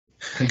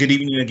Good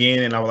evening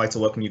again, and I would like to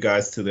welcome you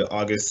guys to the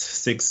August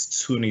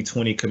 6,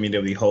 2020 Committee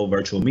of the Whole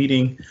virtual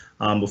meeting.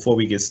 Before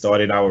we get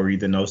started, I will read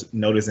the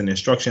notice and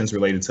instructions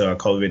related to our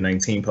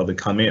COVID-19 public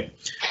comment.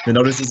 The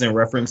notice is in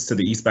reference to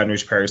the East Baton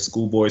Rouge Parish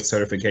School Board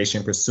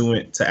certification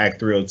pursuant to Act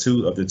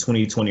 302 of the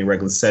 2020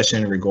 regular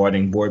session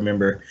regarding board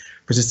member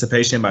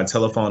participation by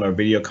telephone or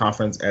video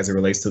conference as it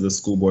relates to the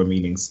school board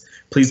meetings.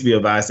 Please be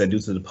advised that due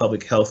to the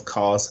public health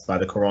caused by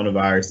the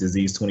coronavirus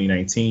disease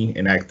 2019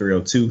 and Act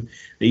 302,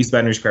 the East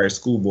Baton Rouge Parish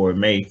School Board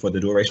may, for the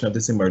duration of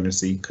this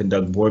emergency,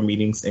 conduct board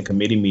meetings and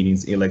committee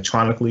meetings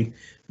electronically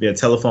via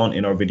telephone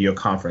and or video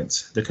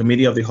conference. The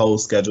Committee of the Whole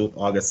scheduled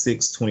August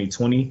 6,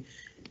 2020.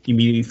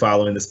 Immediately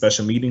following the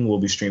special meeting will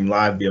be streamed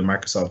live via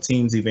Microsoft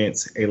Teams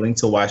events. A link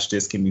to watch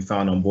this can be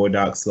found on board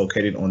docs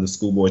located on the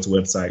school board's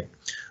website.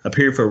 A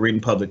period for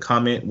written public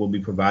comment will be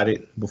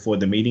provided before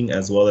the meeting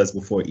as well as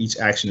before each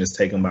action is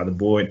taken by the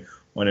board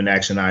on an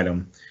action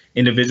item.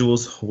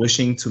 Individuals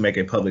wishing to make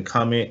a public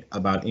comment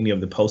about any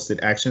of the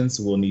posted actions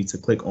will need to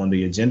click on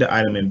the agenda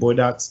item in board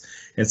docs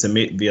and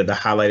submit via the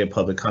highlighted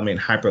public comment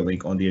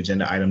hyperlink on the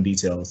agenda item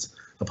details.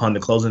 Upon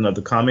the closing of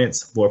the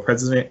comments, board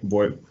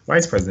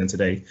vice president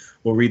today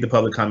will read the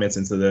public comments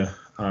into the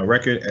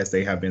record as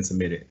they have been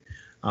submitted.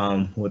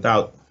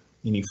 Without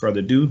any further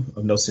ado,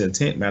 of notice of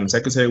intent, Madam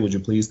Secretary, would you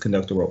please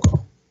conduct a roll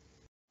call?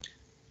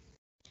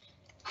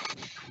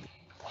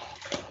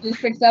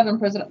 District 7,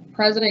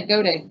 President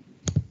Gode.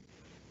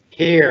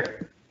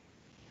 Here.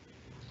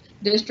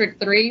 District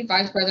 3,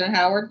 Vice President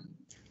Howard.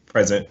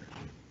 Present.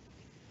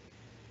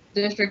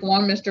 District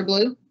 1, Mr.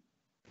 Blue.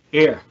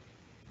 Here.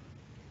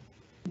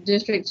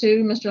 District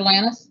 2, Mr.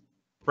 Lannis.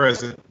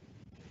 Present.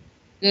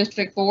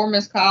 District 4,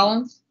 Ms.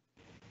 Collins.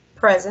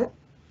 Present.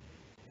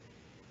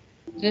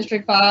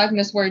 District 5,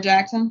 Ms. Ware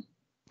Jackson.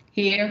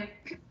 Here.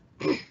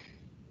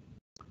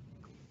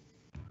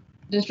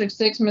 District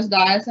 6, Ms.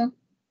 Dyson.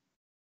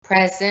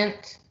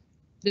 Present.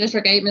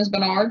 District 8, Ms.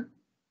 Bernard.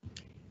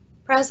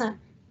 Present.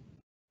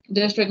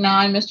 District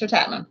 9, Mr.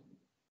 Tapman.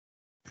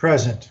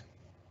 Present.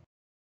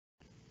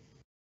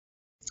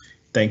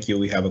 Thank you.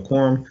 We have a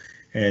quorum.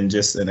 And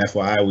just an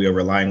FYI, we are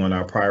relying on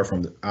our prayer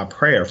from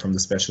the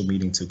special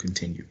meeting to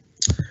continue.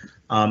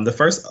 The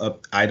first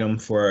item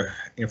for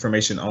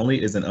information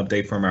only is an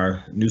update from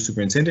our new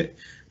superintendent.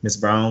 Ms.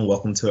 Brown,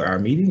 welcome to our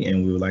meeting,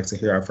 and we would like to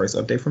hear our first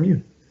update from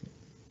you.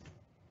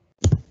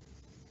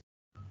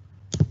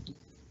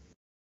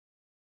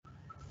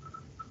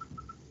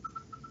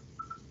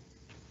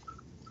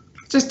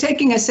 Just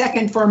taking a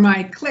second for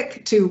my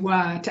click to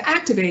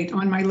activate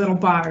on my little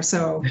bar.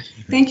 So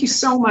thank you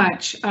so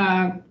much.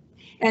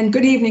 And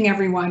good evening,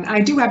 everyone. I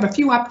do have a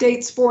few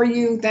updates for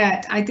you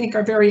that I think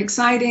are very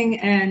exciting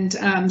and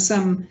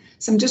some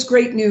just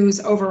great news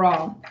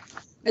overall.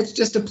 It's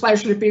just a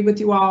pleasure to be with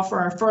you all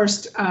for our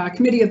first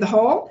Committee of the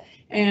Whole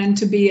and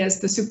to be as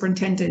the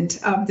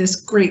superintendent of this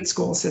great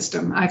school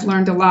system. I've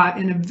learned a lot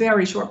in a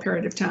very short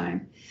period of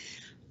time.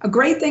 A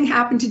great thing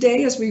happened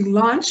today as we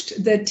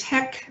launched the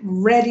Tech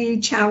Ready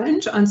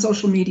Challenge on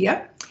social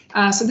media.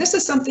 So this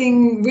is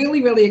something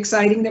really, really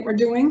exciting that we're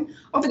doing.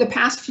 Over the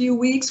past few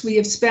weeks, we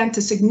have spent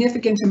a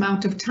significant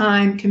amount of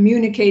time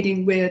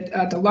communicating with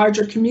the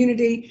larger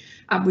community.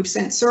 We've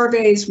sent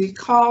surveys, we've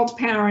called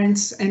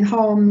parents and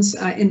homes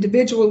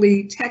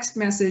individually, text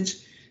message.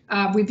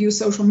 We've used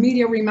social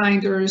media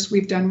reminders,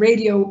 we've done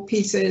radio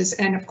pieces,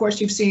 and of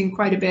course you've seen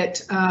quite a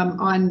bit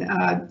on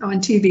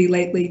TV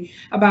lately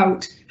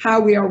about how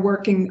we are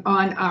working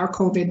on our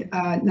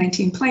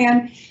COVID-19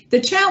 plan. The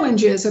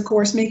challenge is, of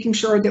course, making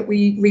sure that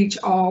we reach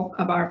all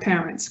of our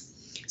parents.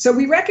 So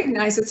we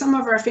recognize that some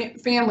of our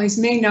families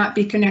may not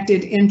be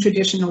connected in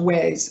traditional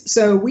ways.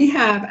 So we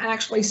have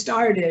actually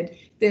started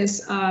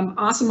this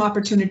awesome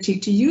opportunity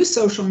to use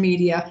social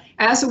media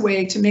as a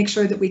way to make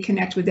sure that we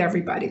connect with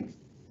everybody.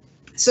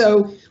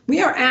 So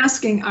we are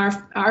asking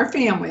our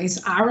families,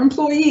 our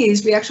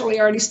employees, we actually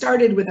already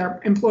started with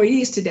our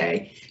employees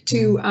today,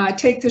 to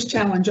take this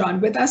challenge on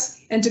with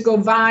us and to go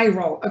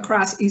viral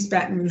across East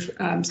Baton Rouge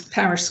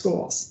Parish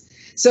schools.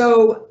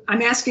 So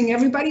I'm asking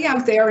everybody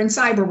out there in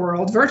cyber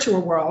world,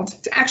 virtual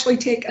world, to actually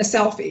take a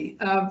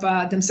selfie of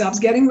themselves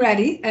getting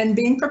ready and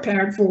being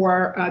prepared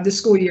for the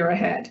school year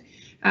ahead.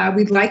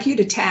 We'd like you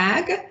to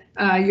tag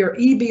your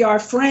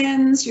EBR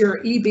friends, your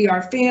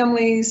EBR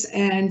families,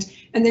 and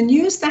then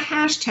use the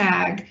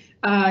hashtag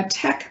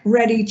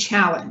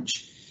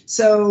TechReadyChallenge.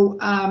 So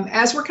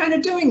as we're kind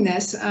of doing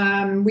this,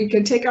 we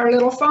could take our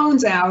little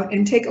phones out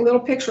and take a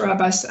little picture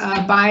of us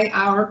by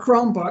our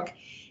Chromebook.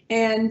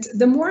 And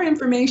the more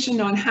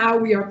information on how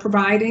we are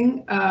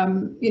providing,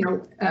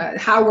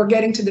 how we're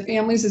getting to the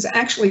families is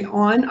actually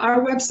on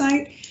our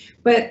website.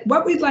 But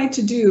what we'd like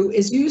to do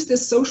is use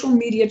this social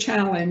media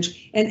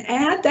challenge and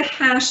add the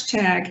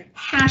hashtag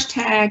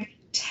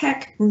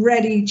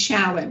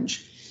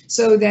TechReadyChallenge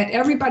so that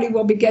everybody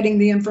will be getting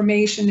the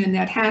information, and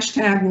that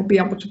hashtag will be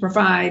able to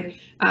provide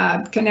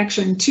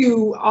connection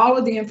to all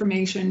of the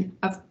information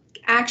of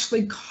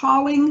actually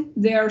calling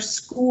their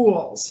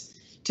schools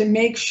to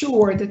make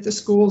sure that the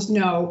schools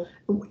know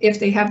if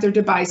they have their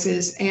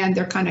devices and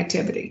their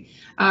connectivity.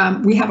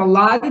 We have a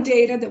lot of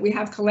data that we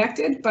have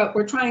collected, but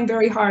we're trying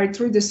very hard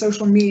through the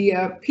social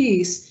media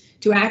piece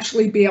to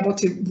actually be able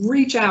to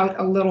reach out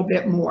a little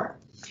bit more.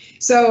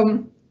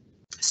 So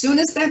as soon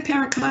as that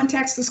parent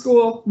contacts the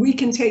school, we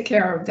can take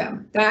care of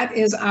them. That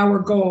is our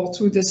goal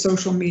through the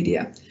social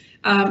media.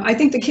 I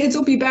think the kids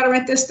will be better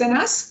at this than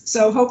us,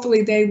 so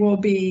hopefully they will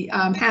be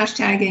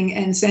hashtagging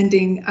and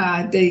sending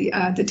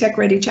the Tech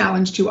Ready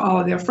Challenge to all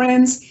of their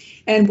friends,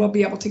 and we'll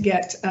be able to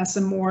get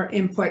some more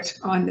input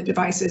on the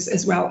devices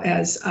as well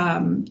as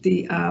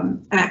the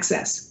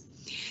access.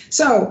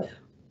 So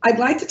I'd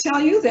like to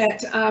tell you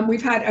that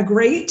we've had a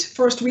great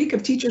first week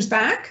of Teachers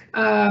Back.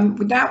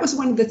 That was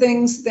one of the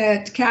things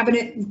that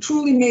Cabinet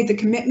truly made the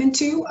commitment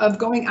to, of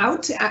going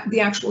out to the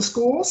actual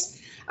schools.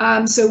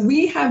 So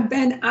we have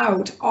been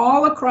out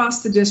all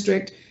across the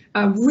district,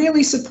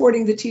 really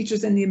supporting the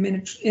teachers and the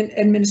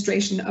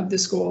administration of the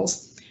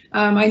schools.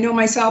 I know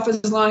myself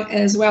as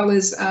well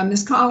as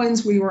Ms.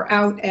 Collins, we were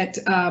out at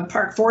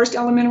Park Forest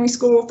Elementary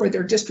School for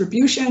their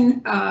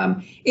distribution.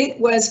 It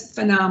was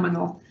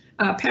phenomenal.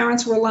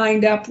 Parents were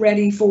lined up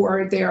ready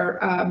for their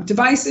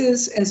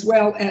devices, as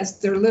well as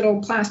their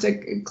little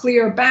plastic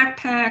clear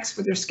backpacks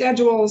for their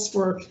schedules,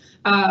 for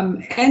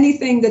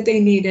anything that they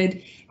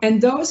needed. And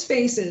those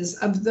faces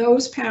of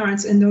those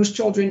parents and those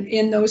children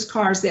in those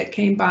cars that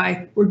came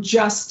by were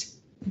just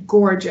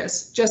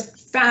gorgeous, just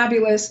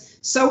fabulous.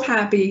 So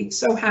happy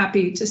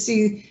to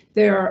see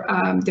their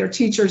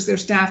teachers, their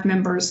staff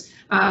members,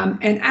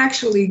 and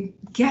actually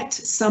get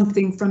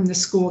something from the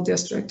school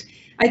district.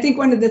 I think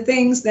one of the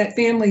things that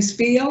families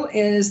feel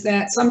is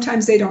that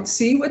sometimes they don't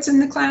see what's in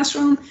the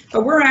classroom,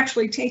 but we're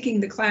actually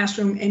taking the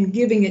classroom and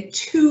giving it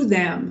to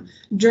them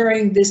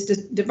during this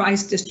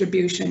device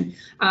distribution.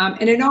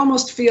 And it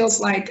almost feels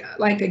like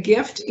a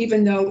gift,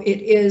 even though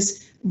it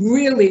is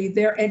really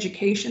their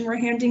education we're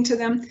handing to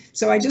them.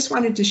 So I just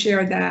wanted to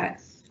share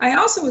that. I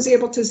also was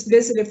able to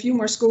visit a few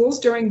more schools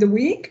during the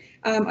week.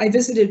 I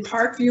visited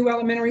Parkview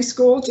Elementary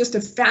School, just a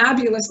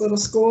fabulous little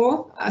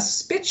school,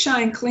 spit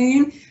shine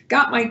clean,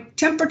 got my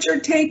temperature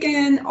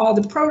taken, all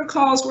the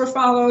protocols were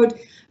followed,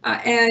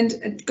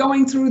 and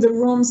going through the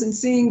rooms and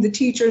seeing the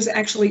teachers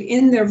actually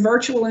in their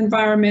virtual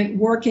environment,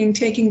 working,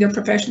 taking their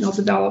professional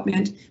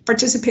development,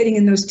 participating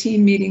in those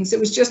team meetings. It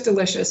was just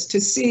delicious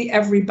to see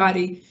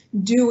everybody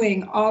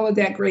doing all of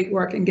that great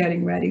work and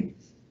getting ready.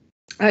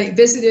 I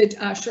visited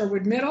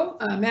Sherwood Middle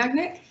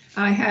Magnet.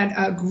 I had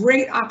a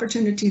great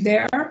opportunity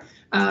there.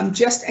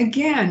 Just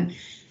again,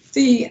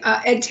 the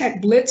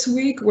EdTech Blitz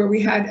week, where we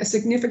had a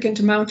significant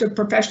amount of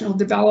professional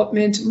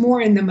development,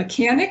 more in the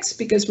mechanics,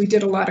 because we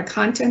did a lot of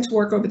content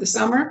work over the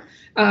summer.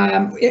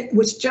 It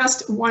was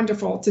just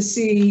wonderful to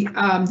see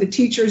the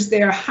teachers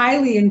there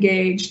highly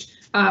engaged,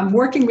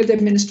 working with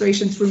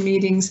administration through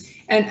meetings,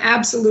 and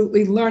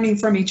absolutely learning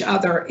from each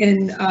other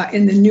in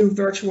the new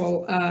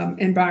virtual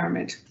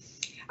environment.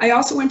 I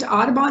also went to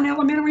Audubon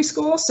Elementary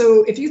School,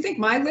 so if you think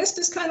my list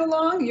is kind of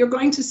long, you're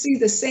going to see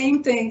the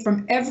same thing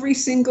from every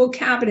single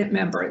cabinet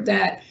member,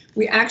 that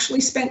we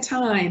actually spent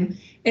time.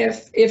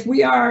 If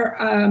we are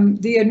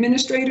the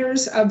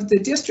administrators of the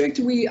district,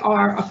 we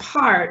are a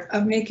part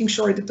of making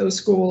sure that those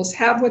schools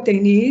have what they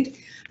need.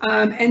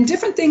 And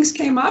different things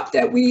came up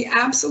that we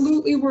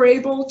absolutely were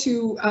able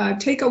to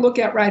take a look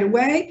at right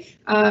away,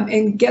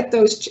 and get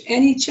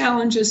any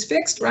challenges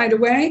fixed right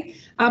away.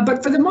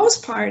 But for the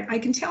most part, I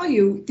can tell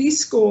you, these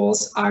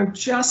schools are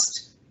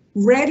just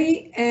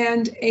ready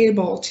and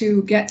able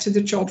to get to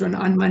the children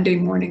on Monday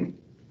morning.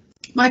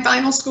 My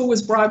final school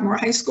was Broadmoor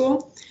High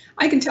School.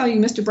 I can tell you,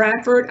 Mr.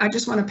 Bradford, I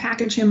just want to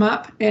package him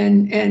up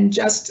and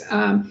just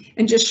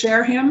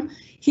share him.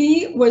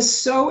 He was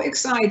so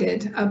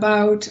excited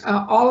about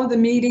all of the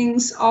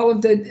meetings, all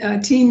of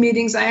the team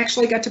meetings. I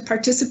actually got to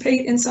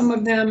participate in some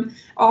of them,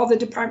 all the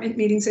department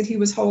meetings that he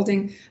was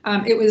holding.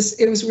 It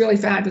was really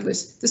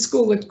fabulous. The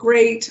school looked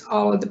great.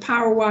 All of the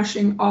power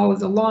washing, all of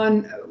the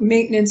lawn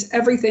maintenance,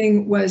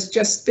 everything was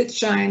just spit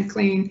shine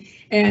clean.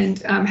 And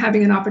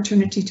having an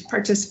opportunity to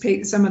participate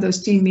in some of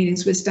those team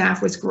meetings with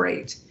staff was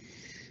great.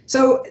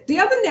 So the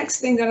other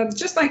next thing that I'd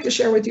just like to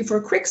share with you for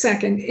a quick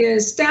second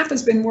is staff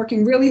has been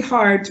working really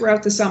hard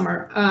throughout the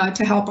summer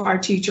to help our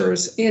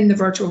teachers in the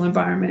virtual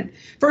environment.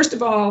 First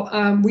of all,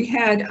 we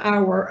had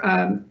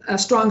our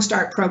Strong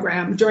Start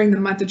program during the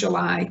month of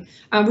July.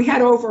 We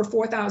had over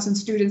 4,000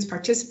 students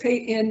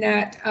participate in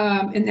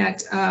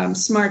that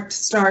Smart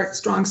Start,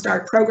 Strong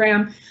Start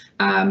program.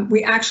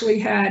 We actually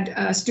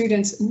had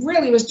students,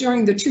 really it was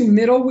during the 2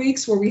 middle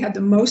weeks where we had the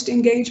most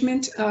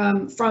engagement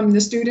from the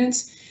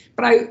students.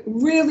 But I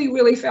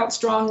really felt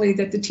strongly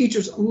that the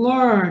teachers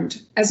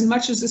learned as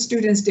much as the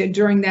students did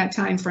during that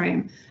time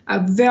frame. A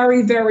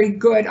very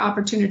good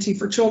opportunity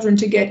for children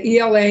to get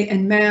ELA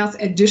and math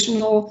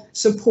additional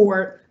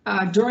support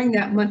during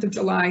that month of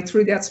July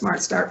through that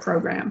Smart Start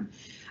program.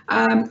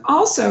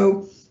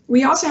 Also,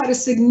 We also had a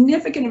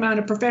significant amount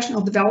of professional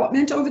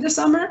development over the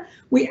summer.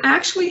 We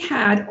actually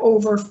had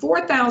over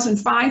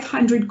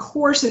 4,500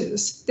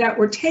 courses that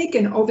were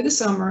taken over the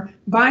summer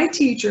by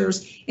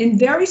teachers in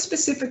very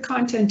specific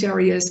content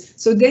areas.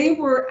 So they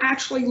were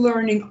actually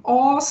learning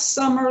all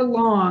summer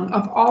long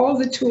of all of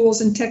the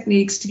tools and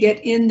techniques to get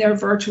in there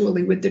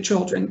virtually with the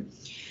children.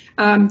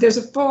 There's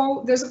a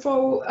full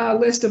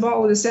list of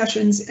all of the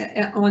sessions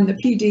on the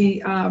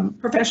PD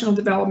professional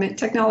development,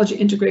 technology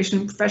integration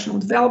and professional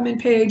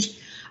development page.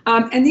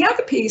 And the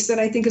other piece that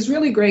I think is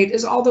really great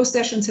is all those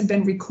sessions have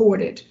been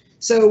recorded.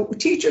 So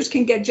teachers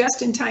can get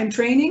just-in-time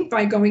training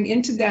by going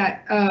into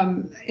that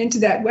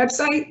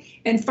website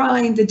and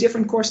find the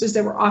different courses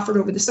that were offered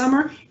over the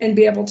summer and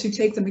be able to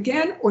take them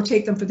again or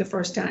take them for the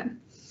first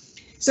time.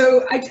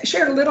 So I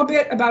shared a little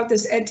bit about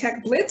this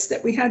EdTech Blitz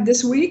that we had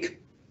this week,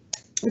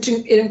 which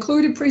it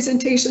included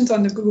presentations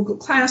on the Google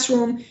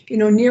Classroom. You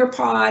know,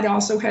 Nearpod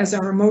also has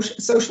our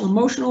social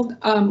emotional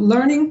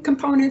learning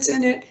components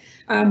in it.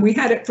 We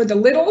had it for the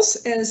littles,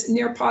 as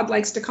Nearpod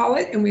likes to call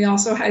it, and we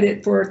also had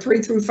it for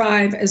 3 through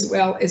 5, as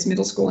well as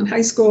middle school and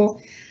high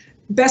school.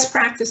 Best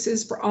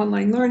practices for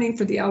online learning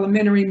for the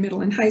elementary,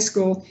 middle, and high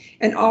school,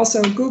 and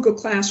also Google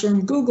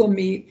Classroom, Google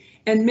Meet,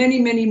 and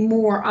many, many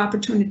more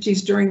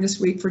opportunities during this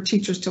week for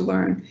teachers to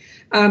learn.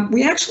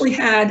 We actually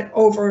had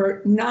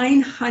over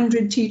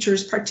 900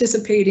 teachers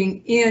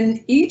participating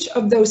in each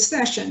of those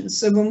sessions.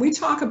 So when we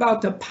talk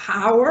about the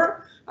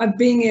power of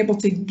being able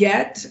to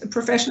get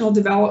professional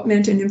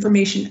development and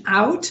information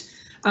out,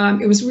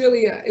 it was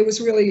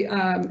really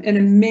an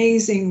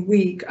amazing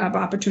week of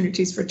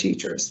opportunities for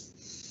teachers.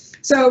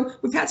 So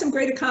we've had some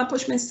great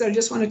accomplishments that I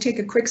just want to take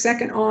a quick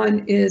second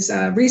on. Is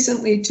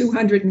recently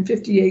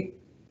 258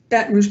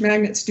 Baton Rouge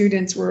Magnet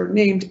students were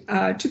named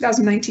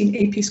 2019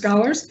 AP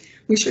Scholars.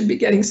 We should be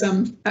getting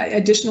some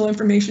additional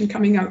information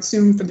coming out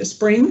soon for the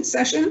spring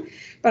session,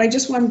 but I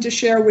just wanted to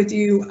share with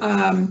you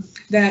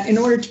that in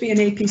order to be an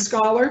AP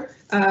Scholar,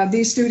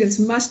 these students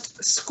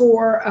must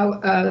score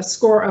a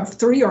score of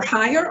 3 or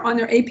higher on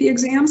their AP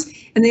exams,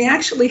 and they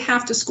actually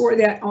have to score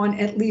that on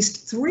at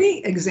least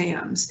 3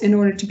 exams in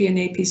order to be an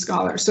AP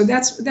Scholar. So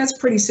that's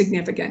pretty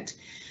significant.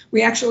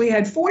 We actually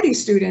had 40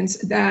 students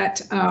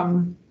that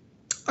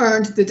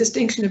earned the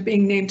distinction of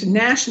being named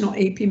National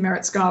AP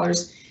Merit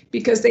Scholars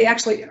because they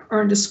actually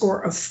earned a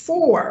score of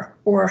 4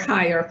 or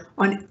higher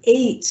on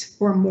 8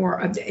 or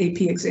more of the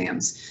AP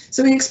exams.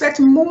 So we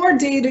expect more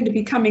data to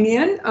be coming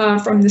in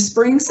from the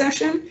spring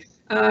session.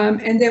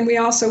 And then we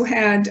also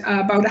had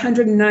about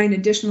 109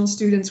 additional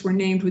students were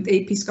named with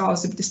AP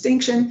Scholars of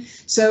Distinction.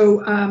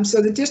 So,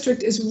 so the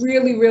district is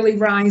really, really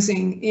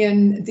rising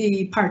in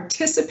the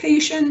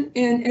participation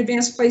in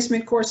advanced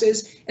placement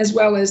courses, as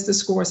well as the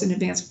scores in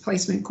advanced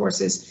placement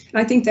courses.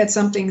 And I think that's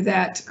something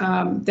that,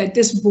 that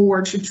this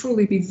board should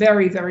truly be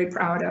very, very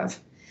proud of.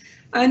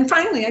 And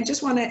finally, I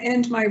just want to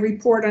end my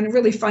report on a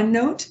really fun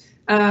note.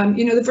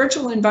 You know, the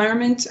virtual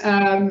environment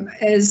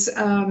is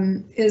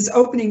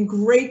opening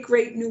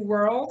great new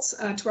worlds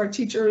to our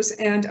teachers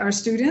and our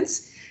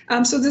students.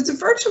 So there's a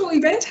virtual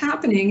event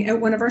happening at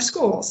one of our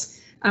schools.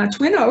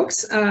 Twin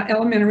Oaks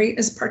Elementary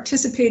is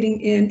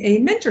participating in a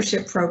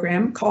mentorship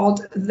program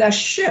called The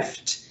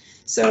Shift.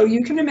 So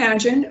you can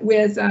imagine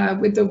with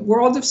the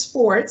world of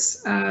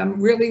sports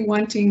really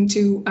wanting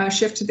to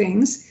shift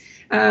things.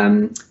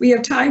 We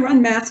have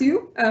Tyrann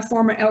Mathieu, a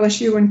former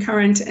LSU and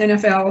current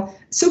NFL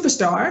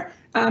superstar,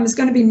 is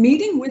going to be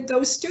meeting with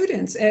those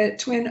students at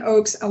Twin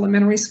Oaks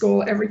Elementary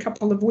School every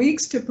couple of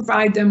weeks to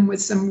provide them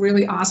with some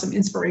really awesome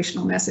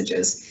inspirational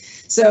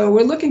messages. So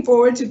we're looking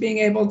forward to being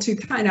able to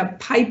kind of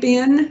pipe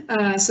in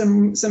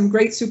some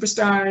great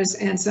superstars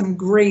and some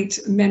great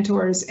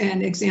mentors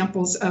and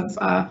examples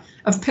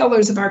of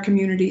pillars of our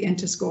community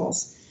into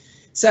schools.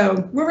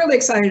 So we're really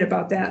excited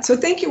about that. So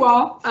thank you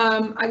all.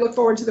 I look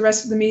forward to the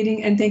rest of the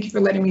meeting, and thank you for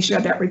letting me share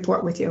that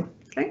report with you.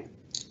 Okay.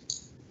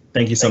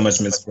 Thank you so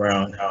much, Ms.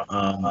 Brown.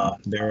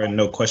 There are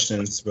no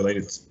questions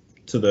related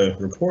to the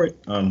report.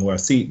 Well, I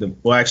see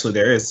well, actually,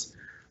 there is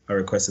a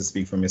request to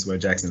speak from Ms. Ware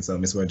Jackson. So,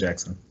 Ms. Ware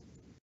Jackson.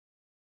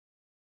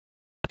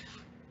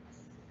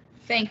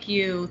 Thank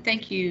you.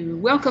 Thank you.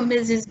 Welcome,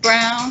 Mrs.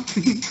 Brown.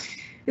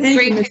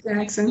 Thank you, Ms.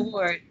 Jackson.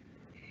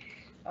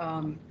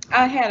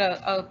 I had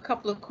a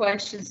couple of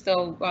questions,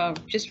 though,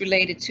 just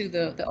related to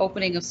the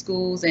opening of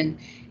schools and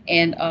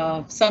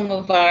some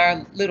of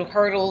our little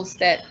hurdles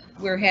that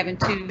we're having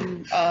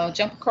to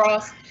jump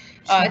across.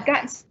 I've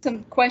gotten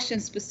some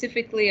questions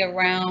specifically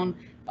around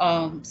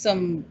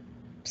some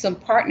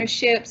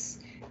partnerships.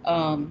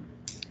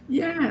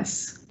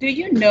 Yes. Do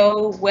you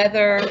know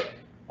whether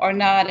or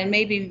not, and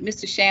maybe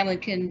Mr.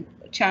 Shamlin can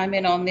chime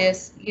in on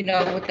this, you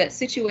know, with that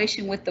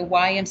situation with the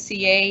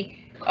YMCA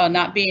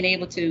not being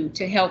able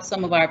to help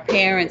some of our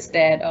parents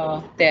that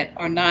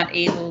are not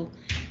able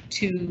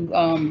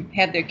to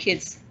have their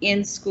kids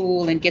in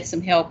school and get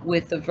some help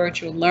with the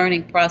virtual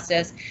learning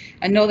process.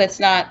 I know that's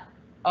not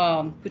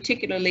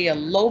particularly a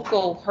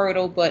local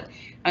hurdle, but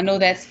I know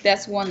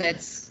that's one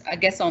that's, I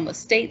guess, on the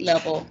state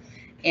level.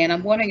 And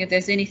I'm wondering if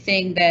there's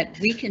anything that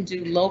we can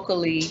do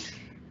locally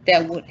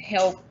that would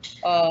help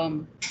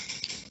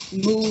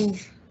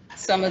move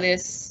some of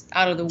this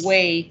out of the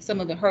way,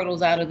 some of the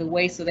hurdles out of the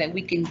way, so that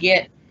we can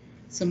get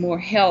some more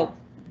help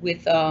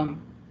with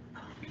some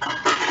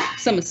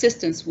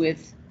assistance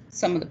with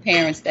some of the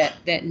parents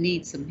that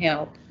need some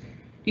help.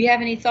 Do you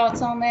have any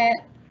thoughts on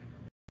that?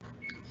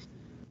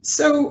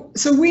 So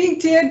we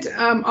did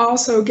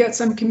also get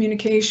some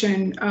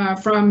communication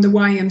from the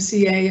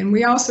YMCA, and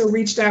we also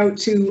reached out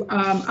to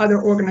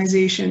other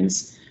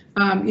organizations,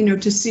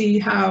 to see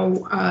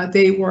how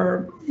they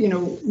were,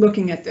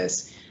 looking at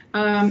this.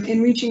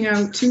 In reaching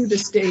out to the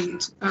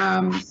state,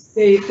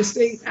 the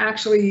state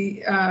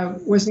actually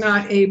was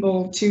not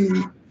able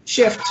to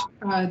shift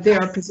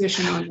their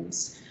position on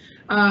this.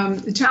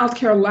 The child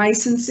care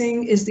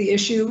licensing is the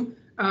issue.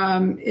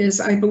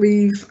 I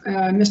believe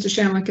Mr.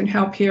 Shanley can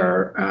help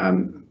here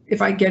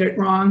if I get it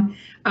wrong,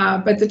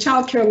 but the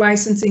child care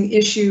licensing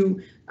issue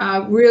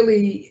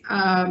really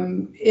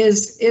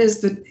is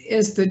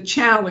the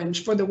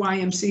challenge for the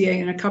YMCA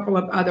and a couple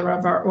of other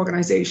of our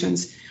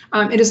organizations.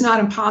 It is not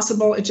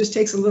impossible. It just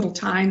takes a little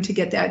time to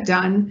get that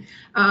done.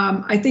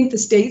 I think the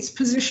state's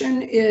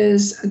position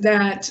is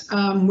that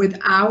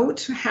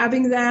without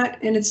having that,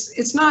 and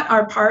it's not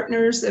our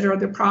partners that are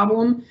the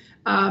problem,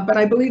 but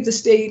I believe the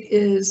state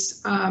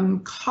is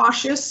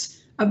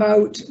cautious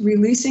about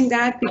releasing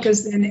that,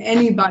 because then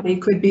anybody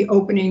could be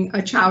opening a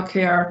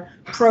childcare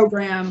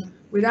program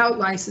without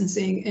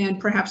licensing and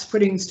perhaps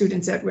putting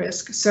students at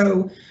risk.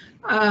 So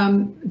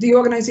the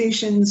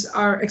organizations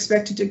are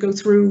expected to go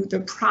through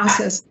the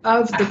process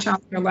of the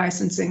childcare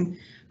licensing.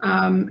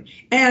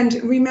 And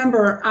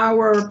remember,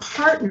 our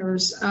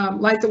partners,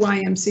 like the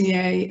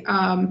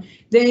YMCA,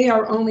 they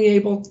are only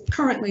able,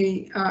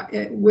 currently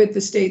with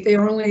the state, they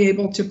are only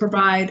able to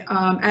provide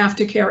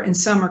aftercare in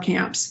summer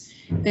camps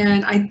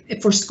and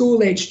for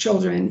school-age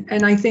children.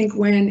 And I think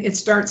when it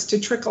starts to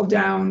trickle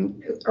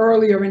down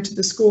earlier into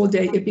the school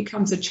day, it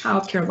becomes a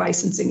childcare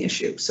licensing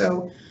issue.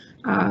 So,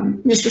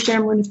 Mr.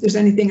 Shamlin, if there's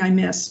anything I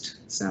missed,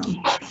 so.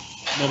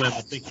 No, ma'am,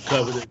 I think you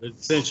covered it.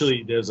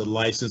 Essentially, there's a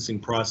licensing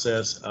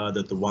process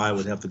that the Y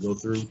would have to go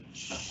through.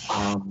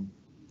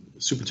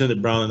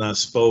 Superintendent Brown and I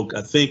spoke,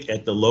 I think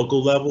at the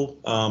local level,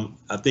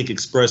 I think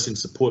expressing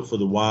support for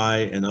the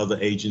Y and other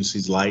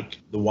agencies like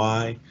the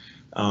Y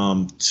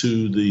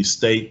to the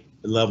state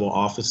level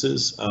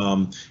offices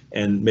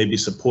and maybe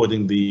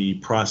supporting the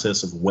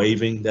process of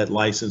waiving that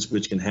license,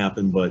 which can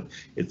happen, but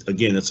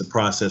it's a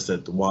process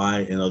that the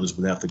Y and others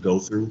would have to go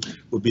through,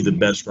 would be the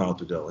best route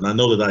to go. And I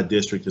know that our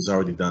district has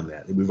already done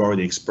that. And we've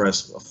already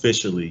expressed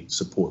officially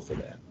support for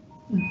that.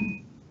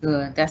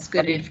 Good, that's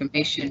good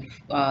information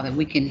that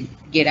we can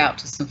get out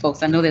to some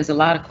folks. I know there's a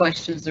lot of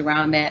questions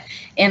around that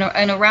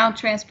and around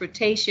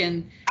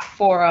transportation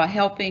for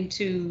helping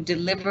to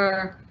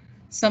deliver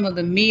some of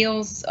the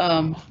meals.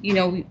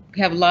 We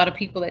have a lot of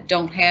people that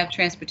don't have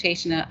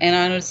transportation, and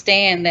I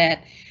understand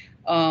that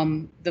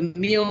the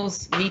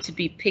meals need to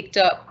be picked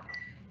up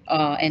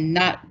and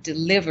not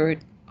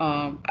delivered.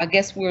 I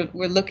guess we're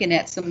looking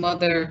at some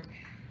other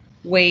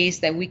ways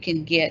that we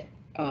can get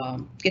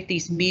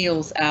these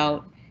meals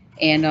out,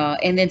 and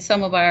then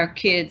some of our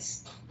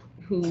kids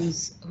who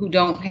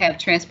don't have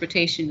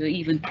transportation to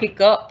even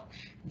pick up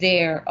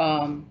their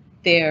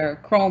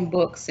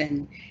Chromebooks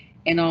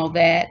and all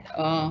that.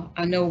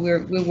 I know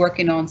we're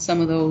working on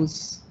some of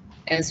those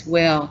as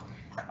well.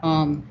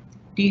 Do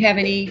you have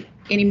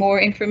any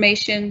more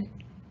information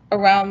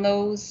around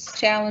those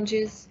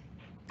challenges?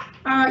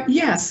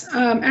 Yes,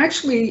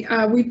 actually,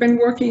 we've been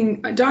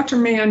working, Dr.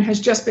 Mann has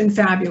just been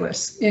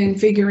fabulous in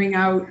figuring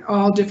out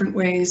all different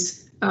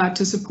ways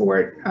to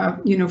support,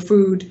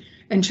 food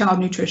and child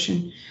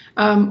nutrition.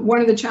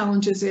 One of the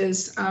challenges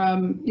is,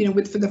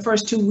 for the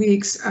first 2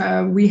 weeks,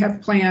 we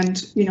have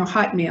planned,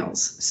 hot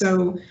meals.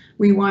 So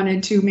we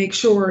wanted to make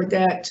sure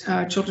that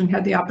children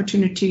had the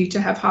opportunity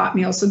to have hot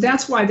meals. So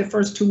that's why the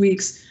first 2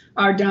 weeks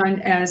are done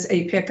as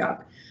a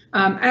pickup.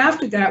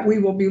 After that, we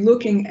will be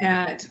looking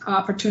at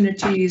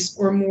opportunities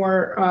for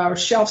more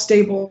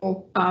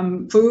shelf-stable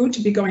food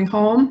to be going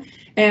home.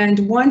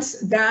 And once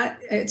that,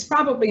 it's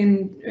probably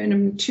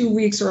in 2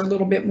 weeks or a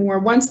little bit more,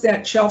 once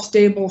that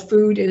shelf-stable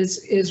food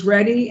is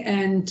ready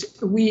and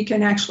we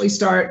can actually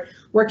start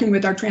working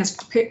with our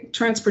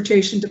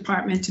transportation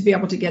department to be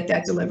able to get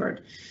that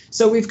delivered.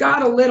 So we've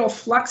got a little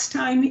flux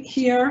time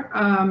here.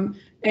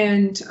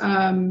 And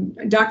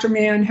Dr.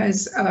 Mann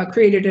has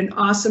created an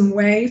awesome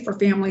way for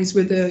families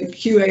with a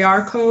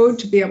QAR code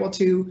to be able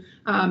to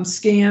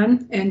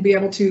scan and be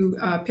able to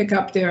pick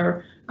up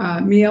their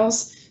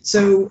meals.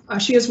 So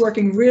she is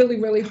working really,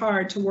 really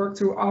hard to work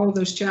through all of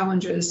those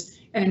challenges.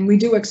 And we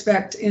do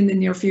expect in the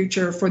near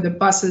future for the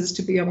buses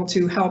to be able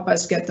to help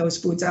us get those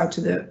foods out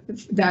to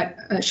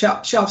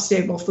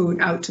shelf-stable food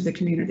out to the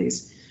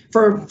communities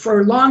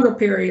for longer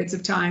periods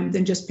of time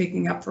than just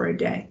picking up for a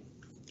day.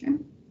 Okay.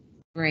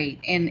 Great.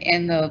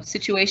 And the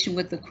situation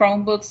with the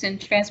Chromebooks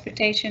and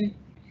transportation?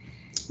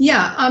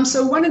 Yeah,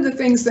 so one of the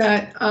things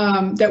that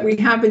that we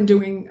have been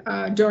doing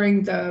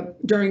during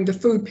the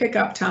food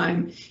pickup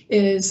time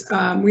is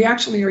we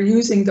actually are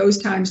using those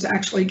times to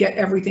actually get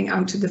everything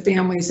out to the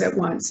families at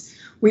once.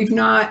 We've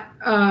not,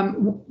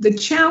 the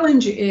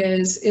challenge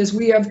is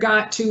we have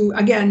got to,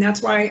 again,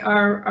 that's why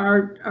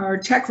our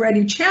Tech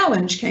Ready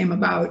Challenge came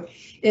about,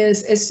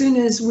 is as soon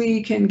as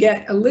we can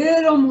get a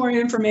little more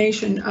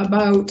information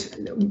about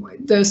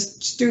the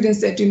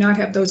students that do not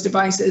have those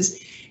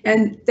devices,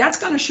 and that's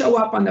going to show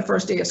up on the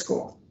first day of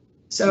school.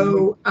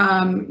 So,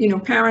 you know,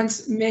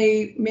 parents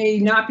may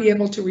not be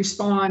able to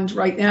respond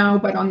right now,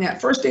 but on that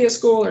first day of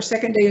school or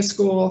second day of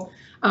school,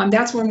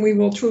 that's when we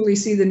will truly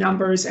see the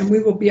numbers, and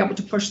we will be able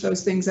to push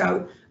those things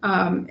out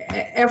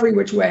every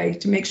which way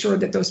to make sure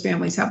that those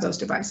families have those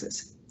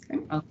devices.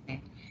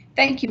 Okay.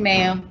 Thank you,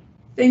 ma'am.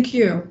 Thank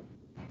you.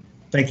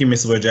 Thank you,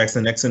 Ms. Wood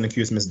Jackson. Next in the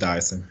queue is Ms.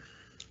 Dyson.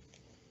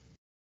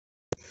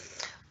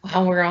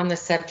 While we're on the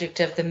subject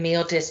of the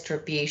meal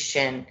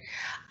distribution,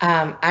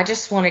 I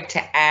just wanted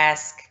to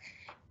ask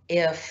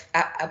if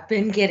I've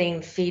been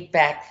getting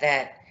feedback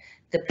that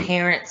the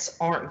parents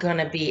aren't going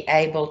to be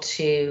able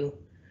to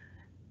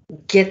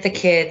get the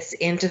kids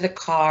into the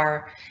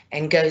car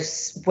and go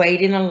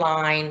wait in a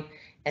line,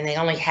 and they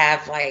only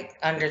have like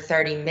under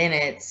 30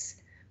 minutes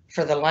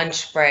for the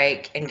lunch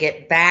break and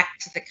get back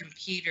to the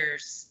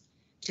computers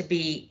to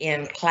be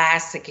in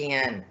class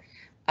again.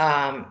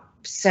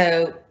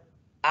 So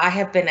I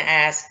have been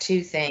asked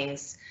two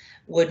things.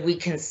 Would we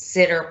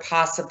consider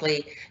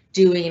possibly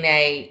doing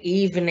a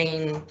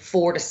evening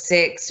 4 to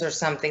 6 or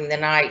something the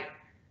night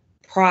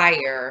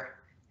prior,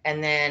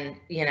 and then,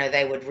 you know,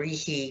 they would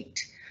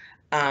reheat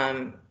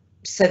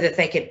so that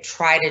they could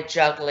try to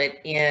juggle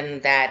it in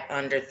that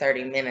under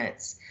 30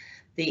 minutes.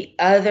 The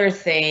other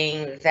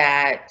thing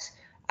that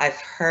I've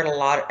heard a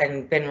lot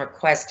and been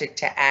requested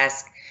to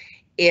ask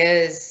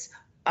is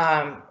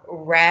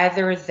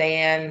rather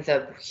than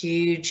the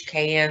huge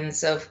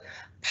cans of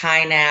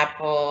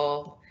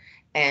pineapple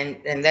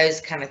and those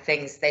kind of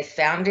things, they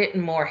found it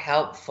more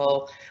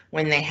helpful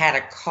when they had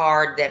a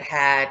card that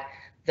had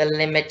the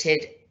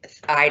limited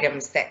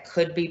items that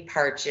could be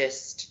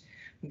purchased: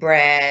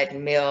 bread,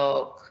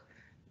 milk,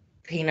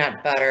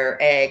 peanut butter,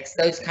 eggs,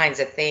 those kinds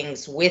of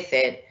things with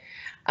it.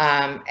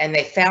 And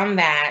they found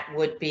that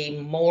would be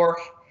more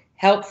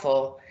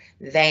helpful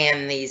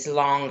than these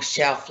long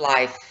shelf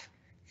life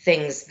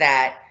things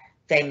that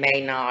they may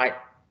not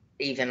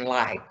even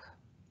like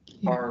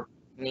or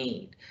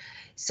need.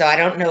 So I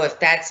don't know if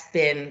that's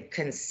been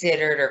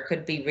considered or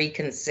could be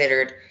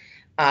reconsidered.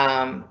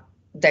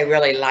 They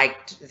really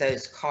liked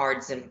those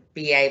cards and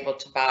be able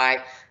to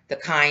buy the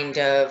kind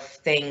of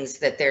things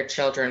that their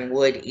children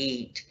would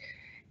eat,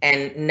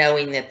 and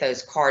knowing that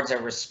those cards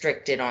are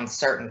restricted on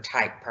certain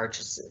type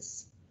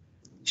purchases.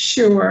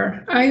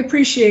 Sure. I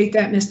appreciate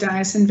that, Ms.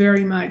 Dyson,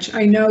 very much.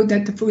 I know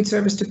that the Food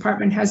Service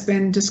Department has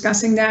been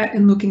discussing that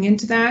and looking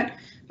into that.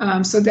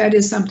 So that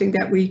is something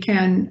that we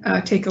can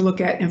take a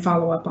look at and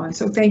follow up on.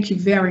 So thank you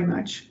very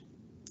much.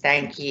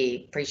 Thank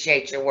you.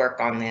 Appreciate your work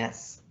on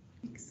this.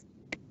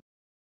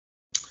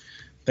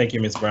 Thank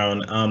you, Ms. Brown.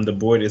 The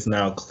board is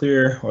now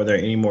clear. Are there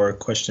any more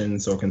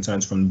questions or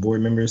concerns from the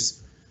board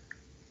members?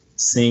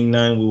 Seeing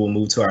none, we will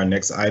move to our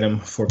next item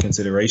for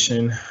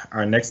consideration.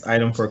 Our next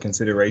item for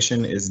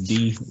consideration is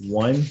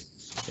D1.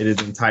 It is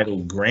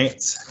entitled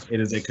Grants. It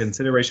is a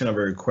consideration of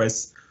a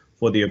request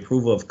for the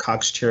approval of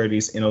Cox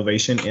Charities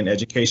Innovation in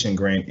Education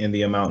Grant in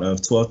the amount of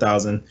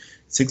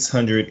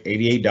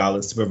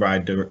 $12,688 to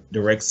provide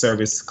direct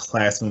service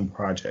classroom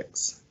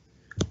projects.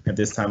 At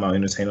this time, I'll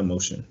entertain a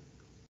motion.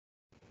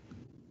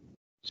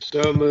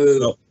 So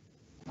moved.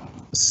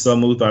 So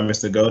moved by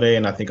Mr. Gode,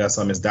 and I think I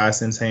saw Ms.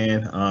 Dyson's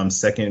hand,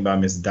 seconded by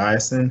Ms.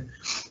 Dyson.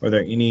 Are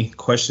there any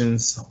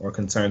questions or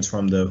concerns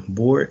from the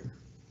board?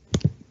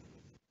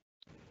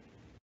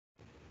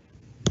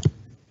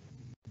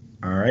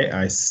 All right,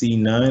 I see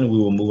none. We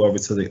will move over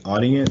to the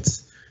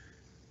audience.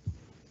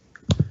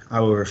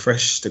 I will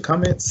refresh the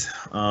comments.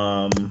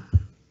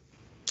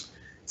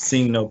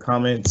 Seeing no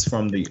comments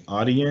from the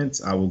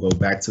audience, I will go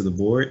back to the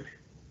board.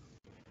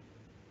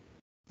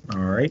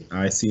 All right,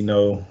 I see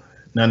none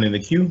in the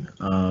queue.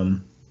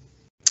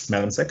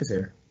 Madam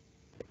Secretary.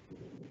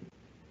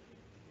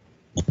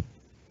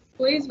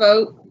 Please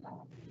vote.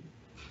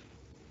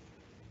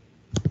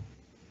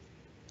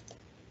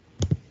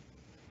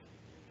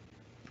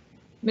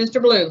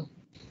 Mr. Blue,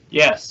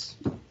 Yes.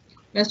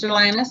 Mr.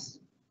 Lannis,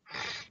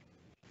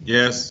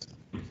 Yes.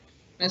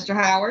 Mr.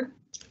 Howard,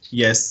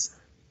 Yes.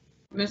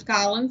 Ms.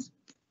 Collins,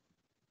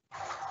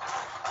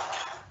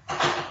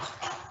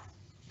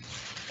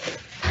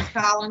 Ms.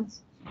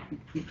 Collins,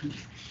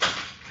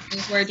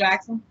 Ms. Ware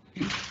Jackson,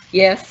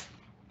 Yes.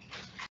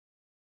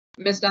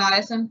 Ms.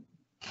 Dyson,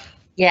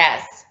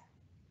 Yes.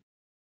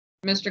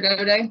 Mr.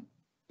 Gode,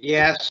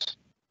 Yes.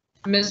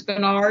 Ms.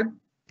 Bernard,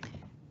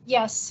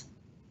 Yes.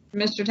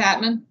 Mr.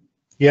 Tatman.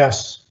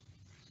 Yes.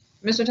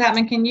 Mr.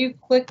 Tatman, can you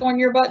click on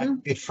your button?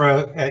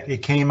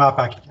 It came up.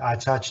 I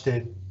touched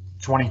it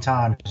 20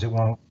 times. It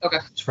won't. Okay.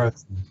 It's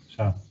frozen.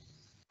 So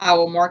I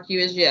will mark you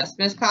as yes.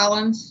 Ms.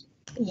 Collins,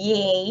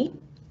 Yay.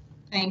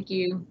 Thank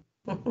you.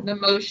 The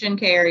motion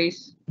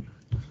carries.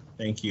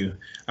 Thank you.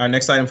 Our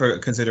next item for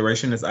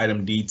consideration is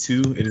item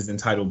D2. It is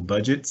entitled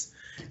Budgets.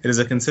 It is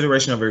a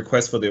consideration of a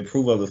request for the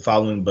approval of the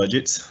following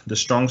budgets: the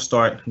Strong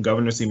Start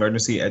Governor's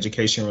Emergency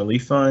Education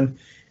Relief Fund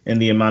in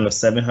the amount of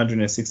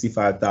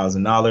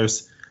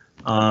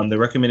 $765,000. The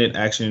recommended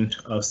action,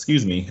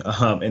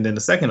 and then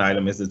the second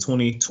item is the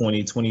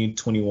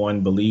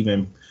 2020-2021 Believe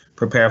and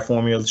Prepare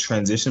Formula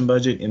Transition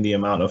Budget in the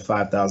amount of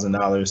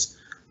 $5,000.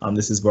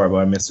 This is brought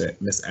by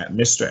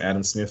Mr.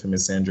 Adam Smith and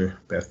Ms. Sandra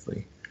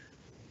Bethley.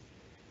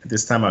 At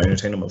this time, I'll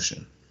entertain a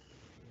motion.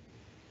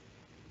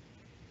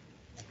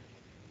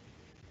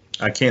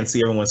 I can't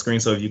see everyone's screen,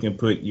 so if you can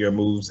put your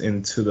moves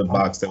into the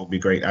box, that would be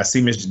great. I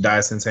see Mr.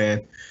 Dyson's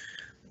hand.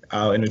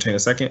 I'll entertain a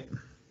second.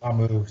 I'll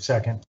move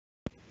second.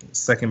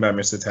 Second by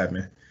Mr.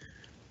 Tapman.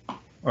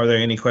 Are there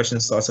any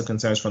questions, thoughts, or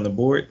concerns from the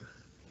board?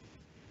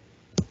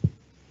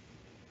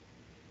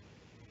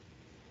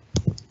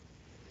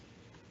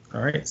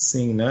 All right,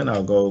 seeing none,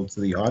 I'll go to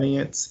the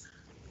audience.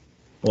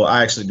 Well,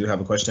 I actually do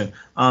have a question.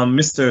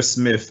 Mr.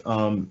 Smith,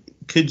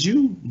 could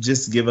you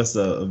just give us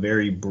a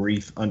very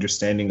brief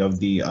understanding of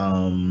the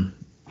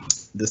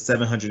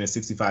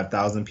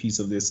 765,000 piece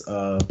of this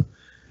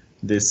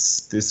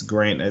this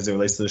grant as it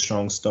relates to the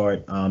Strong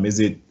Start? Is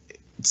it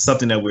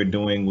something that we're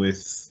doing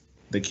with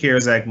the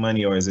CARES Act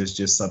money, or is this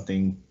just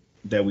something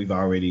that we've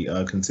already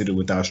considered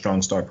with our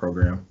Strong Start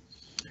program?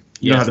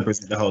 You don't have to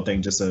present the whole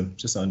thing, just to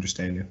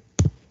understand you.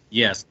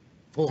 Yes,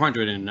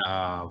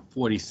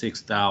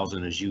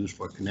 446,000 is used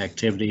for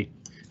connectivity.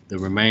 The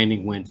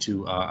remaining went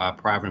to our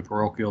private and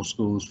parochial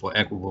schools for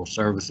equitable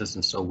services,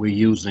 and so we're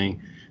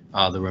using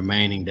the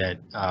remaining that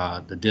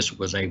the district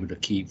was able to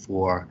keep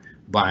for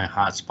buying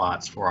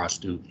hotspots for our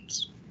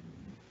students.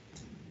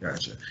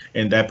 Gotcha.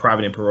 And that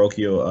private and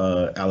parochial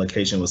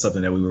allocation was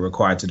something that we were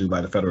required to do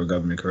by the federal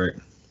government, correct?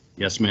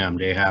 Yes, ma'am.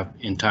 They have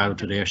entitled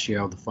to their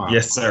share of the funds.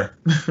 Yes, sir.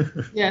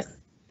 Yes.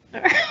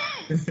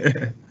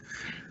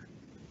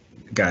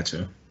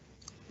 Gotcha.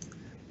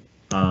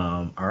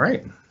 All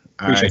right.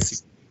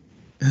 Appreciate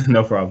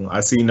No problem.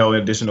 I see no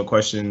additional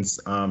questions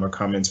or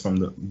comments from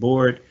the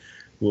board.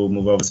 We'll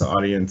move over to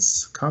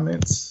audience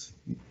comments.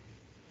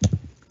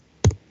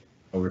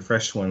 I'll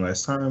refresh one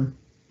last time.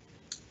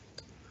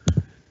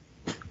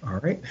 All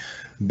right.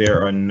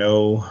 There are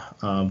no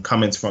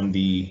comments from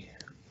the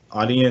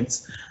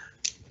audience.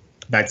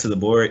 Back to the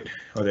board.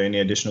 Are there any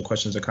additional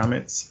questions or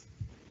comments?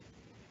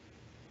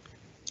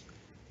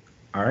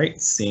 All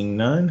right, seeing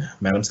none,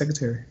 Madam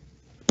Secretary.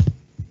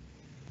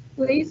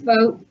 Please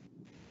vote.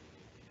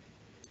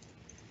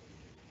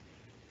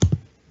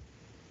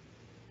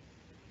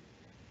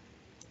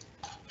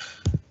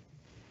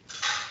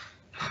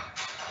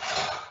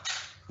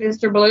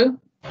 Mr. Blue,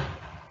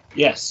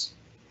 Yes.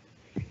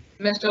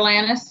 Mr.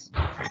 Lannis,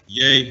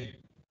 Yay.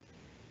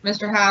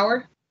 Mr.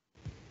 Howard,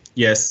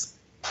 Yes.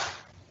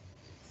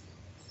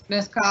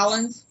 Ms.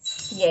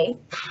 Collins, Yay.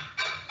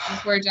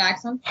 Ms. Ware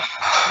Jackson.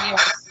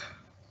 Yes.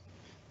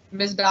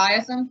 Ms.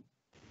 Dyson,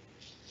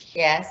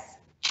 Yes.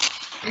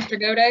 Mr.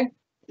 Gode,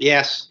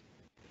 Yes.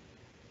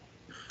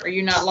 are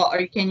you not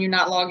can you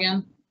not log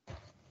in?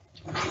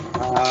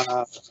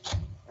 I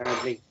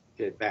think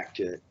get back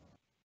to it.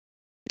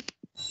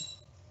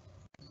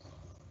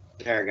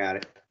 There, I got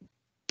it.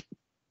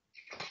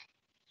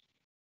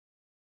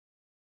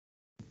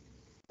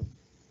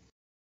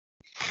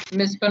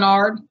 Ms.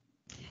 Bernard,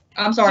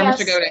 I'm sorry, Yes.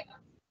 Mr. Gode.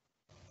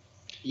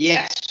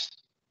 Yes.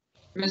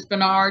 Ms.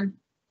 Bernard,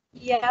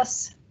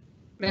 Yes.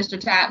 Mr.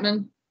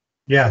 Tapman,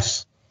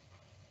 Yes.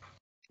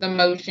 the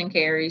motion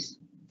carries.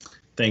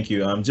 Thank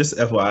you. Just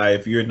FYI,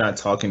 if you're not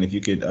talking, if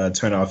you could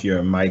turn off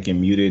your mic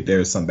and mute it,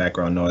 there's some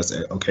background noise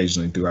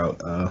occasionally throughout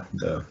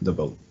the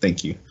vote.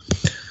 Thank you.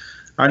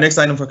 Our next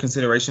item for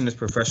consideration is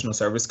professional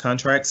service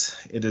contracts.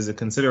 It is a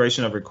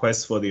consideration of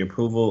requests for the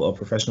approval of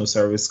professional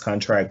service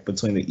contract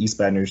between the East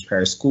Baton Rouge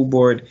Parish School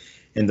Board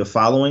and the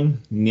following: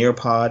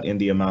 Nearpod in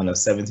the amount of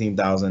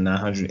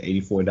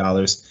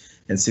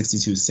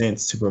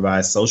 $17,984.62 to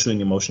provide social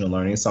and emotional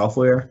learning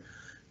software.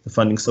 The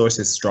funding source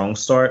is Strong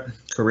Start.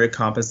 Career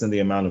Compass in the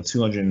amount of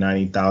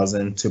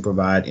 $290,000 to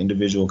provide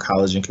individual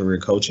college and career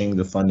coaching.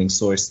 The funding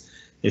source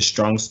is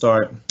Strong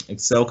Start.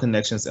 Excel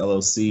Connections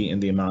LLC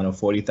in the amount of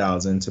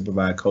 $40,000 to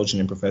provide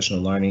coaching and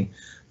professional learning.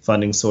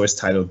 Funding source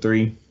Title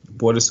III.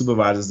 Board of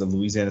Supervisors of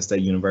Louisiana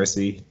State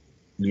University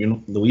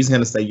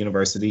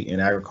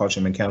and Agriculture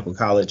and Mechanical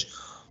College,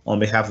 on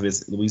behalf of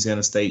its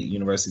Louisiana State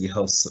University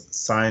Health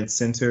Science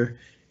Center,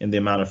 in the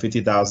amount of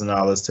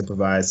 $50,000 to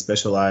provide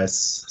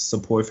specialized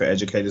support for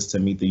educators to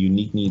meet the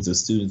unique needs of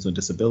students with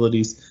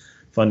disabilities.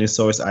 Funding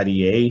source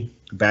IDA.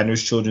 Baton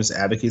Rouge Children's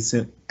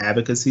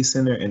Advocacy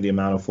Center in the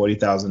amount of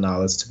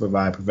 $40,000 to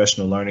provide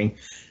professional learning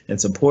and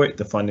support.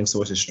 The funding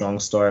source is Strong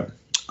Start.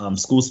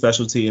 School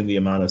Specialty in the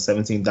amount of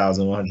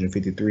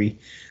 $17,153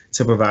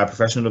 to provide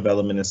professional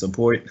development and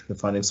support. The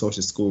funding source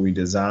is School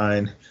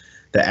Redesign.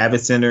 The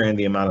Avid Center in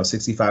the amount of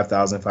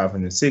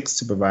 $65,506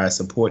 to provide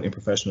support in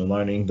professional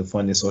learning, the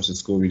funding source of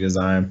school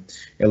redesign.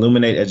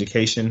 Illuminate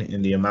Education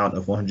in the amount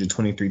of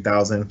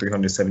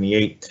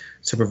 $123,378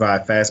 to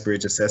provide Fast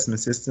Bridge assessment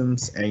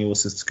systems, annual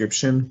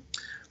subscription.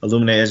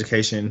 Illuminate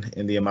Education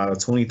in the amount of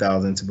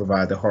 $20,000 to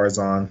provide the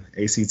Horizon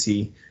ACT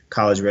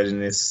college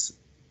readiness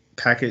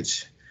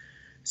package.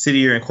 City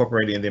Year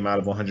Incorporated in the amount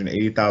of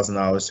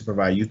 $180,000 to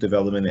provide youth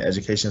development and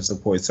education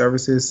support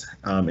services.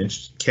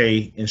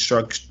 Instructor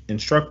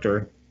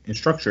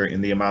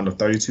in the amount of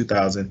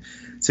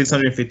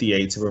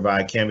 $32,658 to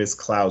provide Canvas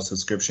Cloud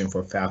subscription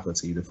for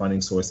faculty. The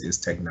funding source is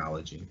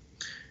technology.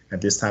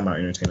 At this time, I'll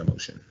entertain a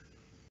motion.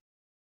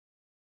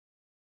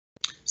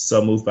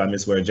 So moved by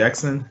Ms. Ware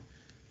Jackson.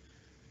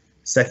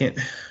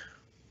 Second.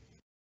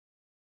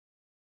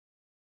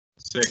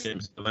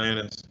 Second, Mr.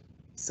 Lannis.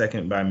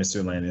 Second by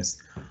Mr.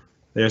 Lannis.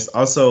 There's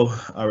also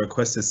a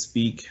request to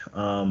speak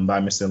by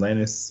Mr.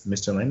 Lannis.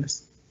 Mr.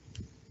 Lannis?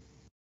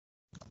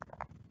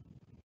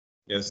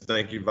 Yes,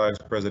 thank you, Vice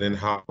President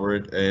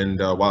Howard. And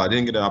while I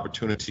didn't get the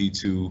opportunity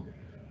to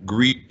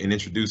greet and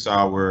introduce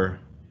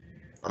our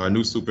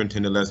new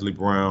Superintendent Leslie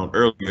Brown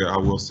earlier, I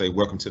will say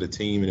welcome to the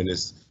team, and it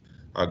is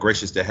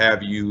gracious to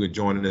have you and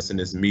joining us in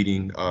this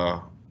meeting.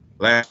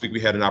 Last week we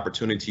had an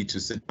opportunity to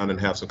sit down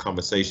and have some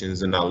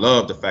conversations, and I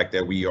love the fact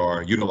that we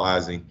are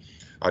utilizing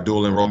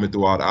dual enrollment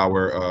throughout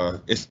our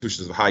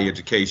institutions of higher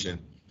education.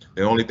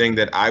 The only thing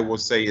that I will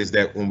say is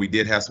that when we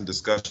did have some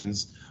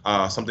discussions,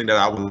 something that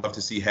I would love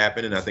to see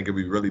happen, and I think it'd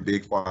be really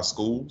big for our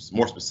schools,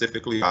 more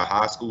specifically our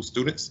high school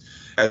students,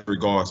 as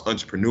regards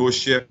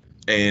entrepreneurship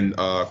and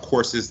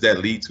courses that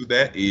lead to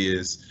that,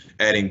 is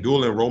adding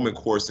dual enrollment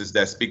courses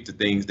that speak to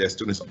things that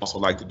students also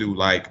like to do,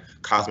 like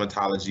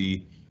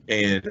cosmetology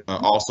and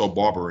also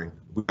barbering.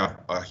 We have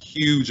a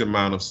huge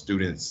amount of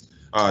students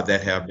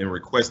that have been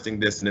requesting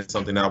this, and it's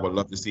something that I would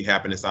love to see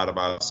happen inside of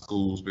our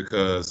schools,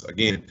 because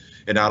again,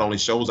 it not only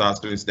shows our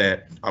students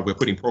that we're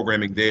putting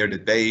programming there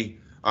that they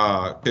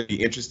could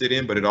be interested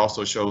in, but it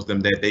also shows them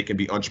that they can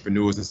be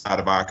entrepreneurs inside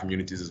of our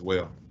communities as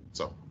well.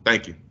 So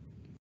thank you.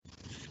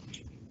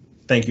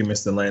 Thank you,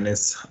 Mr.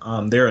 Lannis.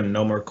 There are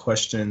no more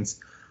questions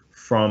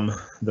from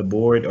the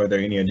board. Are there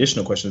any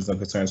additional questions or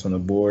concerns from the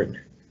board?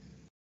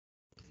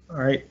 All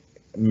right,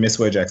 Ms.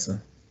 Ware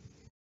Jackson.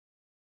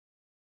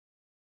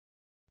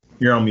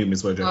 You're on mute,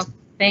 Ms. Ware Jackson.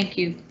 Thank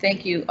you.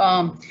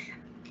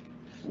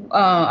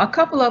 A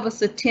couple of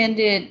us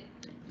attended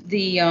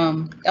the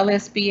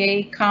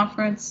LSBA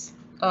conference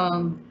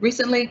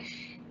recently,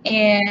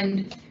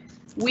 and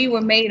we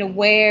were made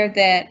aware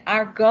that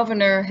our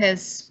governor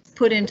has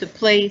put into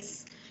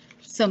place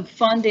some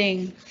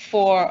funding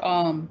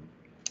for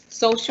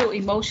social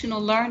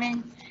emotional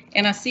learning,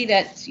 and I see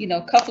that, you know,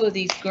 a couple of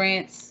these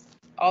grants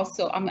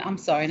also, I'm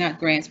sorry, not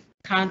grants,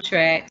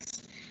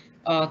 contracts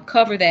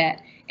cover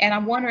that. And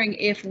I'm wondering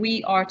if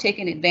we are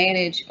taking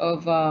advantage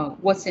of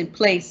what's in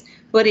place,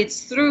 but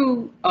it's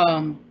through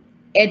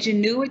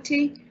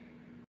Edgenuity.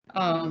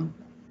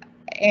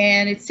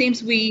 And it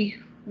seems we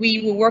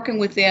were working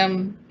with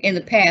them in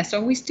the past.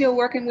 Are we still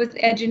working with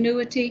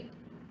Edgenuity?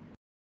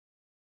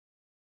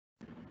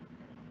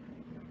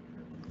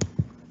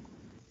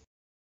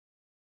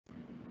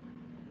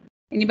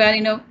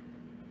 Anybody know?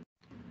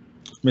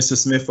 Mr.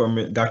 Smith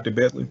or Dr.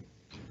 Bentley?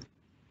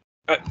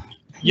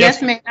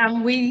 Yes,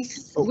 ma'am. We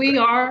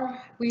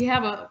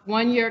have a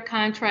 1-year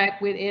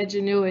contract with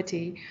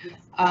Edgenuity.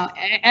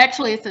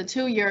 Actually, it's a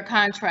 2-year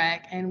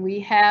contract, and we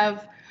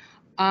have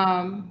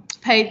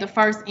paid the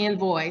first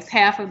invoice.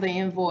 Half of the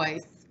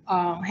invoice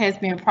has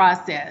been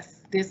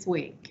processed this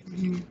week.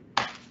 Mm-hmm.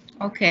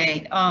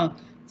 Okay.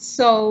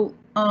 So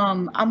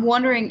I'm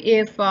wondering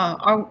if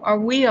are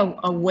we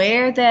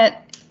aware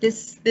that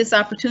this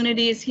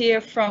opportunity is here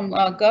from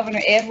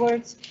Governor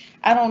Edwards?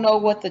 I don't know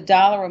what the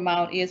dollar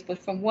amount is, but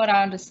from what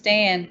I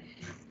understand,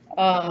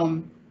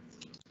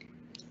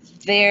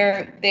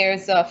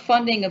 there's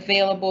funding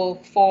available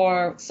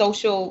for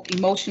social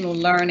emotional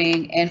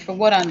learning, and from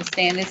what I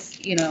understand,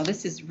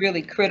 this is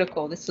really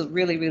critical. This will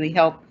really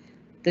help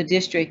the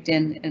district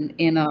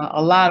in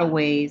a lot of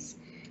ways.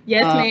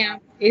 Yes,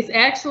 ma'am. It's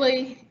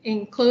actually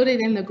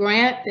included in the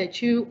grant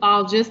that you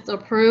all just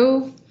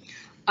approved.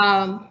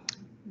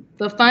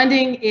 The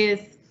funding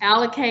is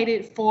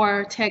allocated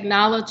for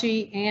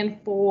technology and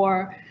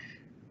for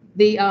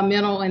the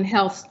mental and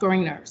health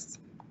screeners.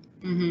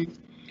 Mm-hmm.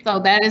 So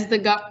that is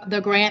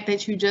the grant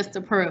that you just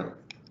approved.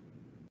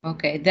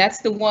 Okay, that's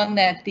the one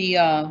that the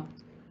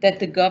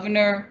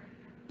governor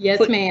yes,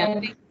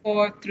 ma'am,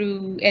 for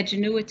through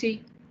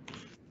Edgenuity.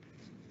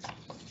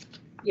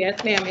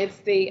 Yes, ma'am. It's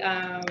the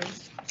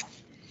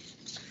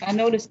I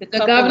noticed the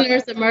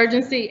Governor's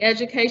Emergency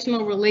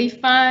Educational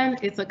Relief Fund.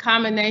 It's a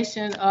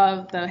combination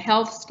of the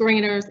health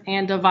screeners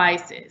and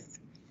devices.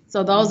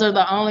 So those are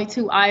the only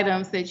 2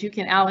 items that you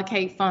can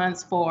allocate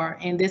funds for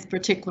in this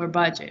particular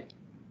budget.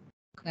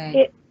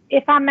 Okay.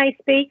 If I may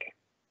speak.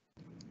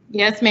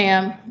 Yes,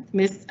 ma'am.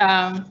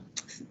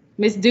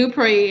 Miss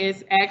Dupree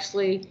is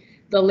actually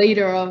the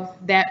leader of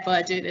that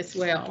budget as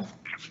well.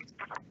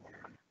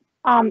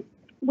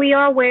 we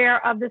are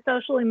aware of the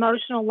social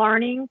emotional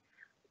learning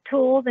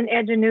tools and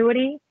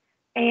Edgenuity,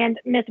 and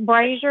Ms.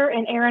 Brazier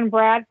and Aaron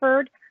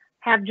Bradford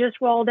have just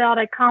rolled out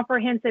a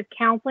comprehensive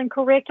counseling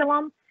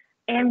curriculum,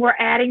 and we're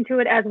adding to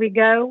it as we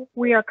go.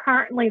 We are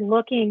currently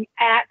looking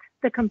at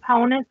the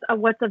components of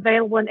what's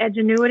available in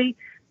Edgenuity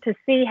to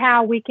see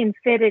how we can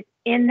fit it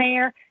in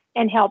there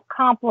and help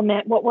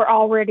complement what we're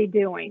already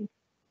doing.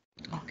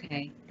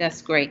 Okay,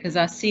 that's great, because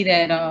I see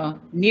that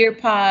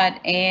Nearpod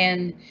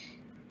and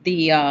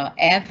the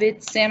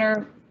Avid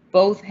Center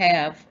both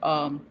have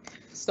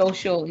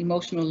social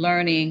emotional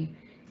learning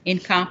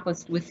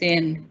encompassed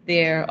within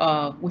their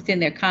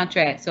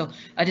contract. So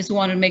I just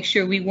wanted to make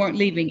sure we weren't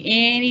leaving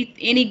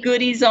any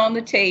goodies on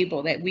the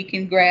table that we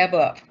can grab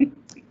up.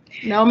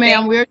 No,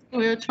 ma'am,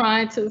 we're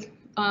trying to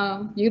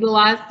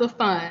utilize the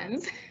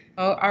funds.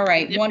 Oh, all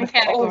right.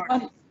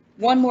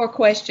 One more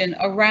question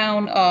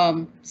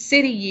around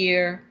City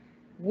Year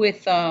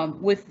with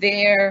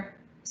their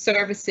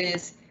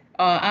services.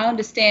 I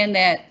understand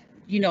that,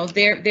 you know,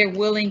 they're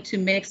willing to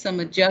make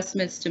some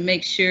adjustments to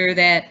make sure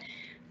that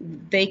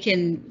they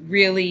can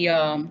really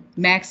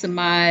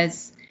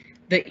maximize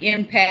the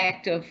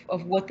impact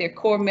of what their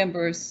core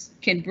members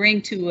can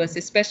bring to us,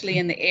 especially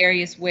in the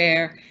areas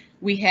where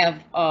we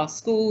have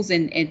schools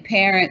and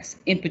parents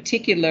in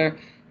particular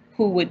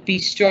who would be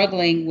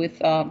struggling with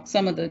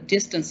some of the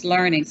distance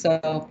learning.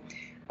 So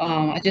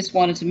I just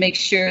wanted to make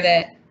sure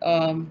that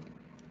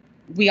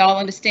we all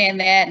understand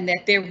that and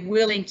that they're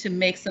willing to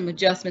make some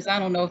adjustments. I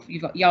don't know if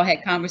y'all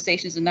had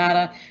conversations or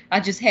not. I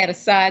just had a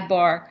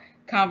sidebar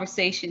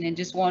conversation and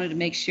just wanted to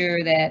make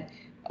sure that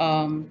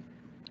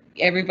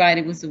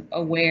everybody was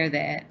aware of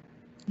that.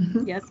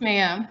 Yes,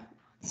 ma'am.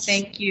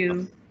 Thank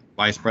you.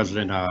 Vice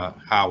President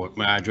Howard,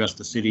 may I address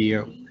the city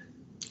here?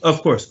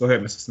 Of course, go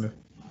ahead, Mr. Smith.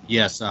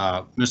 Yes,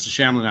 Mr.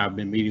 Shamlin and I have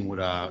been meeting with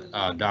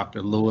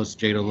Dr. Lewis,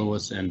 Jada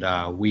Lewis, and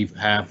we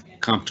have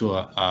come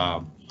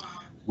to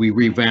they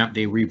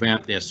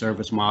revamped their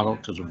service model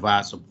to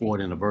provide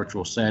support in a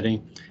virtual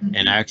setting.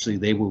 And actually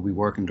they will be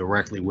working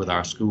directly with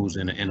our schools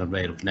in an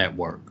innovative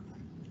network.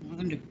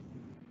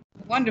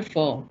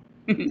 Wonderful.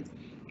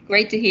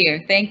 Great to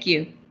hear. Thank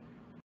you.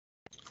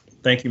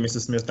 Thank you, Mr.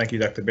 Smith. Thank you,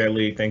 Dr.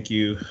 Bailey. Thank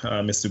you,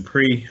 Ms.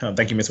 Dupree.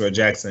 Thank you, Ms. Red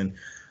Jackson.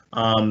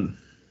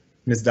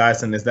 Ms.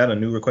 Dyson, is that a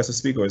new request to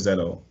speak or is that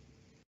all?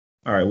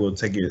 All right, we'll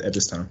take it at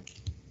this time.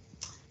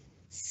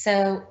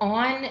 So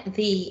on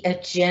the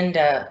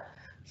agenda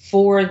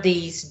for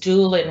these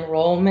dual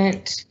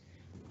enrollment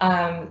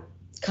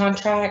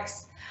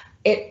contracts,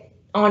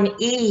 on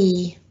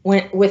E,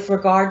 with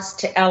regards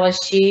to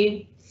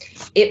LSU,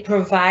 it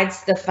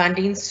provides the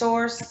funding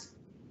source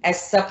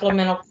as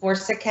Supplemental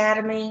Course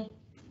Academy,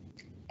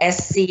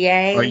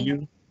 SCA.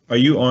 Are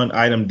you on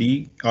item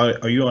D?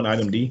 Are you on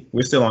item D?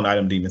 We're still on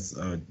item D, Ms.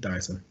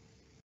 Dyson.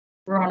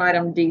 We're on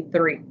item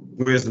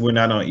D3. We're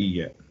not on E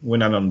yet. We're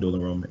not on dual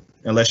enrollment,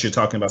 unless you're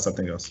talking about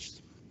something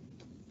else.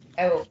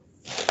 Oh.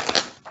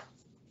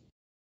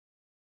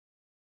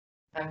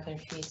 I'm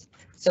confused.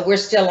 So we're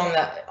still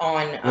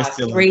on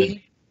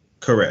 3?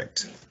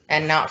 Correct.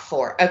 And not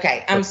 4.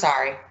 Okay, I'm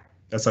sorry.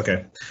 That's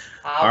okay.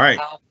 All right.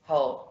 I'll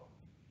hold.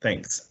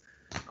 Thanks.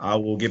 I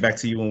will get back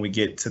to you when we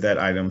get to that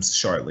item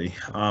shortly.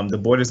 The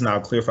board is now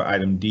clear for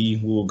item D.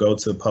 We will go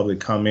to public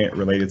comment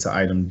related to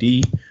item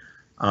D.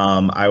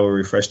 I will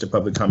refresh the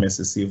public comments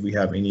to see if we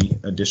have any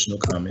additional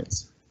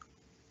comments.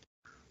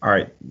 All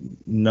right,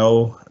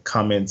 no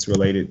comments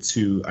related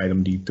to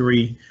item D3.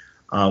 We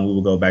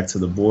will go back to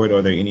the board.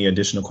 Are there any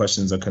additional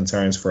questions or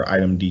concerns for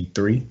item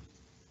D3,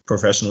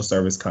 professional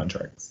service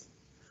contracts?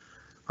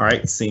 All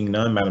right, seeing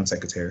none, Madam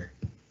Secretary.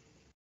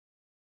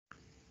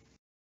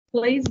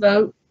 Please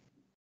vote.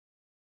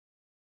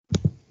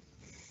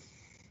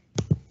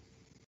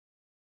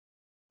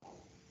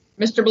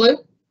 Mr. Blue?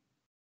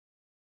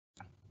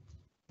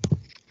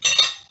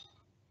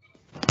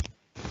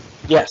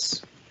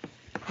 Yes.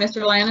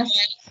 Mr.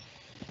 Lannis?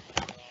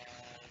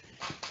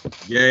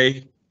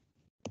 Yay.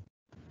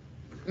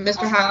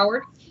 Mr.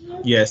 Howard?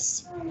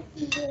 Yes.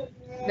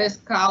 Ms.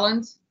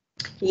 Collins?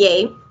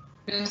 Yay.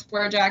 Ms.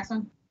 Ware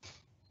Jackson?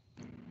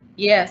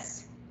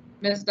 Yes.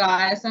 Ms.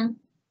 Dyson?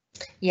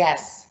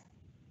 Yes.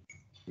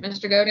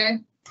 Mr.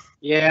 Gode?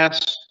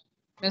 Yes.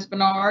 Ms.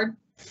 Bernard?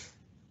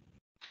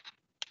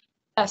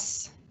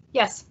 Yes.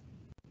 Yes.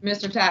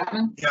 Mr.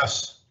 Tapman?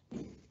 Yes.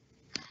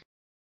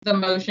 The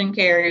motion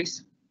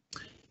carries.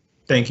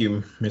 Thank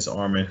you, Ms.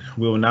 Arman.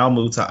 We will now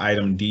move to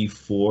item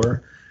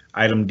D4.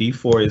 Item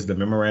D4 is the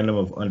Memorandum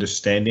of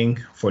Understanding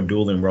for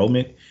Dual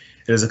Enrollment.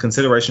 It is a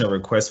consideration of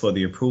request for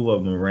the approval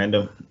of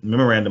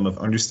Memorandum of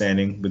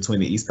Understanding between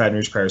the East Baton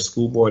Rouge Parish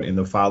School Board and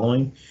the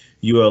following: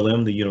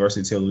 ULM, the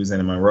University of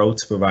Louisiana Monroe,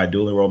 to provide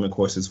dual enrollment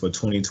courses for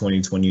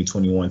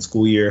 2020-2021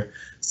 school year;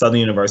 Southern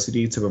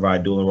University to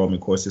provide dual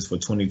enrollment courses for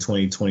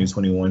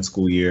 2020-2021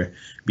 school year;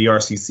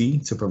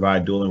 BRCC to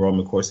provide dual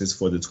enrollment courses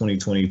for the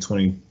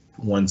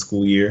 2020-21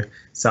 school year;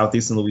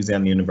 Southeastern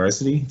Louisiana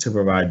University to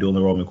provide dual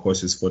enrollment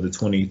courses for the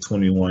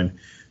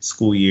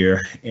school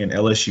year in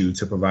LSU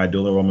to provide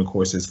dual enrollment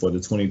courses for the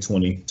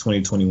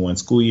 2020-2021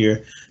 school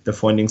year. The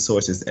funding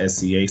source is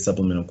SCA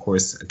Supplemental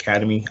Course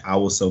Academy. I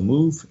will so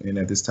move, and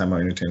at this time I'll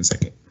entertain a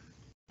second.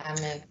 I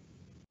move.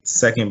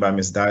 Second by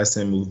Ms.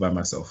 Dyson, moved by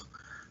myself.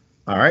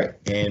 All right,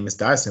 and Ms.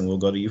 Dyson, we'll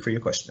go to you for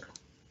your question.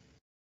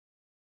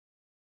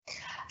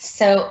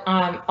 So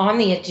on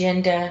the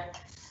agenda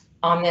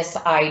on this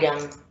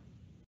item,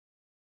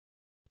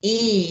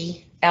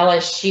 E,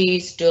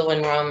 LSU's dual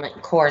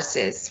enrollment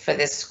courses for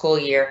this school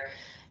year,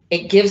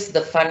 it gives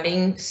the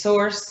funding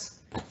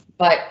source,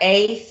 but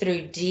A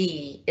through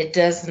D, it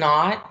does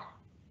not.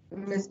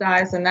 Ms.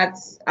 Dyson,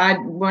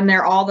 when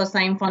they're all the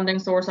same funding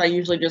source, I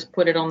usually just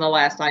put it on the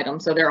last item.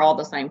 So they're all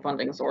the same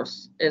funding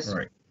source as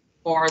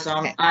far as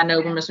I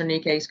know, but Mr.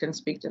 Nikes can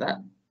speak to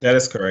that. That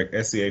is correct.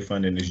 SCA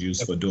funding is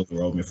used for dual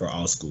enrollment for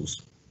all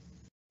schools.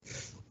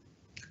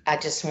 I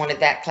just wanted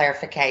that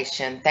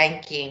clarification.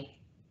 Thank you.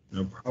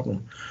 No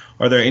problem.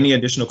 Are there any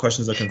additional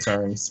questions or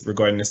concerns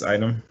regarding this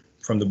item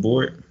from the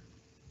board?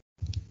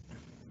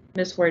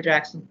 Ms. Ware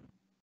Jackson.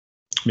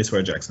 Ms.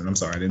 Ware Jackson, I'm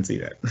sorry, I didn't see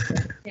that.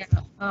 Yeah,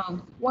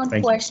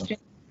 one question.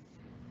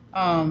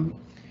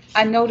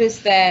 I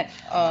noticed that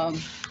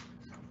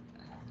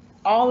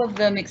all of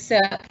them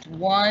except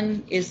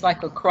one is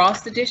like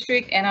across the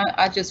district, and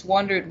I just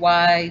wondered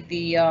why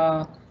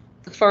the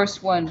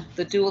first one,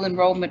 the dual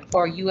enrollment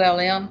for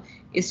ULM,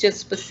 is just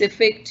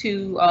specific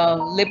to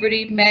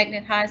Liberty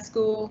Magnet High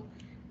School,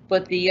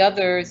 but the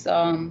others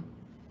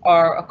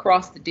are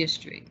across the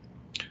district.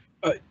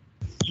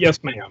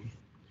 Yes, ma'am.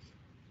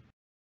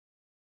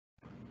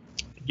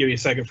 Give you a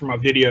second for my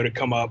video to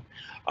come up.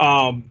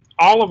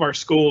 All of our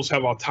schools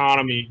have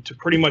autonomy to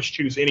pretty much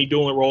choose any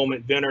dual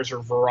enrollment vendors or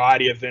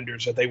variety of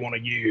vendors that they want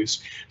to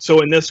use.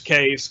 So in this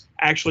case,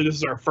 actually, this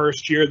is our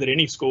first year that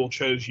any school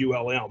chose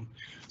ULM.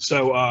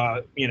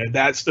 So,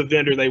 that's the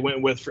vendor they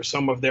went with for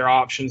some of their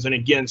options. And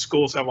again,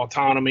 schools have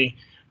autonomy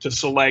to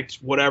select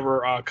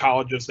whatever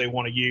colleges they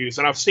want to use.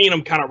 And I've seen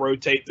them kind of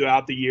rotate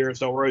throughout the years.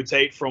 They'll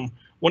rotate from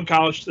one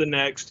college to the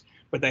next,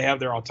 but they have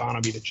their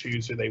autonomy to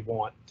choose who they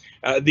want.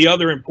 The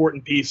other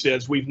important piece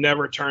is we've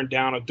never turned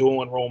down a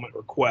dual enrollment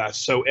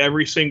request. So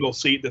every single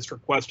seat that's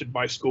requested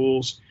by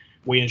schools,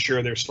 we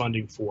ensure there's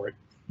funding for it.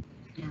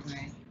 All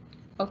right.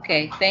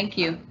 Okay, thank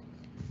you.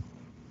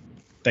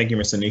 Thank you,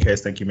 Mr.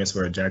 Nikes. Thank you, Ms.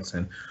 Ware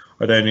Jackson.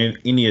 Are there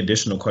any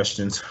additional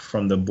questions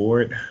from the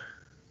board?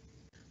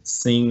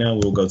 Seeing none,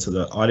 we'll go to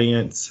the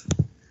audience.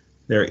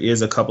 There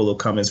is a couple of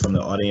comments from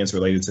the audience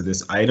related to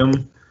this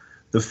item.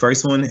 The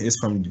first one is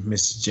from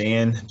Ms.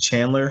 Jan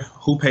Chandler.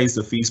 Who pays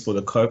the fees for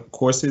the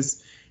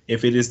courses?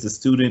 If it is the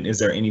student, is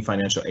there any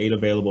financial aid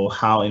available?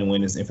 How and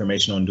when is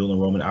information on dual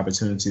enrollment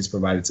opportunities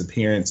provided to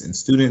parents and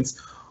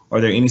students?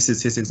 Are there any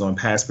statistics on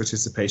past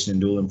participation in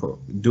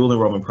dual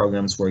enrollment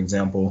programs? For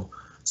example,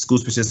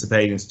 schools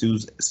participating in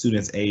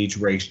students' age,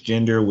 race,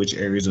 gender, which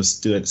areas of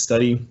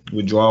study,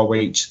 withdrawal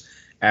rates,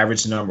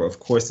 average number of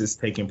courses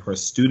taken per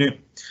student.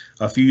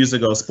 A few years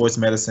ago, sports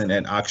medicine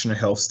at Oxnard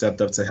Health stepped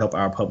up to help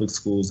our public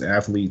schools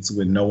athletes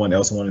when no one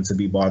else wanted to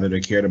be bothered or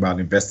cared about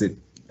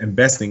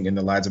investing in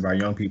the lives of our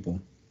young people.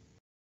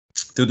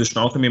 Through the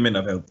strong commitment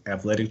of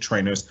athletic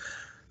trainers,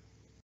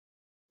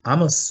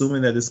 I'm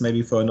assuming that this may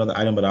be for another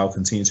item, but I'll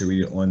continue to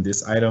read it on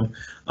this item.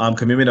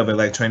 Commitment of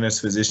elect trainers,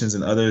 physicians,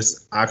 and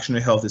others.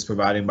 Oxnard Health is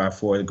providing by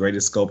far the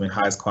greatest scope and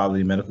highest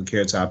quality medical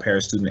care to our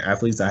para-student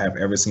athletes I have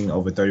ever seen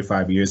over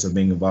 35 years of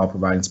being involved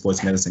providing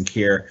sports medicine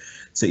care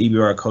to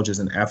EBR coaches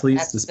and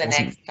athletes. That's the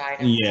next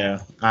item. Yeah,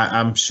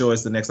 I'm sure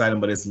it's the next item,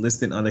 but it's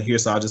listed under here,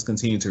 so I'll just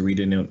continue to read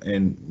it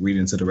and read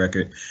into the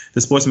record.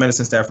 The sports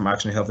medicine staff from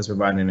Oxnard Health is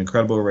providing an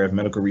incredible array of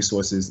medical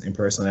resources and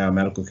personnel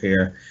medical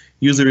care,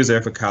 usually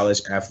reserved for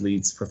college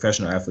athletes,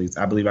 professional athletes.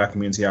 I believe our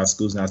community, our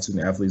schools, and our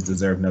student athletes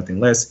deserve nothing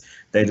less.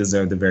 They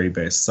deserve the very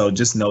best. So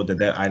just note that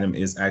that item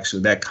is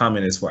actually, that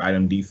comment is for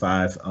item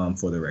D5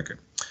 for the record.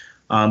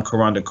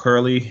 Karonda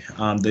Curley,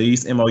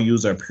 these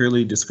MOUs are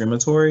purely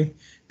discriminatory.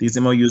 These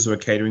MOUs were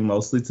catering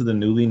mostly to the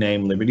newly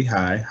named Liberty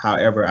High.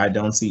 However, I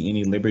don't see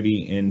any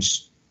liberty in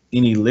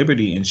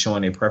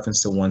showing a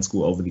preference to one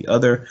school over the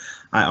other.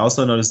 I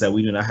also noticed that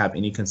we do not have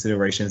any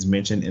considerations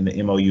mentioned in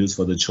the MOUs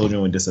for the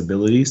children with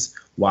disabilities.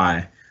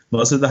 Why?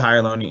 Most of the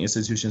higher learning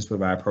institutions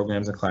provide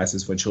programs and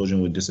classes for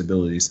children with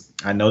disabilities.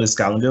 I noticed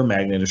Scotlandville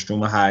Magnet,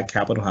 Estruma High,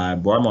 Capitol High,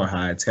 Broadmoor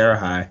High, Terra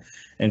High,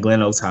 and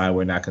Glen Oaks High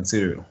were not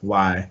considered.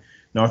 Why?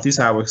 Northeast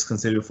High was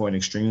considered for an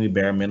extremely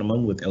bare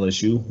minimum with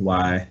LSU.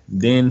 Why?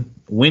 Then,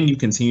 when you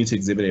continue to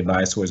exhibit a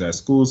bias towards our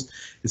schools,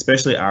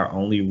 especially our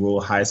only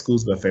rural high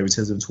schools, but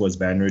favoritism towards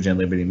Baton Rouge and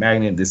Liberty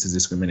Magnet, this is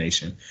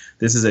discrimination.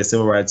 This is a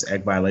Civil Rights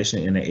Act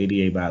violation and an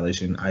ADA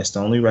violation. I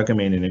strongly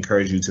recommend and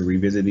encourage you to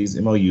revisit these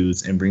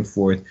MOUs and bring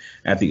forth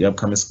at the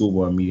upcoming school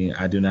board meeting.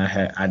 I did not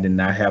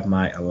have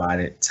my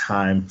allotted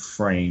time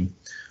frame.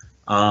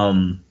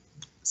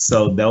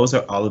 So those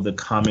are all of the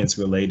comments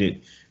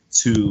related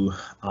to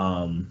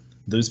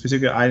those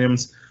particular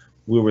items.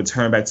 We'll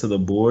return back to the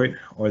board.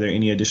 Are there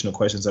any additional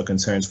questions or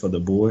concerns for the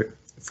board,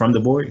 from the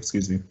board,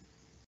 excuse me?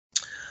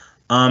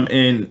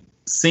 And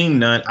Seeing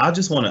none, I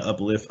just want to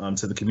uplift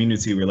to the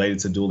community related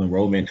to dual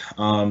enrollment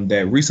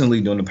that recently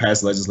during the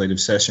past legislative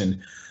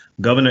session,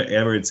 Governor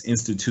Everett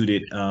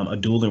instituted a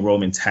dual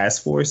enrollment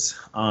task force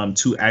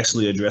to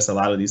actually address a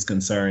lot of these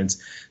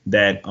concerns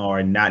that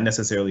are not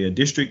necessarily a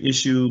district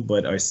issue,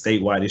 but a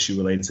statewide issue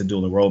related to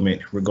dual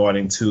enrollment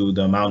regarding to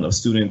the amount of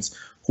students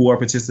who are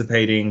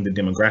participating, the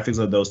demographics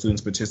of those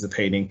students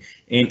participating,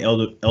 and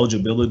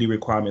eligibility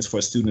requirements for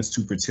students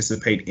to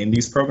participate in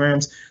these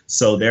programs.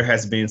 So there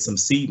has been some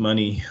seed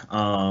money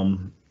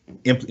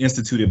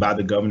instituted by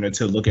the governor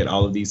to look at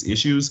all of these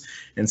issues.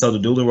 And so the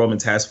dual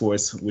enrollment task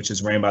force, which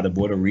is ran by the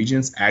Board of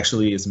Regents,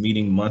 actually is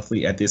meeting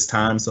monthly at this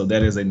time. So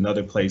that is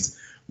another place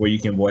where you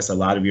can voice a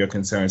lot of your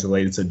concerns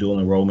related to dual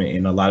enrollment,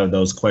 and a lot of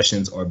those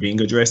questions are being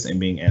addressed and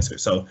being answered.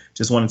 So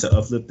just wanted to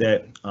uplift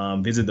that.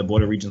 Visit the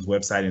Board of Regents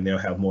website and they'll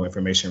have more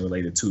information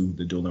related to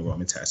the dual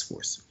enrollment task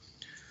force.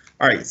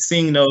 All right,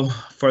 seeing no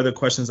further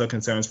questions or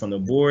concerns from the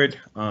board,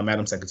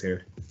 Madam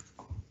Secretary.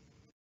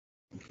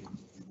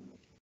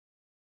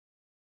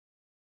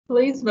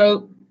 Please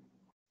vote.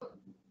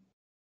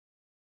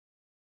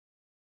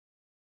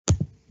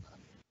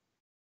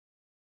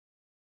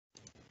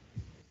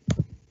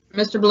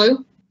 Mr.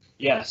 Blue?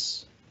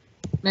 Yes.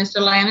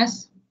 Mr.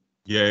 Lannis?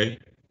 Yay.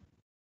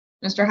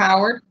 Mr.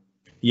 Howard?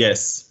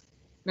 Yes.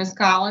 Ms.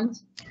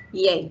 Collins?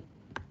 Yay.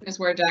 Ms.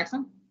 Ware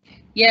Jackson?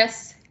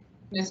 Yes.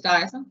 Ms.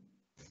 Dyson?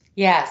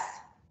 Yes.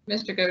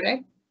 Mr.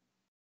 Gode?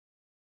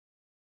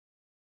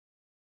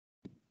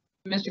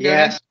 Mr. Gode?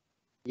 Yes.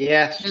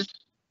 Yes.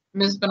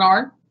 Ms.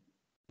 Bernard?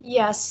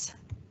 Yes.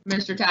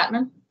 Mr.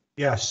 Tatman?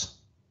 Yes.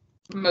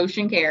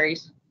 Motion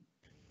carries.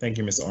 Thank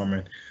you, Ms.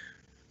 Orman.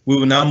 We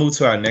will now move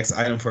to our next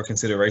item for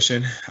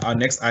consideration. Our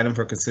next item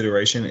for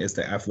consideration is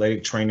the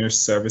Athletic Trainers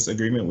Service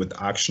Agreement with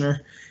Ochsner.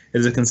 It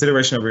is a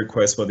consideration of a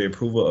request for the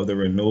approval of the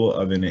renewal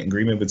of an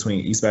agreement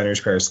between East Baton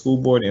Rouge Parish School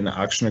Board and the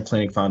Ochsner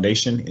Clinic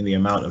Foundation in the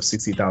amount of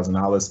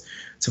 $60,000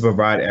 to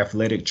provide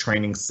athletic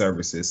training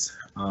services.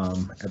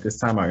 At this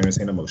time, I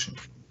entertain a motion.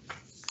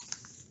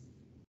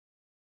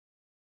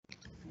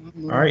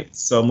 All right,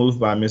 so moved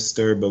by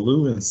Mr.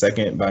 Ballou and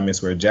second by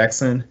Ms. Ware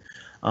Jackson.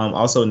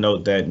 Also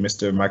note that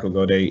Mr. Michael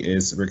Gode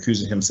is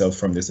recusing himself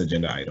from this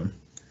agenda item.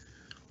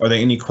 Are there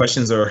any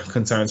questions or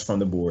concerns from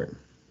the board?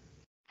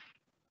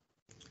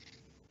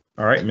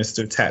 All right,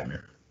 Mr.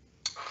 Tatman.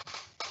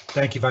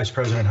 Thank you, Vice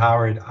President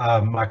Howard.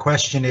 My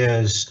question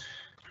is,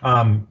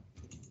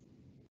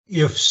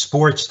 if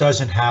sports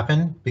doesn't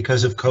happen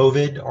because of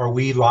COVID, are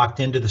we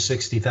locked into the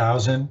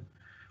 60,000,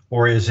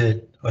 or is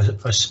it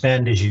a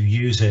spend as you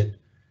use it?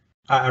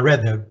 I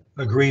read the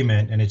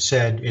agreement and it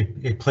said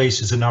it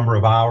places a number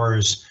of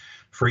hours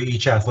for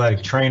each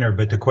athletic trainer,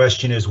 but the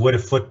question is, what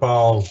if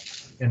football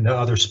and the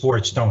other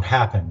sports don't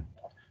happen?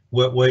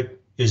 What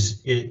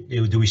is it?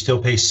 Do we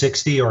still pay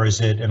 60, or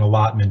is it an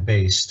allotment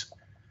based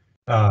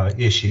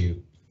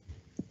issue?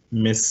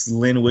 Ms.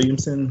 Lynn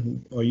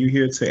Williamson, are you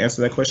here to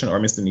answer that question, or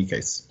Mr.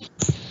 Nikes?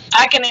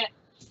 I can.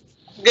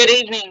 Good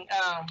evening,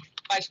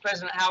 Vice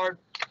President Howard,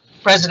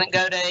 President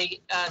Gode,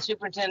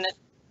 Superintendent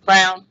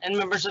Brown, and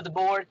members of the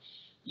board.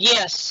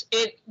 Yes,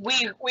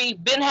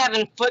 we've been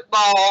having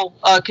football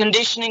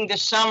conditioning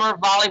this summer,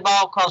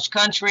 volleyball, cross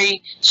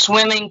country,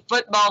 swimming.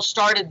 Football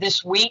started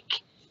this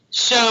week,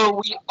 so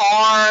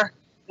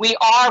we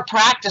are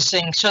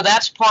practicing. So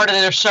that's part of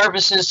their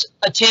services,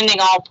 attending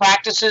all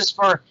practices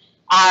for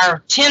our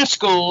 10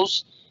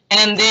 schools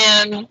and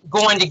then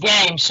going to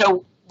games.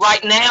 So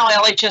right now,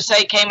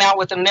 LHSA came out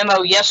with a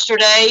memo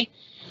yesterday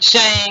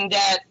saying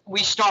that we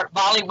start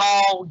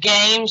volleyball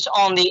games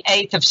on the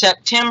 8th of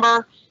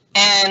September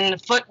and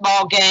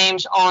football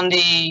games on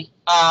the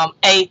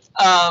 8th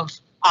of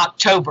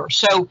October.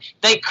 So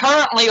they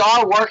currently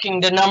are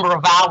working the number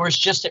of hours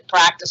just at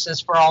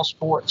practices for all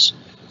sports.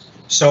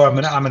 So I'm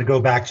gonna go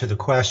back to the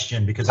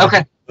question, because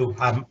okay.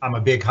 I'm a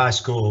big high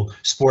school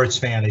sports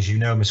fan, as you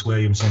know, Ms.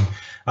 Williamson.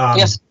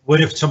 Yes. What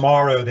if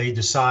tomorrow they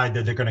decide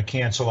that they're going to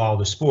cancel all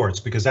the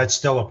sports? Because that's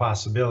still a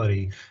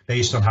possibility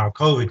based on how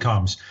COVID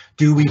comes.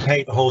 Do we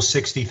pay the whole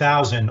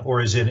 60,000,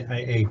 or is it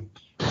a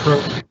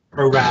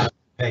pro rata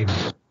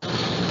payment?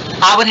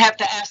 I would have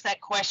to ask that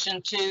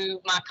question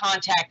to my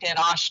contact at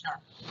Ochsner.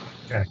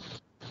 Okay.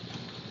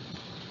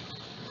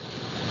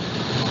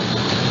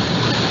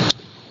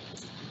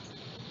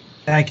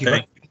 Thank you.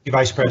 Thank you,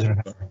 Vice President.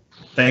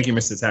 Thank you,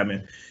 Mr.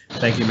 Tatman.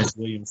 Thank you, Ms.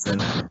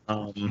 Williamson.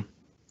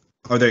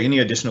 Are there any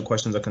additional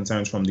questions or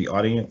concerns from the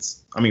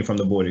audience? I mean, from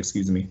the board,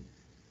 excuse me.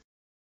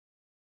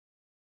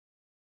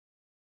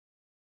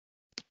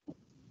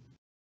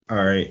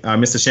 All right,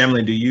 Mr.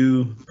 Shamlin, do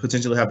you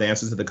potentially have the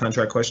answer to the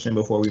contract question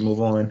before we move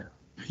on?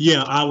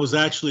 Yeah, I was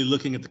actually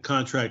looking at the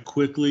contract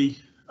quickly.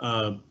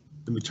 Let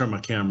me turn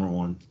my camera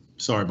on.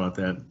 Sorry about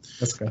that.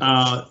 That's okay.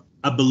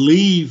 I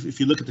believe if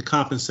you look at the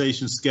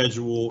compensation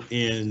schedule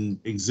in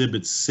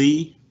Exhibit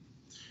C,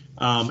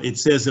 it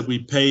says that we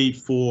pay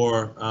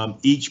for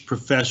each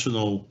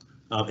professional.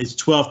 It's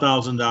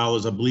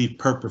 $12,000, I believe,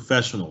 per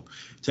professional.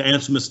 To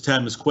answer Mr.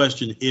 Tatman's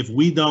question, if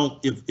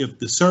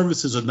the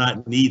services are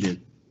not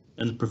needed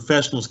and the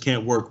professionals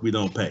can't work, we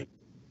don't pay.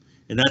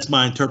 And that's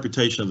my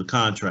interpretation of the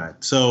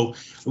contract. So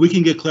we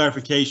can get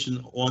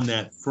clarification on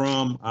that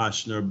from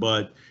Ochsner,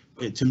 but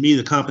to me,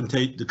 the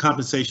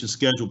compensation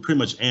schedule pretty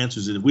much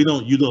answers it. If we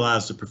don't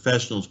utilize the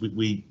professionals,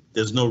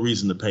 there's no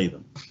reason to pay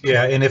them.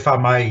 Yeah, and if I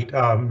might,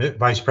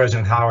 Vice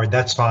President Howard,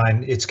 that's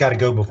fine. It's got to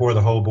go before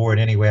the whole board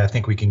anyway. I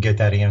think we can get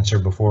that answer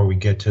before we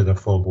get to the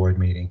full board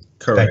meeting.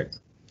 Correct.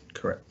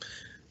 Correct.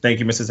 Thank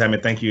you, Mrs.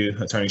 Hammond. Thank you,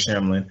 Attorney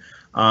Shamlin.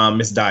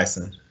 Ms.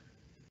 Dyson.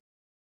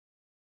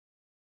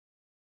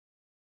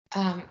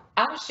 I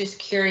was just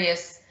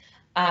curious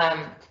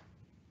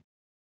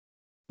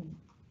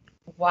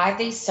why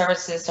these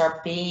services are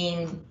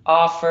being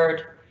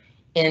offered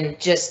in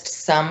just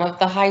some of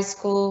the high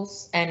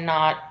schools and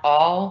not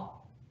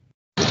all,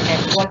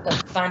 and what the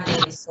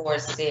funding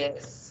source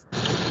is.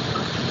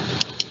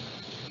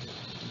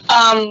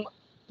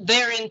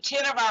 They're in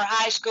 10 of our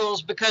high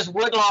schools because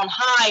Woodlawn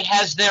High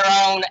has their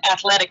own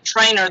athletic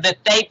trainer that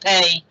they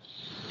pay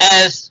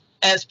as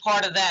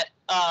part of that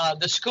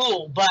the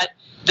school. But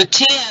the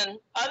 10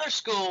 other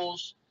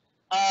schools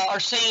are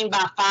seen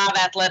by 5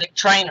 athletic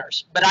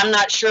trainers. But I'm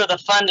not sure the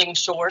funding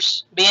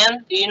source.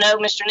 Ben, do you know,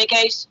 Mr.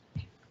 Nikkes?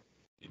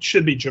 It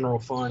should be general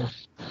fund.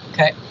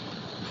 Okay.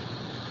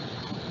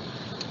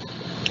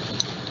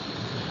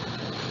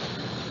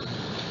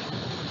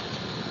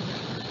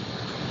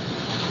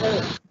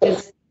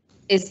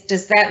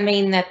 Does that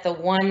mean that the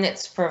one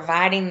that's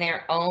providing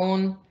their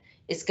own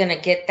is going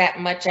to get that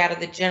much out of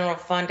the general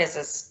fund as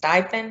a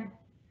stipend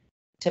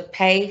to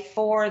pay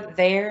for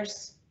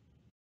theirs?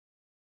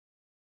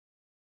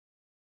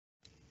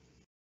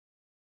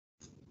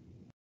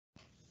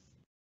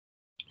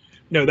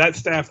 No, that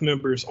staff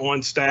member is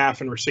on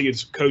staff and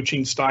receives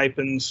coaching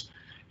stipends,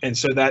 and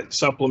so that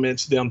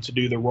supplements them to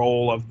do the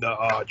role of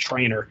the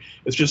trainer.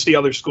 It's just the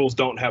other schools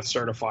don't have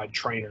certified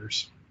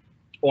trainers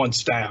on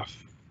staff.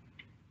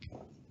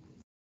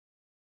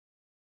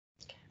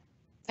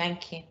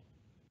 Thank you.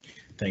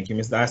 Thank you,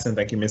 Ms. Dyson.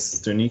 Thank you,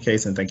 Mr.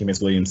 Nikkes, and thank you,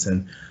 Ms.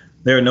 Williamson.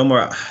 There are no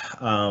more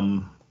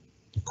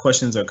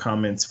questions or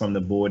comments from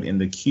the board in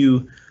the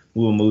queue.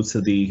 We will move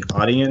to the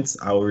audience.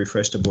 I will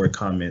refresh the board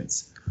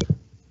comments.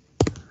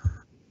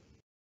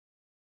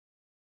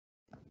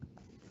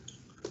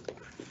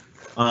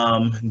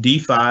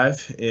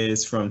 D5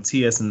 is from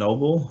T.S.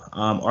 Noble.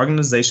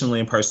 Organizationally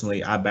and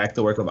personally, I back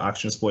the work of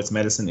Ochsner Sports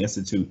Medicine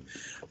Institute.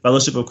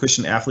 Fellowship of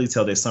Christian Athletes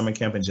held their summer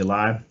camp in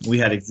July. We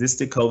had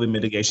existed COVID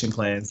mitigation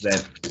plans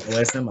that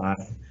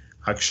OSMI,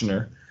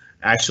 Ochsner,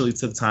 actually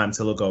took time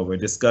to look over,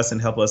 discuss,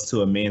 and help us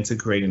to amend to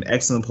create an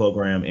excellent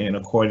program in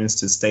accordance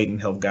to state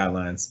and health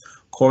guidelines.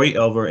 Corey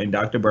Elver and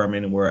Dr.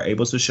 Berman were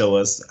able to show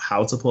us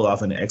how to pull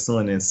off an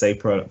excellent and safe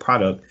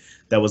product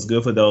that was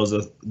good for those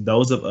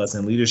of us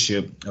in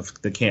leadership of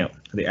the camp,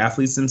 the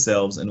athletes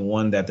themselves, and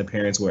one that the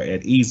parents were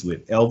at ease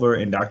with.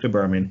 Elver and Dr.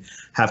 Berman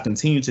have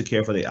continued to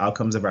care for the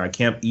outcomes of our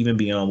camp even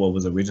beyond what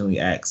was originally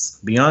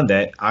asked. Beyond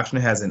that, Ochsner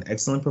has an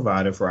excellent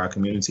provider for our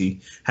community,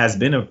 has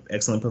been an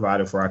excellent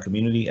provider for our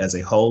community as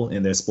a whole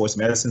in their sports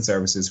medicine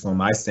services from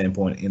my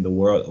standpoint in the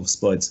world of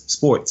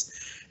sports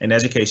and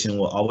education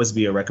will always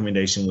be a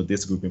recommendation with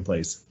this group in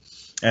place.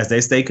 As they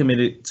stay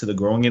committed to the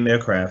growing in their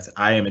craft,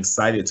 I am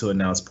excited to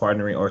announce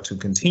partnering or to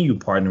continue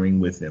partnering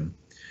with them.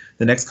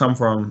 The next come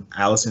from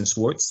Allison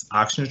Schwartz.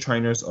 Ochsner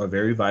trainers are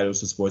very vital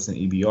to sports and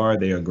EBR.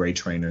 They are great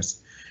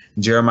trainers.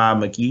 Jeremiah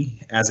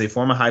McGee. As a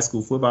former high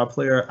school football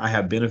player, I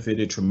have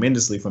benefited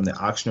tremendously from the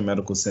Ochsner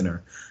Medical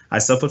Center. I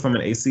suffered from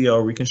an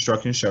ACL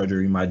reconstruction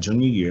surgery my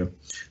junior year.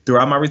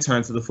 Throughout my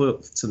return to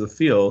the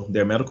field,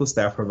 their medical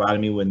staff provided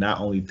me with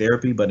not only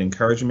therapy, but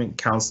encouragement,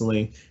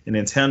 counseling, and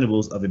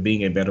intangibles of it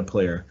being a better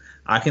player.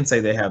 I can say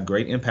they have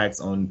great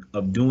impacts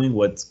of doing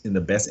what's in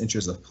the best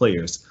interest of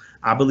players.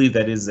 I believe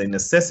that it is a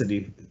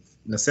necessity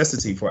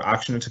for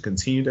Ochsner to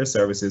continue their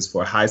services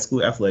for high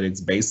school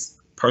athletics based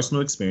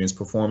personal experience,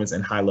 performance,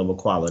 and high level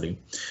quality.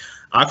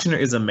 Ochsner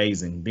is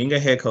amazing. Being a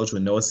head coach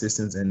with no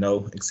assistants and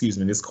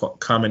this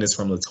comment is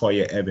from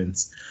Latoya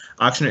Evans.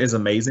 Ochsner is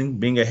amazing.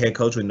 Being a head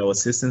coach with no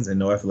assistants and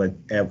no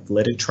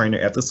athletic trainer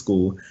at the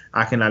school,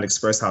 I cannot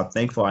express how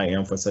thankful I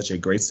am for such a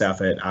great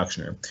staff at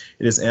Ochsner.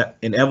 It is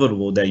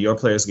inevitable that your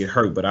players get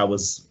hurt, but I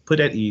was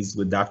put at ease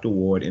with Dr.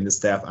 Ward and the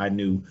staff. I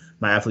knew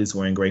my athletes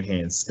were in great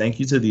hands.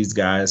 Thank you to these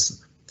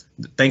guys.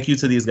 Thank you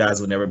to these guys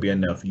will never be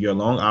enough. Your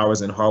long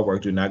hours and hard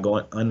work do not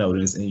go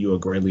unnoticed, and you are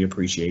greatly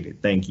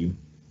appreciated. Thank you.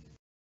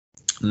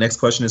 Next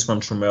question is from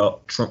Tremel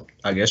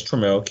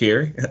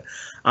Carey.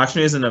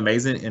 Ochsner is an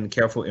amazing and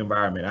careful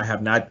environment. I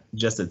have not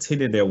just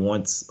attended there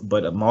once,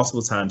 but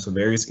multiple times for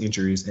various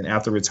injuries, and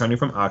after returning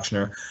from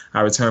Ochsner,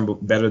 I returned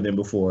better than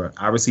before.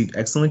 I received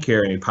excellent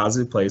care in a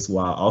positive place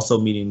while also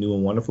meeting new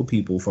and wonderful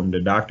people, from the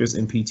doctors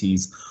and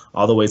PTs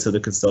all the way to the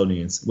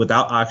custodians.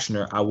 Without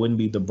Ochsner, I wouldn't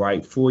be the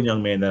bright, full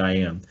young man that I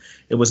am.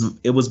 It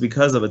was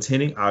because of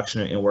attending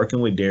Ochsner and working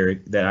with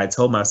Derek that I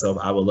told myself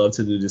I would love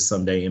to do this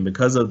someday, and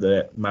because of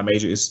that, my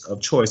major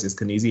of choice is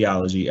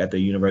kinesiology at the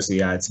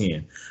university I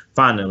attend.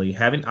 Finally,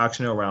 having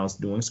Ochsner around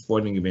doing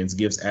sporting events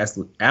gives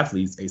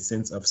athletes a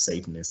sense of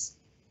safeness.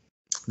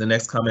 The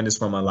next comment is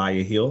from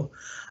Alaya Hill.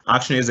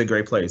 Oxnard is a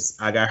great place.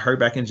 I got hurt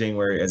back in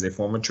January as a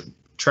former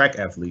track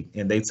athlete,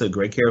 and they took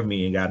great care of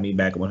me and got me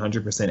back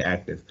 100%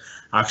 active.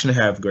 Oxnard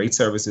have great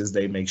services.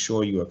 They make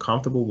sure you are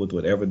comfortable with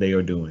whatever they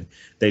are doing.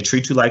 They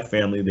treat you like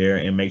family there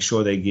and make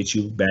sure they get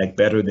you back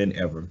better than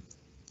ever.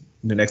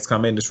 The next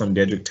comment is from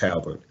Dedrick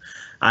Talbert.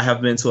 I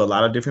have been to a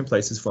lot of different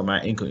places for my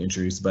ankle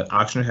injuries, but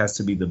Oxnard has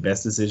to be the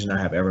best decision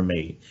I have ever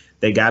made.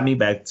 They got me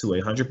back to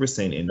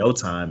 100% in no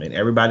time, and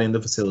everybody in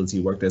the facility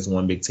worked as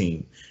one big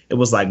team. It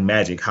was like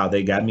magic how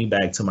they got me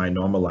back to my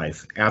normal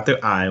life. After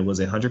I was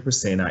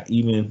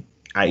 100%,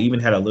 I even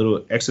had a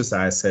little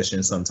exercise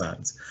session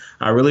sometimes.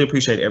 I really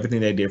appreciate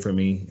everything they did for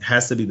me. It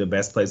has to be the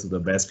best place with the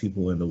best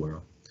people in the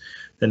world.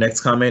 The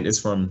next comment is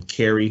from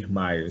Carrie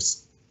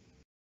Myers.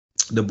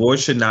 The board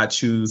should not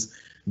choose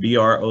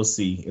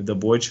BROC. If the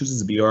board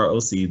chooses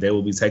BROC, they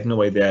will be taking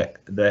away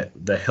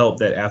the help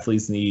that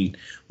athletes need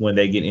when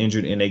they get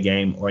injured in a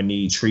game or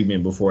need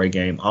treatment before a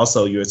game.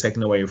 Also, you're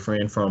taking away a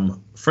friend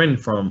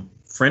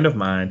of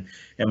mine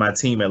and my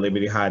team at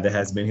Liberty High that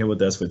has been here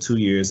with us for 2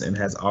 years and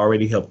has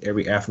already helped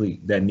every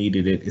athlete that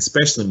needed it,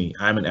 especially me.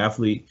 I'm an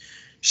athlete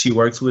she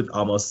works with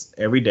almost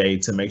every day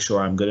to make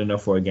sure I'm good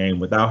enough for a game.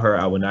 Without her,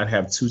 I would not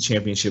have 2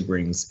 championship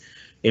rings.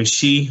 If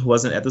she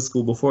wasn't at the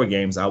school before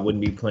games, I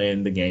wouldn't be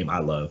playing the game I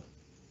love.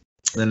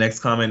 The next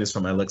comment is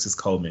from Alexis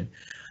Coleman.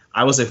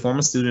 I was a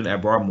former student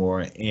at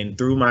Broadmoor, and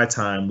through my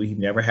time, we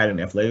never had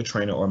an athletic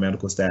trainer or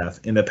medical staff.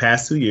 In the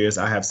past 2 years,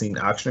 I have seen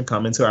Oxnard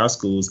come into our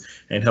schools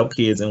and help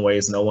kids in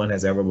ways no one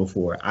has ever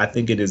before. I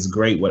think it is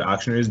great what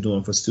Oxnard is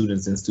doing for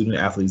students and student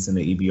athletes in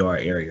the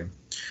EBR area.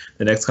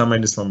 The next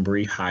comment is from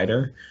Bree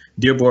Hyder.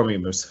 Dear board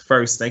members,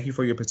 first, thank you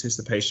for your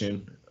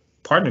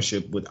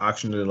partnership with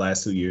Oxnard the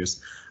last 2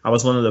 years. I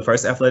was one of the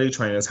first athletic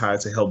trainers hired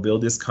to help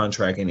build this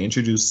contract and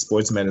introduce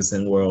sports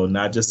medicine world,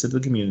 not just to the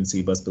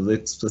community, but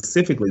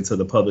specifically to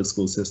the public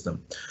school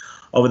system.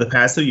 Over the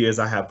past 2 years,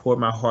 I have poured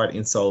my heart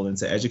and soul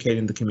into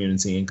educating the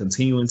community and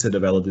continuing to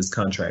develop this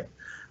contract.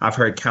 I've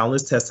heard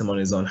countless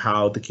testimonies on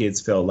how the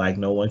kids felt like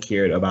no one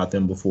cared about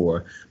them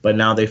before, but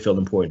now they feel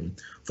important.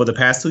 For the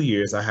past 2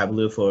 years, I have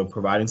lived for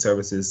providing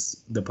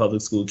services the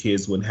public school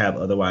kids wouldn't have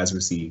otherwise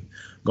received.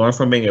 Going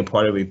from being a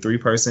part of a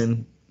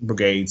 3-person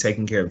brigade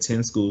taking care of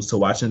 10 schools to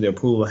watching the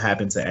approval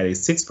happen to add a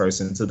 6th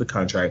person to the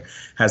contract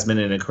has been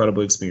an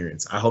incredible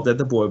experience. I hope that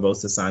the board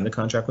votes to sign the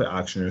contract with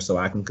Oxnard so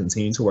I can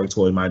continue to work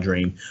toward my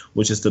dream,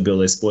 which is to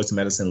build a sports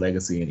medicine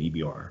legacy in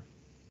EBR.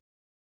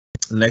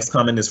 The next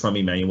comment is from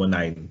Emmanuel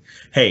Knighton.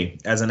 Hey,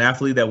 as an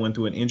athlete that went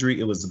through an injury,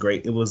 it was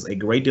a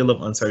great deal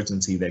of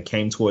uncertainty that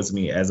came towards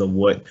me as of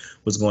what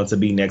was going to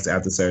be next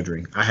after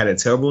surgery. I had a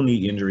terrible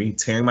knee injury,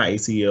 tearing my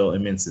ACL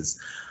and meniscus.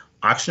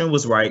 Oxnard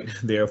was right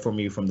there for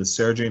me, from the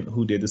surgeon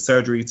who did the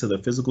surgery to the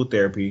physical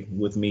therapy,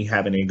 with me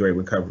having a great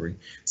recovery.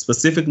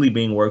 Specifically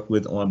being worked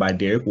with on by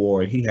Derek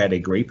Ward, he had a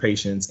great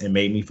patience and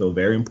made me feel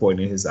very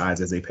important in his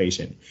eyes as a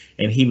patient,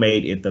 and he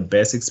made it the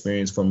best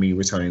experience for me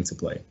returning to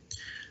play.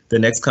 The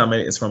next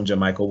comment is from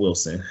Jamichael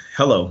Wilson.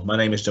 Hello, my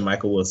name is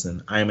Jamichael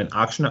Wilson. I am an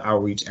Oxnard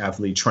Outreach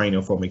Athlete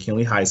Trainer for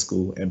McKinley High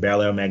School and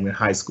Bel Magnet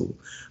High School,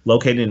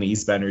 located in the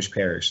East Baton Rouge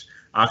Parish.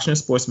 Oxnard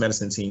Sports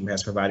Medicine Team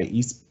has provided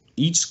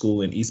each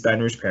school in East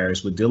Baton Rouge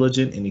Parish with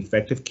diligent and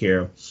effective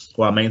care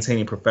while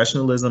maintaining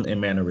professionalism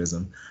and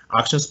mannerism.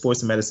 Oxnard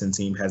Sports Medicine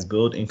Team has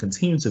built and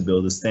continued to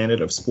build the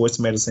standard of sports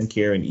medicine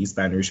care in East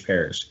Baton Rouge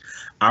Parish.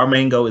 Our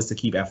main goal is to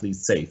keep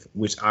athletes safe,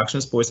 which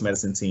Oxnard Sports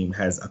Medicine Team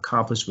has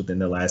accomplished within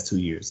the last 2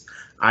 years.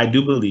 I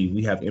do believe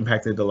we have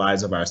impacted the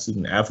lives of our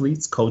student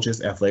athletes,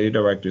 coaches, athletic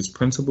directors,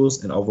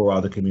 principals, and overall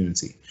the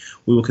community.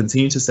 We will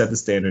continue to set the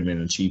standard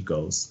and achieve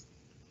goals.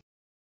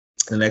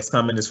 The next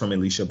comment is from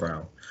Alicia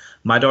Brown.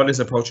 My daughter is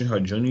approaching her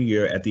junior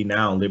year at the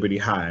now Liberty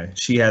High.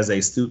 She has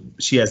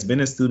been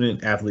a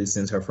student athlete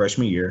since her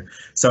freshman year,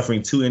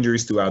 suffering 2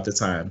 injuries throughout the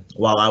time.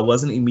 While I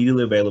wasn't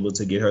immediately available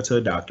to get her to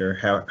a doctor,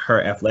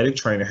 her athletic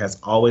trainer has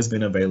always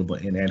been available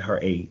and at her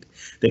aid.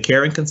 The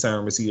care and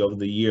concern received over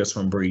the years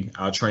from Bree,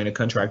 our trainer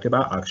contracted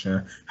by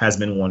Oxnard, has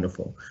been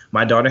wonderful.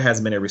 My daughter has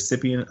been a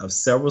recipient of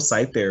several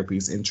site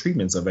therapies and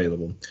treatments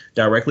available,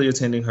 directly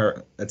attending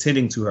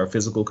to her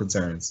physical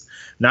concerns.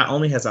 Not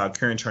only has our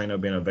current trainer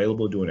been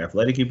available during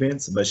athletic events,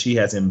 but she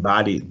has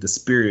embodied the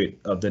spirit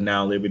of the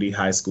now Liberty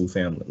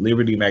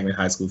Magnet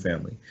High School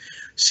family.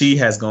 She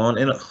has gone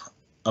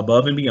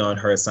above and beyond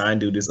her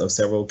assigned duties on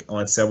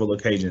several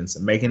occasions,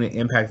 making an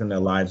impact in the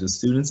lives of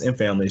students and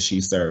families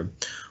she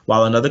served.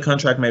 While another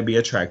contract may be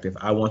attractive,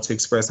 I want to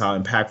express how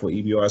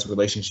impactful EBR's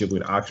relationship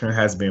with Oxnard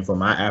has been for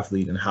my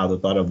athlete and how the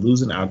thought of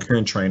losing our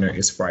current trainer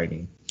is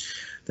frightening.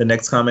 The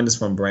next comment is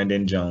from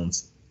Brandon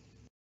Jones.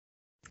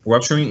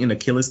 Rupturing an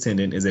Achilles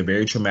tendon is a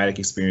very traumatic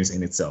experience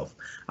in itself.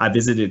 I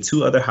visited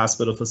 2 other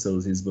hospital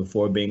facilities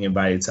before being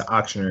invited to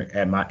Oxnard,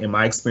 and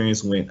my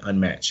experience went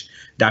unmatched.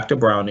 Dr.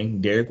 Browning,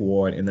 Derek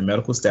Ward, and the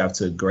medical staff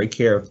took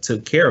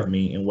care of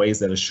me in ways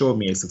that assured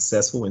me a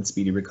successful and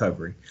speedy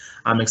recovery.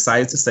 I'm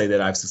excited to say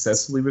that I've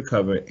successfully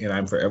recovered, and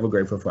I'm forever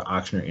grateful for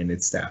Oxnard and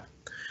its staff.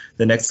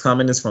 The next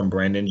comment is from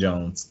Brandon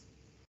Jones.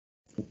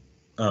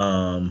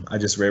 I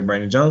just read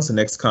Brandon Jones. The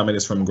next comment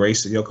is from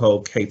Grace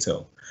Yoko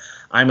Cato.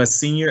 I'm a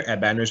senior at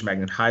Baton Rouge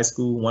Magnet High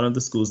School, one of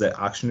the schools that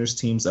auctioneers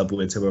teams up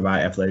with to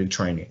provide athletic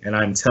training. And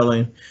I'm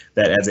telling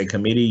that as a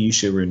committee, you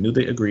should renew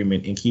the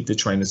agreement and keep the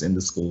trainers in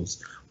the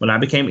schools. When I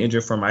became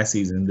injured for my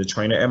season, the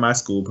trainer at my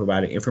school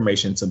provided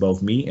information to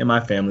both me and my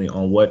family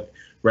on what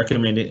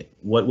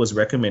was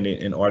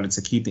recommended in order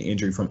to keep the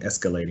injury from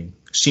escalating.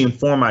 She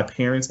informed my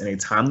parents in a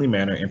timely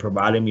manner and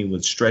provided me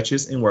with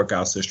stretches and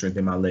workouts to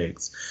strengthen my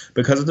legs.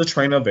 Because of the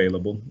trainer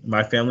available,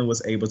 my family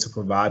was able to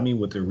provide me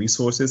with the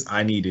resources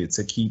I needed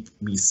to keep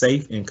me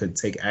safe and could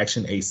take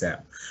action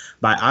ASAP.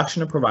 By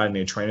option of providing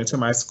a trainer to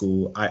my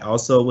school, I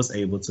also was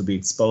able to be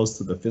exposed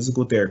to the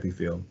physical therapy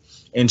field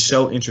and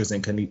show interest in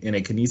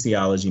a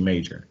kinesiology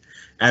major.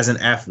 As an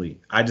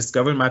athlete, I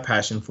discovered my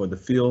passion for the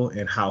field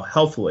and how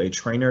helpful a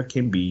trainer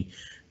can be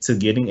to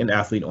getting an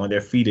athlete on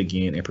their feet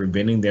again and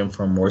preventing them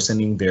from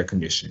worsening their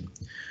condition.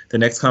 The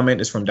next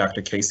comment is from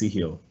Dr. Casey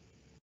Hill.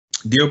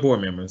 Dear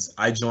board members,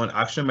 I joined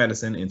Oxford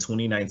Medicine in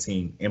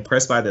 2019,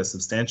 impressed by the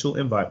substantial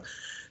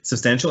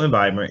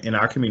environment in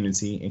our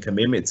community and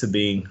commitment to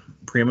being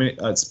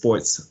preeminent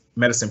sports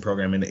medicine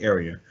program in the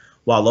area.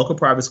 While local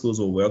private schools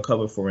were well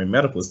covered from a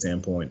medical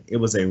standpoint, it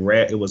was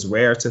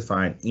rare to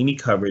find any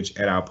coverage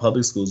at our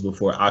public schools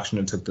before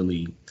Oxnard took the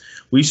lead.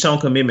 We've shown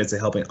commitment to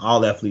helping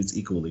all athletes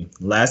equally.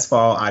 Last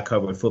fall, I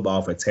covered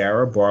football for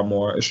Tara,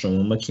 Barmore,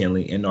 Estrella,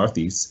 McKinley, and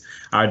Northeast.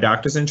 Our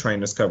doctors and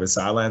trainers covered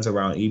sidelines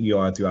around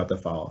EBR throughout the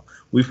fall.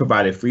 We've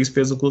provided free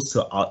physicals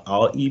to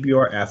all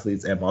EBR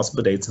athletes at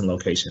multiple dates and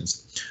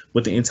locations.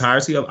 With the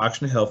entirety of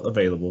Oxnard Health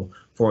available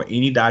for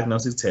any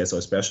diagnostic test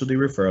or specialty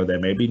referral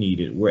that may be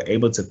needed, we're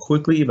able to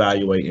quickly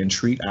evaluate and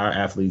treat our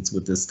athletes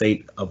with the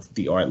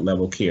state-of-the-art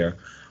level care.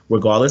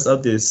 Regardless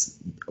of the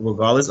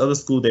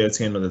school they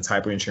attend or the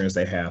type of insurance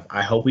they have,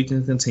 I hope we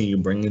can continue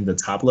bringing the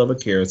top level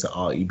care to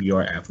all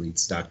EBR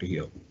athletes, Dr.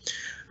 Hill.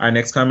 Our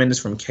next comment is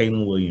from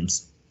Kaylin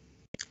Williams.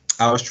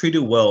 I was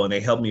treated well and they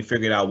helped me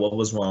figure out what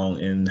was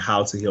wrong and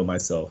how to heal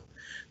myself.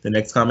 The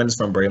next comment is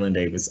from Braylon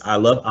Davis. I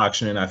love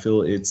Oxnard and I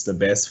feel it's the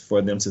best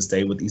for them to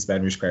stay with East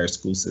Baton Rouge Parish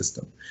School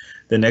System.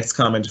 The next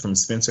comment is from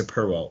Spencer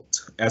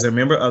Perrault. As a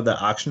member of the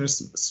Oxnard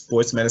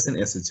Sports Medicine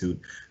Institute,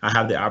 I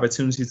have the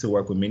opportunity to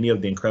work with many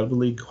of the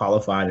incredibly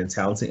qualified and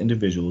talented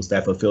individuals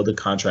that fulfill the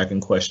contract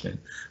in question.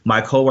 My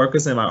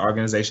coworkers and my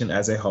organization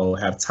as a whole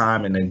have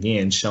time and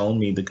again shown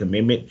me the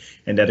commitment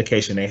and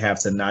dedication they have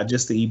to not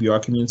just the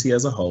EBR community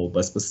as a whole,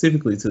 but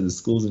specifically to the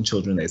schools and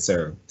children they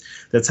serve.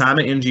 The time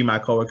and energy my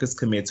coworkers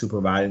commit to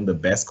providing the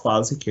best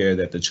quality care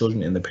that the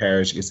children in the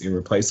parish is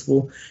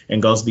irreplaceable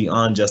and goes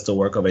beyond just the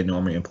work of a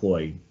normal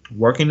employee.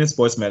 Working in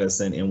sports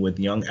medicine and with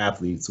young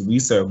athletes, we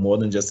serve more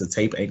than just to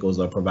tape ankles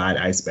or provide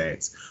ice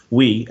bags.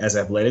 We, as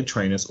athletic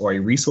trainers, are a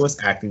resource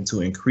acting to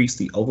increase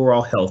the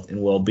overall health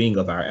and well-being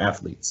of our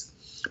athletes,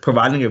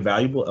 providing a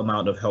valuable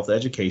amount of health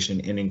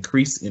education and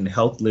increase in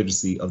health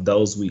literacy of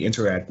those we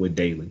interact with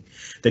daily.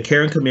 The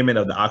care and commitment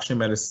of the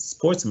Oxnard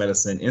Sports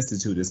Medicine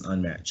Institute is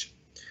unmatched.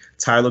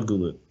 Tyler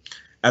Goulart.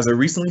 As a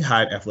recently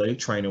hired athletic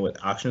trainer with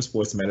Oxnard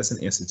Sports Medicine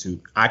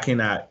Institute, I can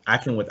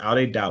without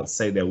a doubt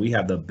say that we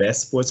have the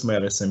best sports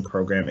medicine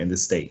program in the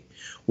state.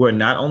 We're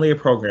not only a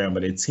program,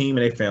 but a team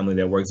and a family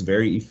that works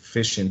very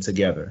efficient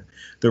together.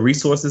 The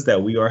resources that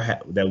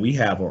we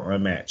have are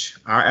unmatched.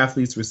 Our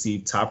athletes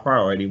receive top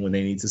priority when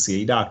they need to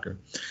see a doctor.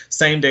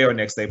 Same day or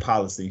next day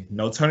policy.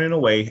 No turning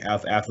away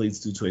of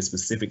athletes due to a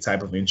specific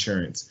type of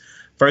insurance.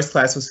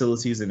 First-class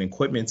facilities and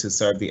equipment to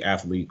serve the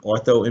athlete,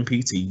 ortho and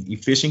PT,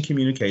 efficient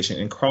communication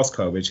and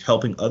cross-coverage,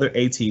 helping other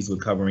ATs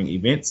with covering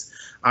events.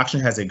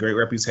 Oxnard has a great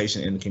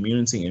reputation in the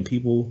community and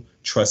people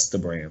trust the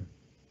brand.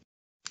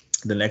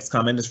 The next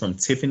comment is from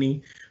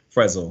Tiffany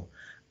Frezel.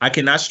 I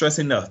cannot stress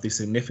enough the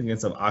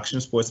significance of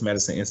Oxnard Sports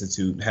Medicine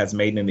Institute has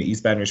made in the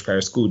East Baton Rouge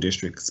Parish School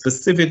District.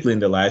 Specifically in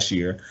the last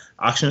year,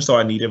 Oxnard saw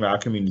a need of our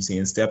community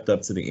and stepped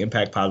up to the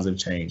impact positive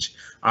change.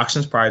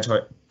 Oxnard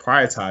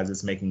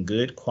prioritizes making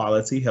good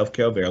quality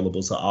healthcare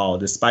available to all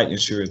despite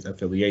insurance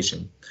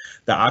affiliation.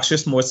 The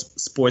Oxnard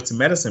Sports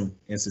Medicine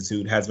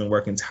Institute has been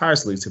working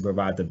tirelessly to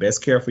provide the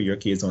best care for your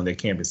kids on their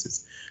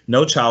campuses.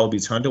 No child will be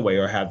turned away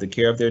or have the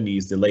care of their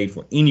needs delayed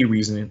for any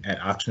reason at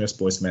Oxnard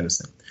Sports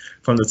Medicine.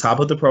 From the top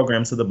of the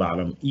program to the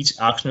bottom, each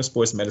Oxnard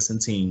Sports Medicine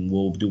team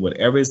will do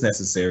whatever is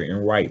necessary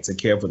and right to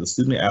care for the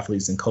student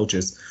athletes and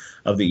coaches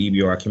of the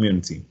EBR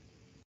community.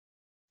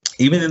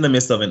 Even in the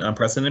midst of an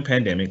unprecedented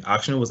pandemic,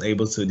 Oxnard was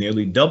able to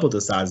nearly double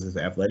the size of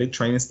the athletic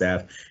training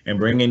staff and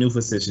bring in new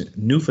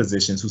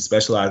physicians who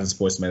specialize in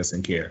sports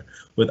medicine care.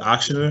 With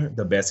Oxnard,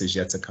 the best is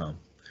yet to come.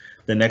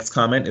 The next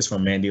comment is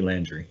from Mandy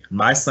Landry.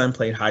 My son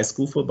played high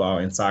school football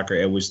and soccer,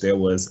 at which there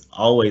was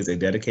always a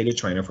dedicated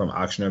trainer from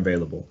Oxnard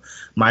available.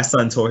 My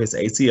son tore his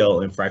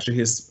ACL and fractured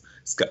his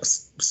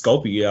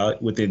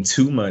Scopia within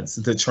 2 months.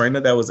 The trainer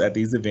that was at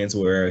these events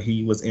where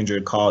he was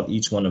injured called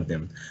each one of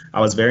them. I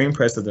was very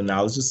impressed with the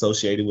knowledge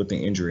associated with the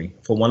injury.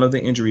 For one of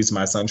the injuries,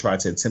 my son tried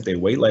to attempt a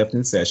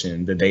weightlifting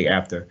session the day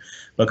after.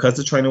 Because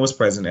the trainer was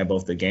present at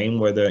both the game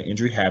where the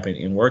injury happened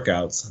and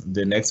workouts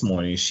the next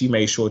morning, she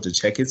made sure to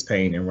check his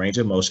pain and range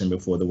of motion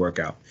before the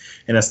workout.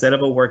 And instead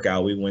of a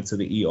workout, we went to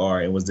the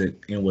ER and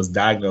was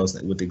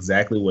diagnosed with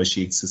exactly what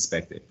she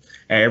suspected.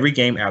 At every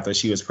game after,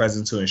 she was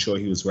present to ensure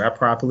he was wrapped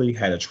properly.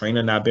 Had a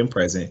trainer not been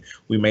present,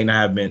 we may not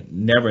have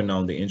never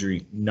known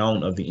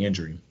of the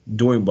injury.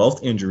 During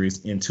both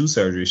injuries and 2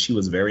 surgeries, she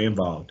was very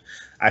involved.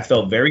 I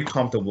felt very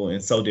comfortable,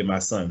 and so did my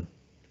son.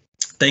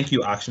 Thank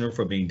you, Auctioner,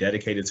 for being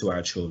dedicated to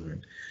our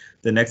children.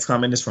 The next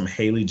comment is from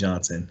Haley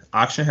Johnson.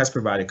 Auctioner has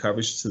provided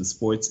coverage to the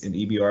sports in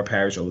EBR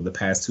Parish over the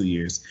past 2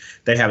 years.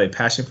 They have a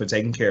passion for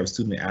taking care of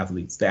student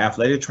athletes. The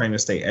athletic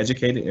trainers stay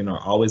educated and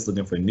are always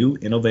looking for new,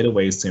 innovative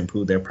ways to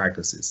improve their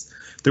practices.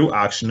 Through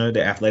Auctioner,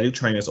 the athletic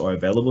trainers are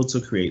available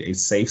to create a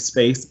safe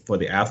space for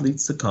the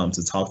athletes to come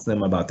to talk to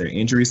them about their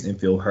injuries and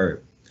feel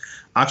heard.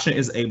 Auctioner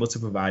is able to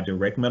provide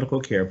direct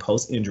medical care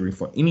post-injury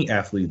for any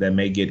athlete that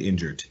may get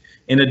injured.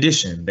 In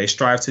addition, they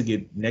strive to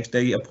get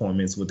next-day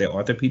appointments with their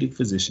orthopedic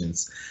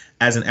physicians.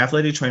 As an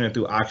athletic trainer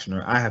through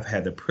Auctioner, I have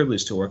had the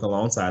privilege to work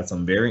alongside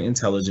some very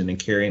intelligent and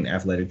caring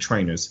athletic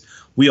trainers.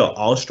 We are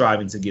all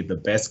striving to get the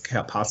best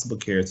possible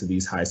care to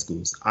these high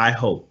schools. I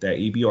hope that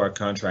EBR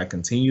contract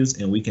continues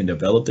and we can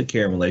develop the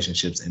care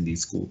relationships in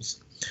these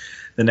schools.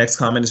 The next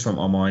comment is from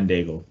Armand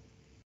Daigle.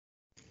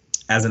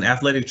 As an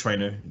athletic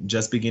trainer,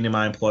 just beginning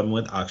my employment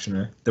with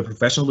Auctioner, the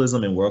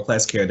professionalism and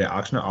world-class care that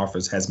Auctioner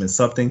offers has been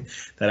something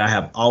that I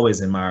have always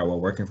admired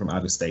while working from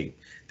out of state.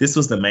 This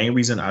was the main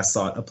reason I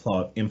sought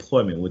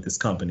employment with this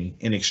company,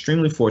 and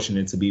extremely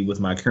fortunate to be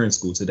with my current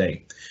school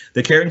today.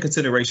 The care and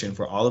consideration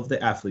for all of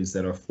the athletes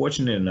that are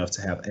fortunate enough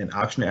to have an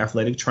Auctioner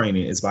athletic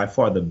training is by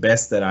far the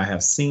best that I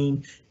have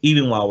seen,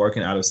 even while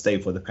working out of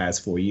state for the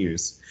past 4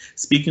 years.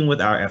 Speaking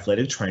with our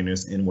athletic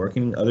trainers and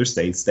working in other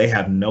states, they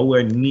have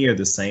nowhere near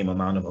the same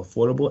amount of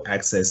affordable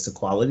access to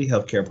quality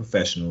healthcare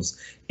professionals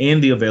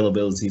and the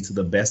availability to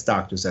the best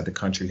doctors that the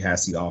country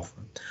has to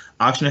offer.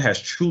 Auctioner has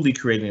truly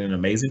created an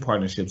amazing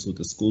partnerships with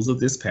the schools of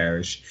this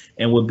parish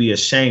and would be a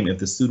shame if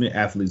the student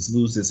athletes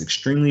lose this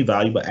extremely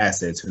valuable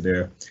asset to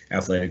their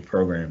athletic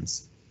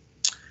programs.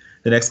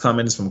 The next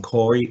comment is from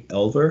Corey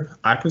Elver.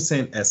 I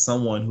present as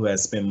someone who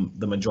has spent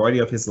the majority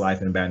of his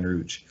life in Baton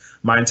Rouge.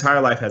 My entire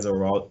life has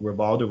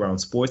revolved around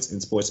sports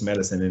and sports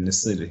medicine in the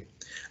city.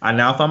 I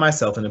now find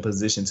myself in a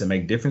position to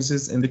make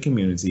differences in the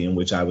community in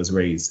which I was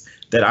raised.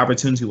 That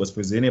opportunity was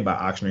presented by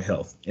Auctioner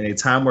Health in a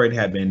time where it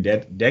had been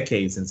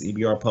decades since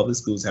EBR public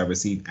schools have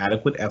received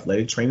adequate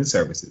athletic training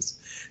services.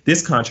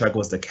 This contract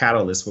was the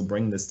catalyst for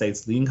bringing the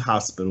state's leading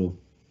hospital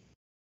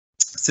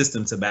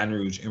system to Baton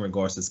Rouge in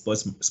regards to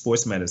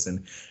sports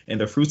medicine, and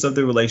the fruits of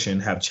the relation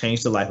have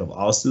changed the life of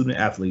all student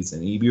athletes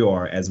in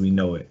EBR as we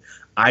know it.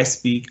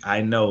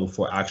 I know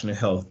for Auctioner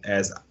Health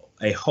as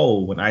a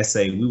whole when I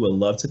say we would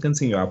love to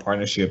continue our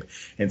partnership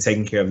and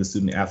taking care of the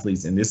student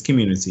athletes in this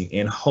community,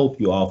 and hope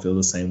you all feel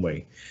the same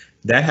way.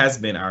 That has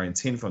been our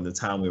intent from the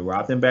time we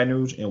arrived in Baton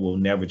Rouge and will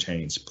never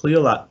change.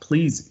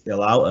 Please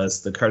allow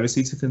us the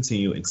courtesy to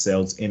continue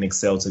excel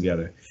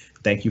together.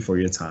 Thank you for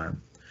your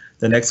time.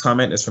 The next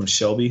comment is from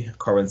Shelby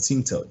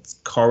Corancino.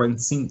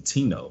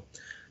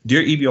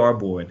 Dear EBR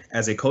Board,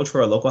 as a coach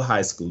for a local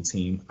high school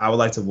team, I would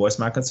like to voice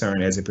my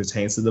concern as it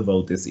pertains to the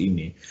vote this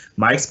evening.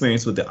 My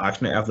experience with the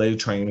Auctioner Athletic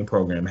Training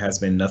Program has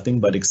been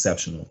nothing but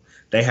exceptional.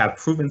 They have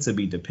proven to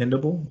be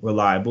dependable,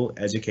 reliable,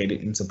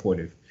 educated, and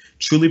supportive,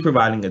 truly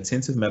providing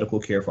attentive medical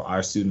care for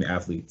our student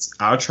athletes.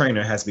 Our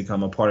trainer has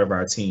become a part of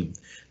our team.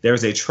 There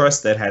is a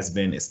trust that has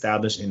been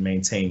established and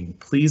maintained.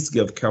 Please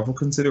give careful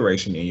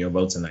consideration in your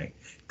vote tonight.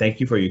 Thank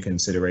you for your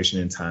consideration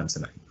and time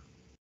tonight.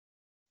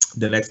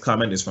 The next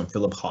comment is from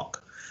Philip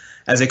Hawk.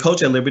 As a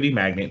coach at Liberty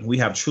Magnet, we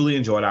have truly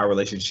enjoyed our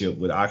relationship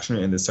with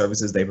Auctioner and the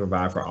services they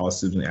provide for all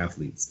student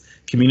athletes.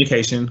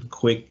 Communication,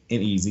 quick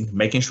and easy,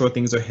 making sure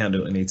things are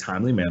handled in a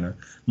timely manner.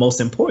 Most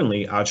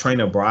importantly, our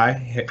trainer,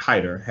 Bri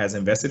Hyder, has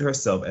invested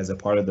herself as a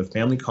part of the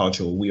family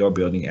culture we are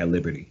building at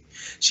Liberty.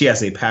 She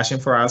has a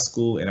passion for our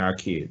school and our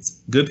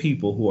kids. Good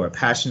people who are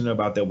passionate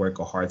about their work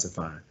are hard to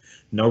find.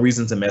 No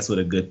reason to mess with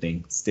a good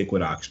thing. Stick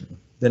with Auctioner.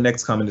 The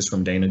next comment is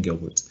from Dana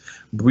Gilbert.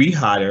 Bree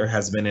Hodder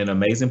has been an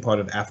amazing part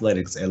of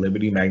athletics at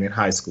Liberty Magnet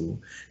High School.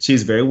 She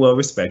is very well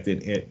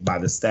respected by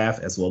the staff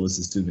as well as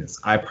the students.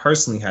 I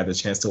personally had the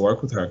chance to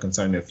work with her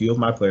concerning a few of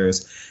my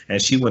players,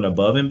 and she went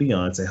above and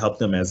beyond to help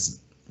them as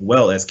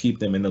well as keep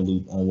them in the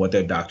loop on what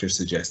their doctor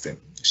suggested.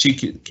 She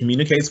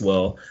communicates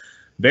well,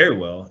 very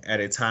well at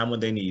a time when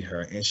they need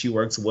her, and she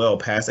works well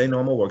past a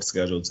normal work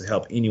schedule to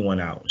help anyone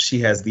out. She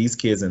has these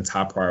kids in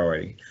top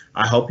priority.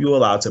 I hope you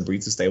allow Bree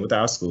to stay with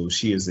our school.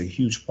 She is a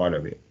huge part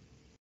of it.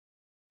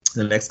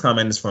 The next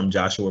comment is from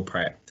Joshua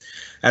Pratt.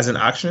 As an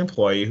Oxnard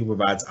employee who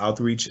provides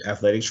outreach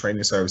athletic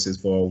training services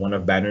for one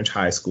of Baton Rouge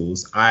high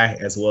schools, I,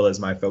 as well as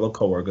my fellow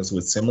coworkers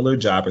with similar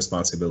job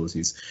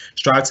responsibilities,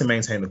 strive to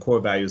maintain the core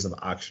values of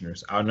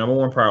Oxnarders. Our number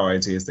one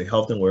priority is the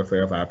health and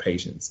welfare of our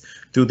patients.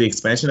 Through the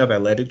expansion of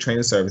athletic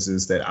training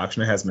services that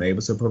Oxnard has been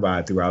able to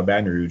provide throughout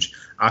Baton Rouge,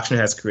 Oxnard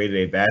has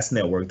created a vast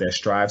network that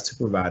strives to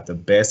provide the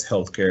best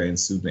healthcare in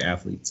student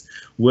athletes.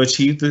 We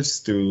achieve this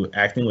through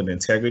acting with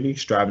integrity,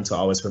 striving to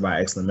always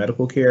provide excellent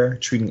medical care,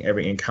 treating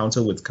every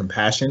encounter with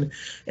compassion,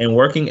 and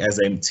working as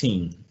a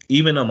team,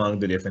 even among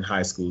the different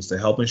high schools, to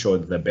help ensure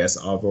that the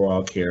best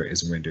overall care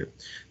is rendered.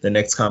 The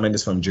next comment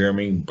is from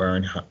Jeremy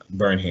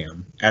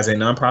Burnham. As a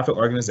nonprofit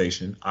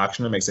organization,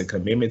 Oxnard makes a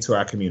commitment to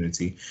our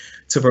community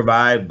to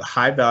provide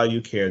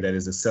high-value care that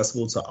is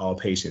accessible to all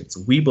patients.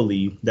 We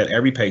believe that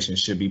every patient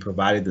should be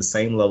provided the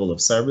same level of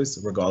service,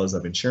 regardless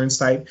of insurance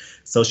type,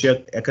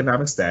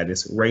 socioeconomic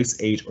status, race,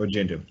 age, or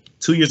gender.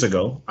 2 years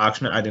ago,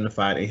 Oxnard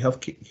identified a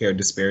health care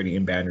disparity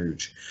in Baton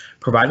Rouge.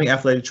 Providing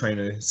athletic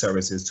training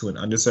services to an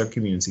underserved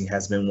community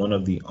has been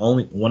only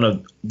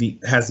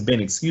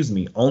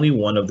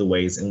one of the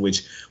ways in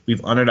which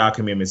we've honored our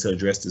commitment to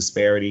address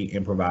disparity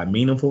and provide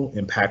meaningful,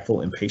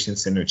 impactful, and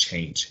patient-centered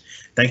change.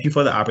 Thank you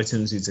for the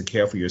opportunity to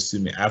care for your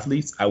student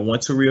athletes. I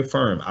want to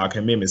reaffirm our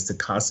commitments to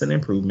constant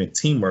improvement,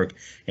 teamwork,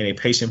 and a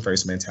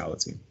patient-first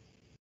mentality.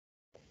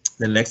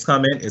 The next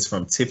comment is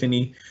from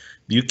Tiffany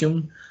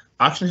Buchan.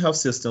 Oxnard Health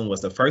System was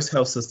the first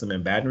health system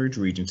in Baton Rouge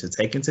region to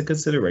take into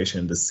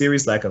consideration the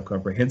serious lack of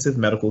comprehensive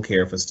medical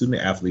care for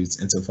student athletes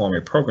and to form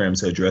a program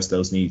to address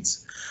those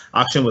needs.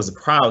 Oxnard was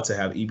proud to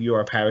have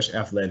EBR Parish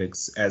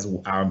Athletics as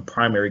our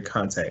primary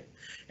contact.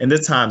 In the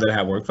time that I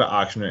have worked for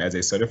Oxnard as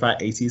a certified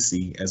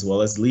ATC, as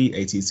well as lead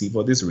ATC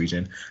for this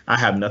region, I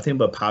have nothing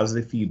but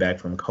positive feedback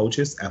from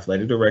coaches,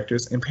 athletic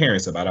directors, and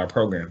parents about our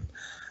program.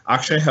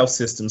 Oxnard Health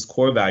System's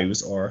core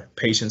values are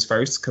patients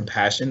first,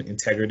 compassion,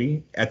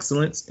 integrity,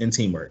 excellence, and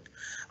teamwork.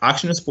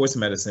 Oxnard Sports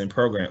Medicine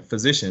program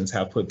physicians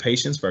have put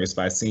patients first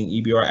by seeing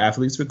EBR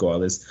athletes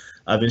regardless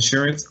of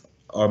insurance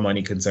or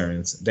money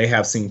concerns. They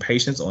have seen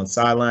patients on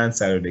sidelines,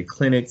 Saturday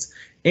clinics,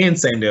 and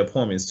same-day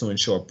appointments to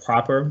ensure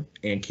proper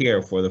and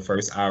care for the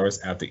first hours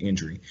after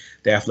injury.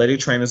 The athletic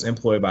trainers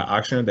employed by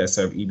Oxnard that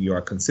serve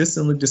EBR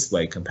consistently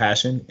display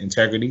compassion,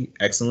 integrity,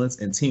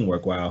 excellence, and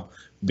teamwork while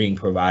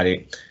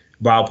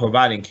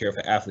providing care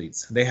for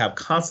athletes. They have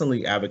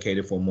constantly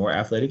advocated for more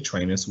athletic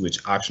trainers,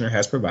 which Oxnard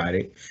has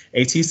provided.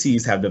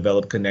 ATCs have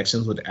developed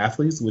connections with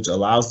athletes, which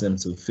allows them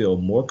to feel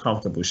more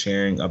comfortable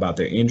sharing about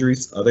their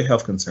injuries, other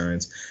health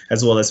concerns,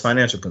 as well as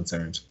financial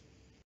concerns.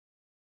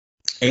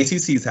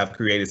 ATCs have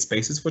created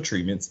spaces for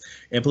treatments,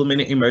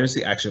 implemented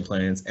emergency action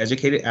plans,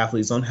 educated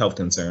athletes on health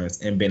concerns,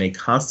 and been a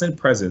constant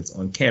presence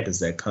on campus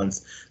that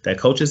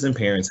coaches and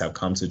parents have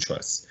come to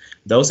trust.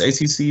 Those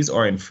ATCs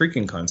are in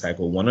frequent contact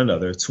with one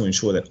another to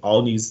ensure that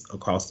all needs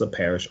across the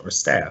parish are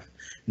staffed,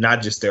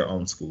 not just their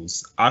own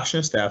schools.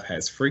 Oxnard staff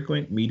has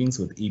frequent meetings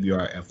with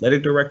EBR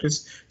athletic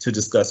directors to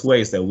discuss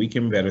ways that we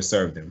can better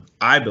serve them.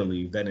 I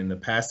believe that in the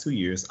past 2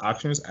 years,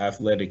 Oxnard's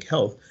athletic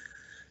health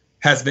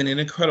has been an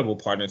incredible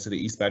partner to the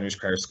East Baton Rouge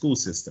Parish School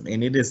System,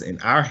 and it is in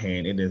our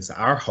hand, it is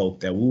our hope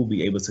that we will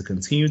be able to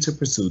continue to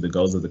pursue the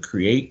goals of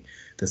create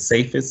the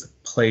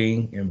safest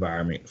playing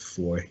environment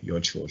for your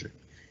children.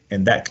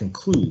 And that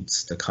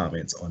concludes the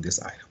comments on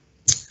this item.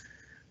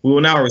 We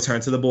will now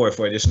return to the board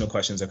for additional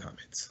questions or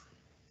comments.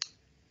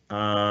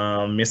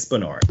 Ms.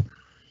 Bernard.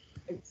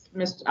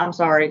 I'm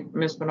sorry,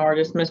 Ms. Bernard,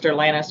 it's Mr.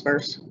 Lannis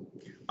first.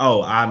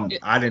 Oh,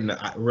 I didn't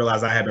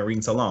realize I had been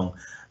reading so long.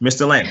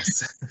 Mr.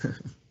 Lannis.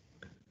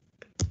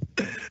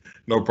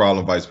 No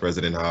problem, Vice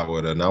President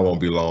Howard, and I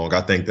won't be long.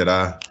 I think that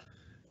I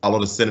follow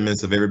the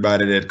sentiments of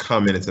everybody that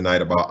commented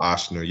tonight about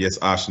Oxnard. Yes,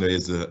 Oxnard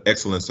is an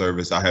excellent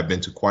service. I have been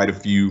to quite a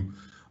few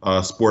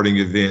sporting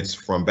events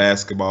from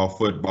basketball,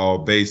 football,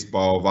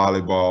 baseball,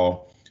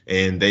 volleyball,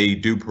 and they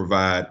do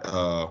provide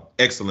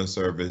excellent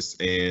service.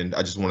 And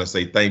I just want to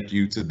say thank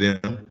you to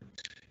them.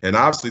 And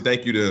obviously,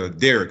 thank you to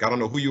Derek. I don't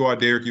know who you are,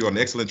 Derek. You are an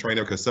excellent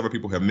trainer because several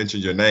people have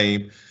mentioned your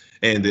name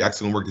and the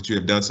excellent work that you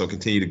have done. So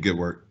continue the good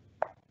work.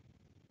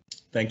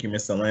 Thank you,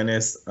 Mr.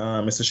 Lannis.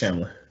 Mr.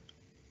 Shamler.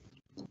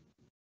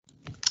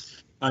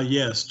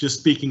 Yes, just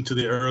speaking to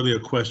the earlier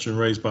question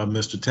raised by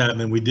Mr.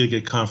 Tapman, we did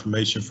get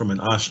confirmation from an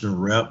Oxnard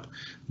rep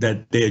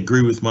that they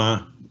agree with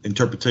my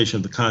interpretation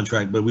of the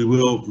contract, but we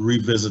will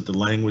revisit the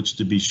language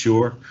to be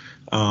sure.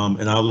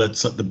 And I'll let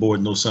the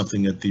board know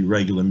something at the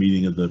regular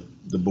meeting of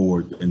the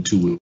board in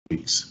 2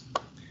 weeks.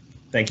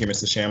 Thank you,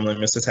 Mr. Shamler.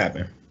 Mr.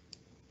 Tapman.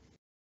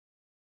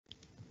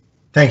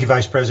 Thank you,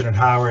 Vice President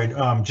Howard.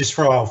 Just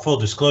for all full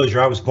disclosure,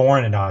 I was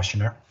born in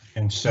Oshner,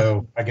 and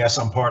so I guess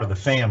I'm part of the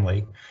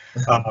family.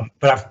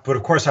 But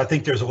of course, I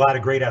think there's a lot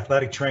of great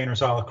athletic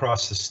trainers all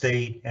across the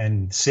state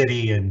and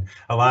city, and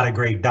a lot of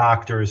great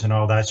doctors and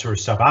all that sort of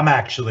stuff.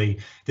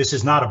 This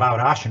is not about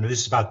Oshner. This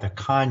is about the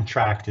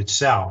contract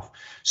itself.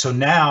 So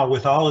now,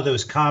 with all of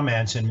those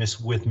comments and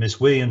with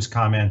Ms. Williams'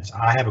 comments,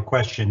 I have a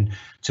question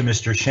to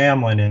Mr.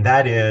 Shamlin, and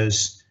that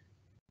is,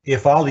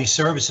 if all these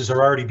services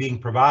are already being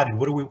provided,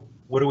 what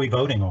are we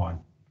voting on?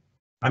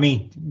 I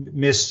mean,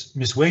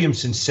 Miss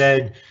Williamson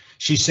said,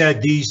 she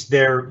said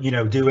they're,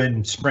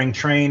 doing spring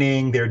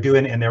training,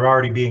 and they're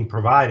already being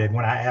provided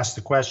when I asked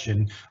the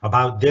question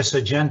about this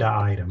agenda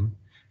item.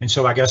 And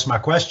so I guess my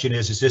question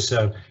is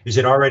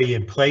it already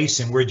in place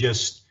and we're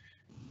just,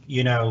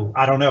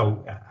 I don't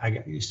know,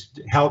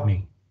 help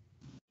me.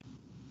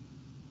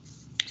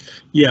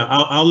 Yeah,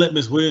 I'll let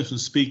Ms. Williamson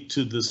speak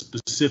to the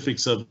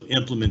specifics of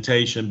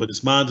implementation, but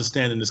it's my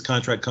understanding this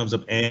contract comes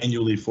up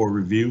annually for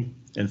review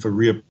and for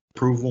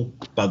reapproval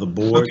by the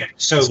board. Okay,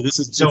 so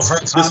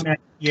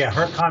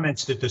her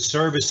comments that the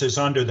services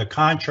under the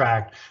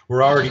contract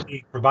were already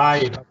being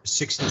provided a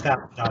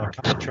 $60,000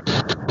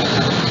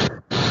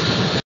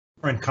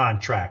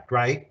 contract,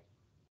 right?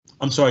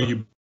 I'm sorry,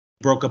 you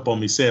broke up on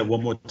me. Say it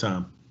one more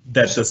time.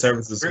 That's the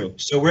services.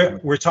 So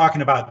we're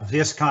talking about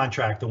this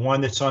contract, the one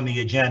that's on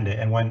the agenda.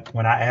 And when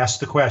I asked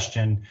the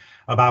question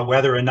about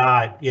whether or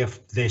not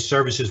if the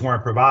services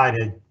weren't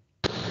provided,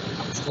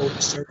 I was told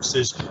the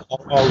services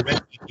are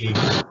already being.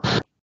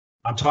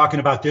 I'm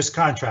talking about this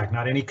contract,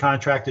 not any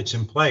contract that's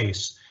in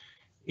place.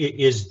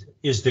 Is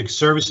the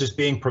services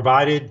being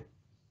provided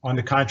on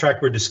the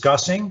contract we're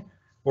discussing,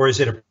 or is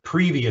it a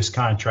previous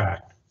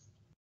contract?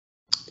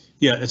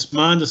 Yeah, it's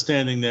my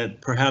understanding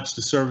that perhaps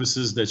the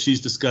services that she's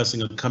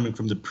discussing are coming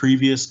from the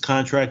previous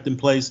contract in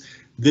place.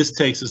 This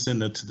takes us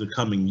into the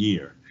coming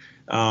year.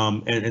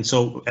 And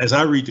so as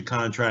I read the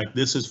contract,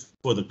 this is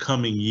for the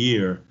coming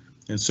year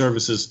and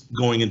services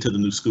going into the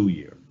new school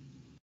year.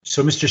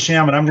 So, Mr.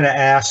 Shamman, I'm going to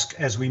ask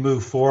as we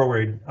move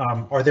forward,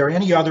 are there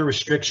any other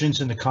restrictions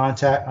in the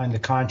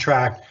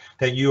contract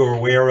that you are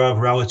aware of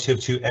relative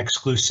to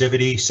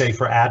exclusivity, say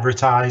for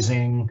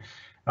advertising,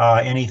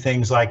 any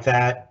things like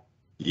that?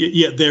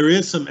 Yeah, there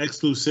is some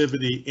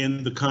exclusivity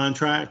in the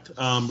contract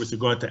with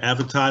regard to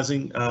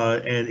advertising,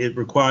 and it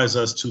requires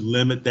us to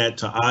limit that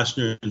to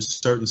Ochsner in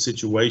certain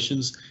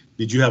situations.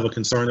 Did you have a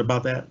concern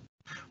about that?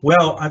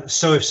 Well,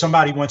 so if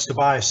somebody wants to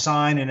buy a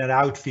sign in an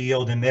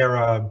outfield and they're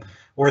a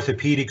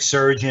orthopedic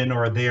surgeon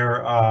or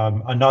they're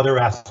another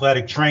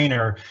athletic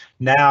trainer,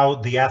 now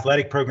the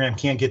athletic program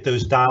can't get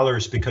those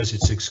dollars because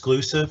it's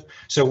exclusive.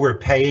 So we're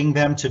paying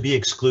them to be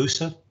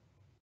exclusive?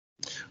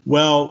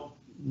 Well,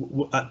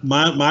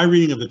 my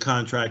reading of the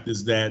contract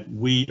is that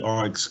we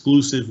are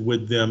exclusive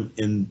with them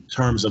in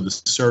terms of the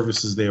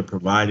services they are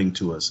providing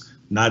to us,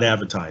 not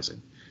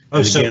advertising.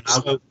 Oh,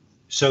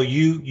 so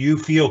you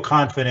feel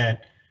confident,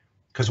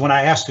 because when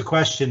I asked the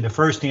question, the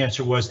first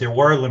answer was there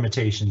were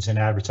limitations in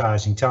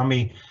advertising. Tell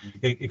me,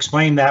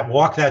 explain that,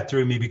 walk that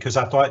through me, because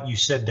I thought you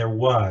said there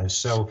was.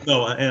 So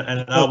no,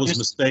 and I was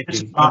mistaken.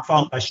 This is my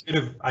fault. I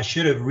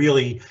should have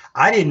really.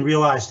 I didn't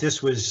realize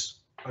this was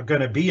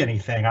going to be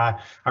anything. I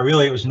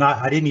really, it was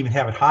not. I didn't even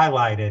have it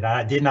highlighted.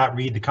 I did not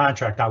read the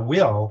contract. I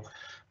will,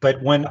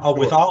 but when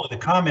with all of the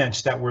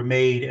comments that were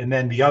made and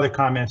then the other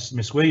comments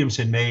Ms.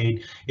 Williamson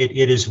made,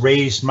 it has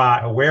raised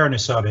my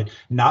awareness of it.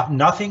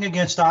 Nothing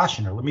against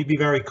Ochsner. Let me be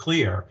very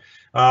clear.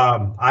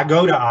 I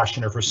go to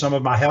Ochsner for some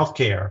of my health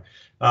care,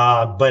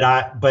 but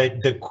I'm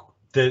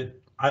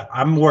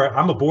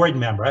a board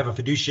member. I have a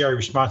fiduciary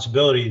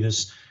responsibility to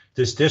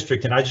this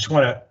district, and I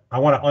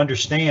want to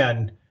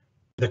understand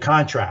the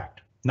contract.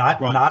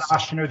 Not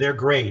Ochsner, they're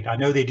great. I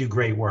know they do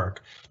great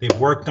work. They've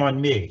worked on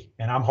me,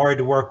 and I'm hard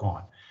to work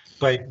on.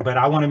 But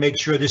I want to make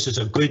sure this is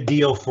a good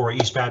deal for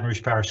East Baton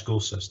Rouge Parish School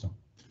System.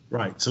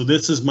 Right. So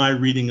this is my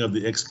reading of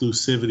the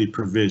exclusivity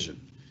provision.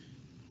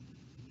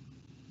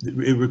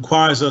 It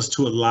requires us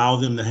to allow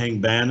them to hang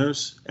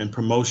banners and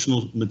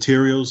promotional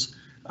materials.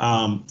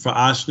 For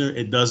Ochsner,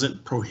 it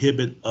doesn't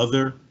prohibit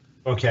other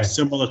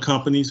similar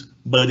companies,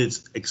 but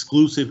it's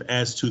exclusive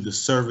as to the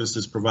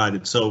services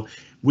provided. So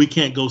we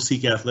can't go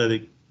seek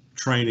athletic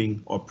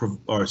training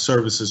or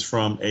services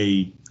from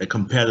a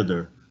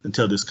competitor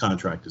until this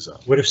contract is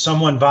up. What if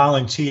someone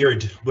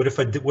volunteered? What if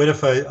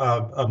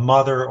a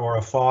mother or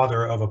a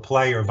father of a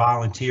player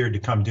volunteered to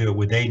come do it?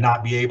 Would they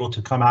not be able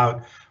to come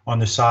out on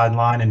the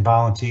sideline and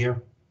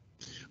volunteer?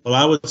 Well,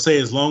 I would say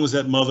as long as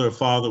that mother or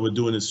father were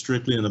doing it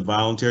strictly on a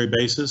voluntary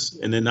basis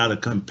and they're not a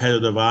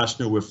competitor of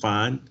Ochsner, we're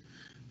fine.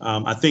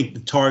 I think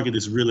the target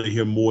is really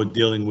here more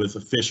dealing with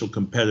official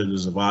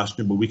competitors of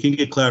Ochsner, but we can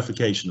get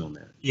clarification on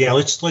that. Yeah,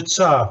 let's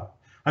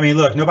I mean,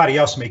 look, nobody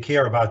else may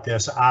care about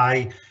this.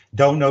 I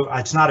don't know.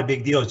 It's not a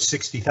big deal. It's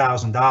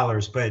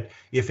 $60,000, but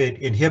if it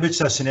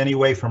inhibits us in any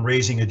way from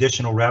raising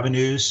additional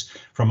revenues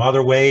from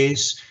other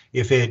ways,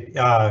 if it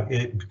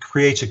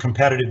creates a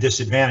competitive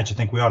disadvantage, I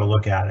think we ought to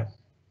look at it.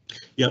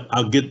 Yep,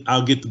 I'll get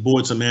the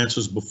board some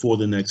answers before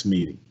the next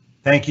meeting.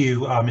 Thank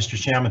you, Mr.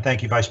 Shamman.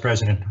 Thank you, Vice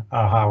President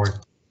Howard.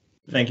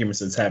 Thank you,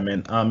 Mr.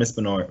 Tapman. Ms.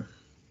 Bernard.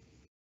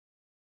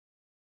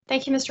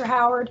 Thank you, Mr.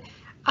 Howard.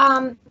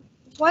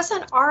 Was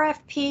an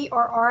RFP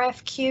or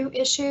RFQ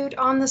issued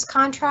on this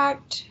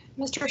contract,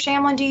 Mr.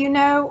 Shamlin? Do you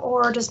know,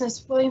 or does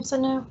Ms.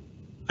 Williamson know?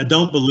 I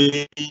don't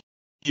believe an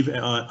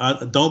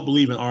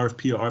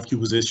RFP or RFQ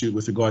was issued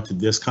with regard to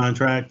this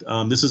contract.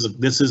 This is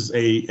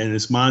and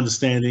it's my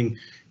understanding,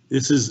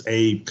 this is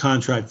a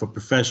contract for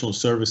professional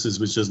services,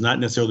 which does not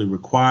necessarily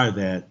require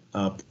that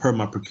per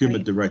my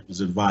procurement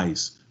director's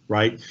advice.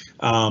 right?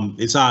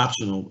 It's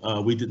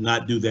optional. We did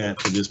not do that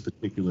for this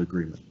particular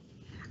agreement.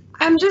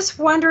 I'm just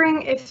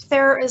wondering if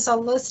there is a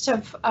list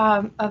of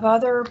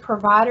other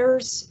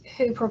providers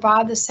who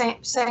provide the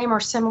same or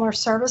similar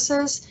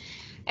services,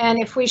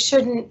 and if we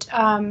shouldn't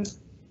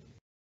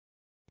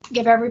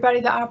give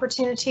everybody the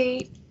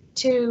opportunity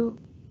to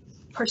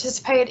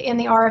participate in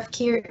the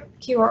RFQ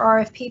or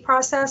RFP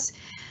process.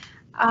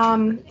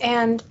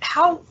 And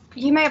how,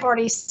 you may have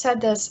already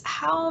said this,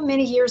 how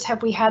many years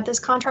have we had this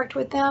contract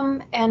with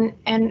them?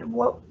 And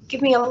what,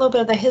 give me a little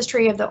bit of the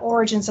history of the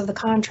origins of the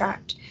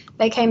contract.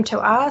 They came to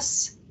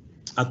us.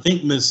 I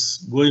think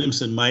Ms.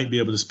 Williamson might be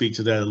able to speak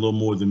to that a little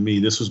more than me.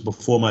 This was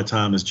before my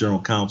time as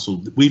general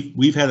counsel.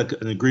 We've had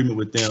an agreement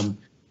with them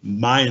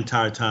my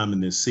entire time in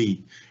this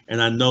seat.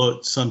 And I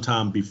know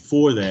sometime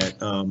before that,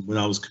 when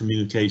I was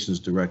communications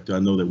director, I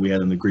know that we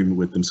had an agreement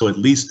with them. So at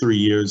least 3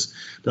 years.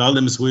 But I'll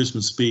let Ms.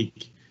 Williamson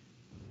speak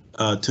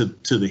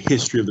to the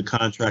history of the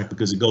contract,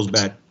 because it goes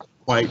back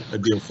quite a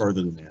deal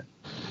further than that.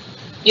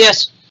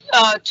 Yes.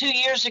 2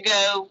 years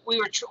ago,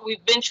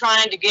 we've been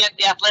trying to get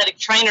the athletic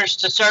trainers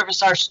to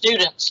service our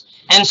students,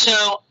 and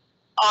so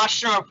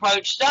Ochsner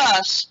approached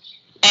us,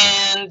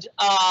 and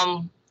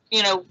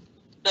you know,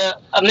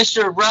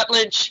 Mr.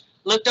 Rutledge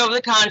looked over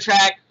the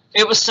contract.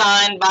 It was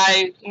signed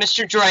by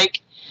Mr.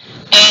 Drake,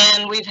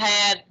 and we've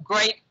had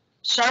great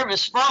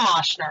service from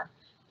Ochsner.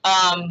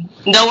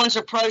 No one's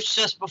approached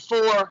us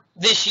before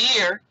this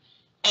year,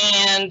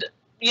 and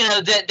you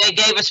know, that they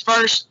gave us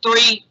first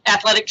 3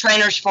 athletic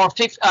trainers for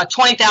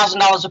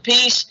 $20,000 a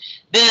piece.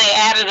 Then they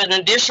added an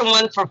additional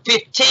one for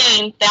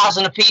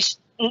 $15,000 a piece,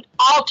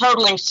 all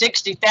totaling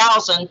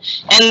 $60,000,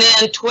 and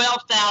then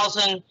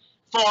 $12,000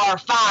 for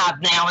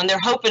 5 now, and they're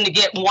hoping to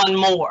get 1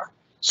 more.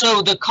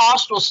 So the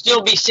cost will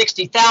still be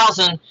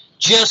 $60,000,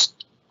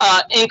 just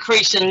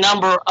increase in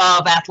number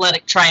of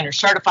athletic trainers,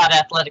 certified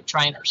athletic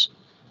trainers.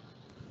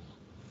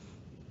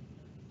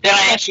 Did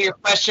I answer your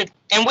question?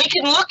 And we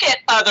can look at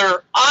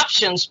other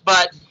options,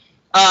 but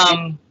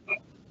go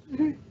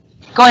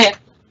ahead.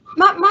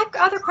 My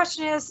other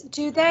question is,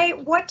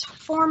 what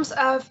forms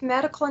of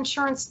medical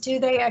insurance do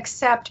they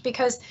accept?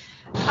 Because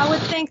I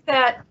would think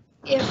that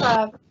if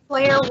a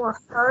player were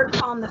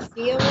hurt on the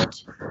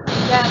field,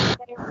 that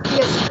there would be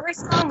a very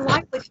strong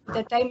likelihood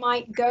that they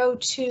might go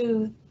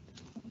to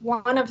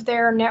one of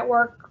their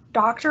network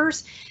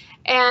doctors.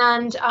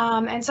 And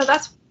so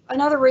that's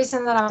another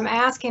reason that I'm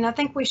asking. I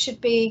think we should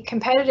be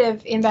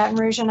competitive in Baton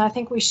Rouge, and I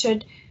think we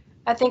should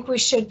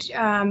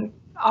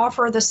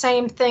offer the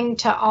same thing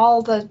to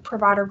all the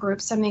provider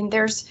groups. I mean,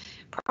 there's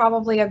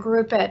probably a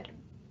group at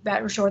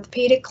Baton Rouge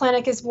Orthopedic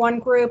Clinic is one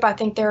group. I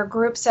think there are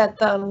groups at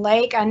the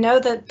Lake. I know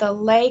that the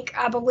Lake,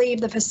 I believe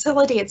the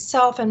facility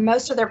itself and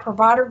most of their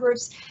provider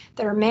groups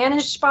that are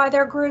managed by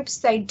their groups,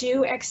 they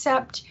do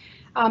accept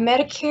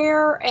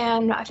Medicare,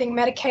 and I think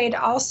Medicaid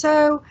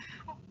also.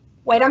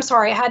 Wait, I'm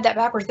sorry, I had that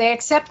backwards. They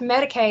accept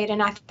Medicaid,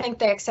 and I think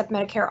they accept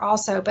Medicare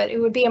also, but it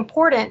would be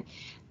important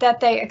that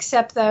they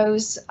accept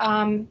those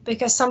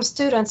because some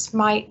students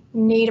might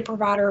need a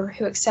provider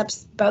who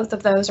accepts both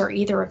of those or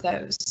either of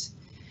those.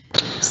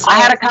 So, I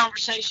had a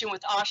conversation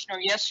with Ochsner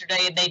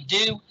yesterday, and they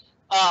do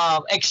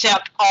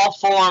accept all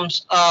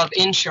forms of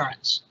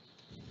insurance.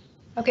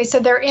 Okay, so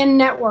they're in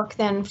network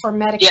then for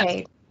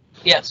Medicaid?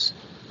 Yes.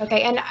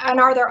 Okay, and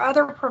are there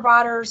other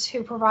providers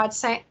who provide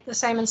the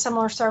same and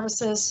similar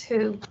services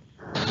who?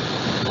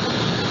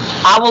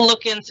 I will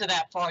look into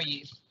that for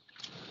you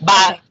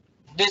by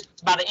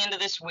the end of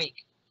this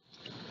week.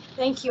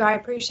 Thank you, I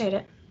appreciate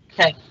it.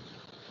 Okay.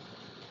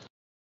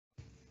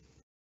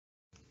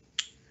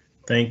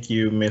 Thank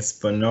you, Ms.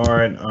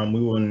 Bernard. We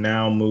will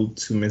now move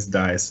to Ms.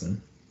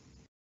 Dyson.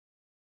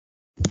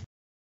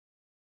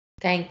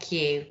 Thank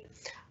you.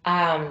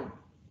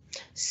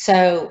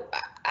 So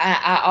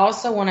I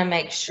also want to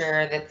make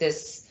sure that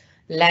this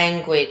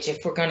language,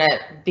 if we're going to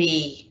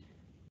be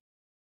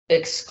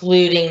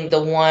excluding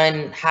the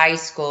one high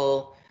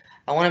school,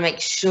 I want to make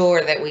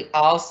sure that we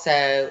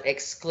also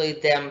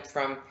exclude them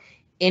from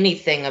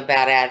anything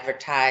about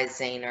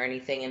advertising or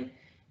anything.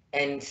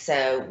 And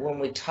so when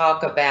we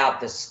talk about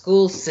the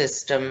school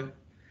system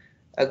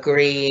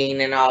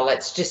agreeing and all,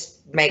 let's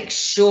just make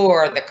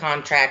sure the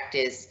contract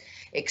is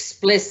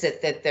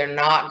explicit that they're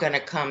not going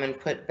to come and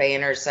put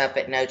banners up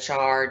at no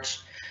charge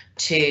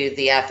to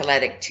the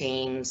athletic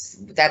teams.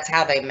 That's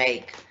how they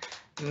make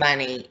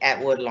money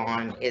at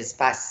Woodlawn, is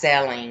by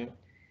selling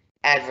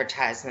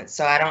advertisements.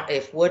 So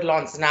if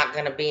Woodlawn's not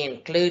going to be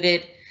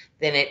included,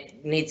 then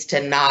it needs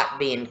to not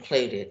be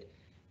included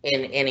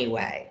in any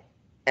way,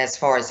 as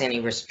far as any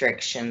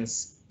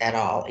restrictions at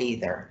all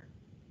either.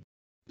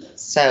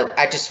 So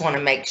I just want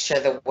to make sure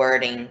the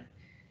wording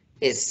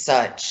is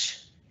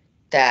such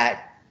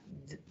that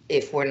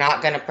if we're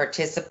not going to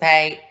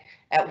participate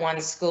at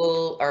one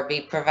school or be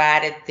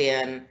provided,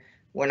 then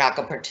we're not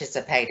going to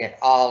participate at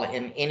all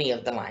in any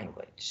of the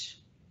language.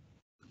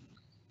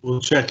 We'll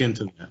check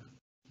into that.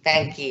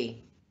 Thank you.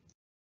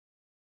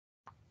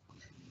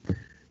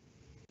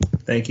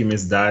 Thank you,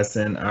 Ms.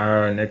 Dyson.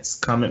 Our next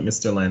comment,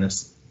 Mr.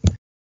 Lannis.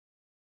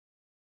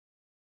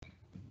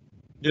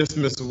 Yes,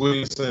 Mr.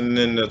 Williamson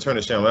and Attorney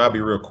Shanley, I'll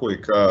be real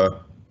quick.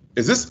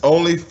 Is this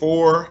only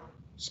for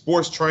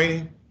sports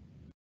training?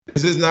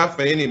 This is not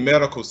for any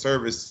medical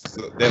service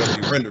that'll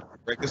be rendered,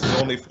 correct? This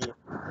is only for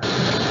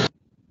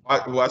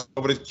watch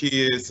over the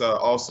kids.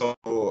 Also,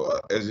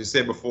 as you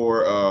said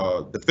before,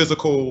 the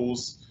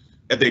physicals.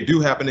 If they do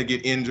happen to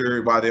get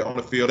injured while they're on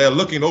the field, they're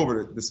looking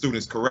over the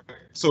students, correct?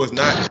 So it's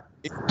not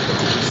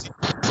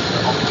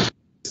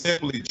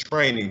simply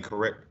training,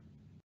 correct?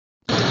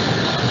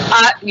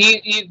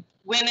 You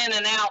went in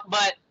and out,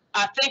 but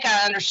I think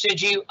I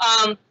understood you.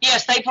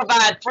 Yes, they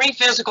provide free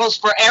physicals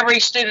for every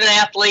student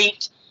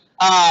athlete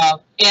at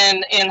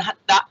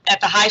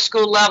the high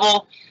school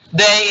level.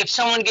 If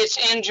someone gets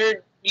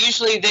injured,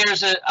 usually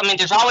there's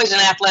always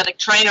an athletic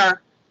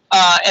trainer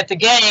at the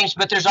games,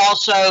 but there's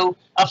also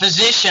a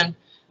physician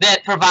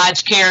that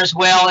provides care as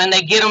well, and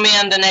they get them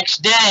in the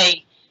next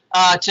day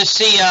to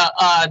see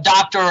a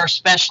doctor or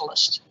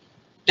specialist.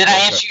 Did I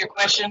answer your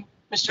question,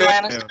 Mr.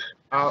 Lannis? Yeah.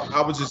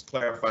 I was just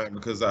clarifying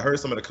because I heard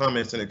some of the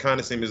comments and it kind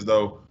of seemed as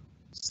though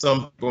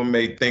some people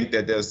may think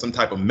that there's some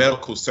type of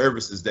medical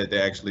services that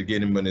they're actually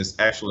getting, but it's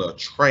actually a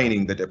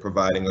training that they're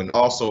providing, and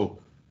also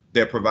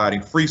they're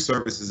providing free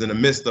services in the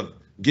midst of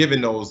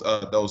giving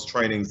those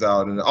trainings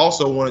out. And I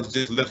also wanted to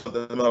just lift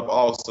them up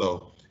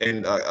also.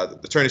 And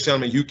Attorney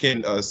Shanley, you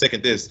can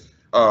second this.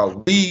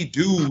 We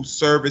do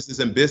services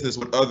and business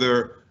with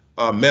other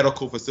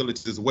medical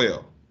facilities as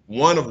well.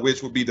 One of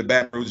which would be the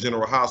Baton Rouge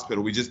General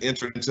Hospital. We just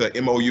entered into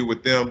an MOU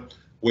with them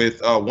with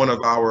one of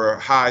our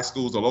high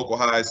schools, or local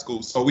high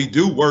schools. So we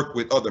do work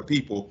with other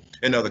people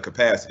in other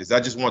capacities. I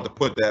just wanted to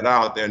put that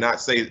out there,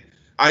 not say,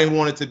 I didn't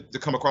want it to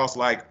come across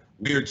like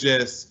we're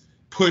just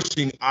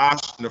pushing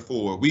Oshner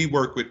forward. We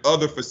work with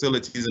other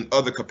facilities and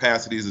other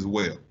capacities as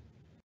well.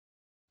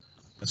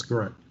 That's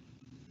correct.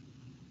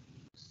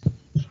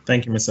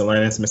 Thank you, Mr.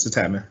 Lannis. Mr.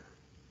 Tapman.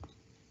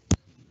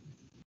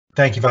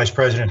 Thank you, Vice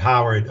President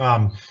Howard.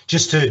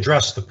 Just to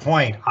address the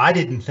point, I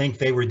didn't think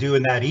they were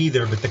doing that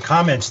either, but the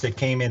comments that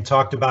came in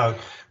talked about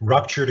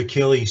ruptured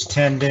Achilles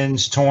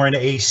tendons, torn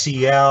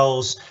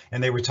ACLs,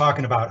 and they were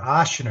talking about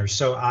Oshner.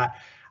 So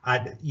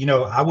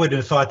I wouldn't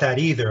have thought that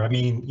either. I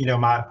mean,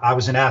 I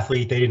was an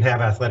athlete. They didn't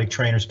have athletic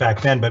trainers back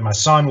then, but my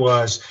son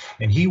was,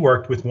 and he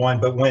worked with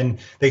one. But when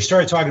they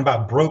started talking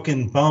about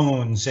broken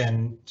bones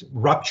and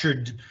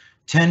ruptured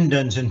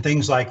tendons and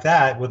things like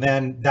that, well,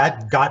 then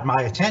that got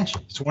my attention.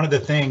 It's one of the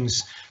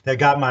things that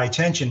got my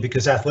attention,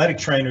 because athletic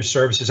trainer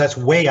services, that's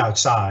way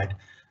outside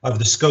of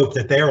the scope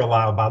that they're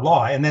allowed by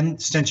law. And then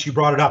since you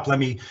brought it up, let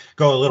me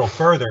go a little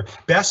further.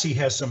 Bessie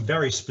has some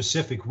very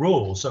specific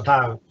rules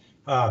about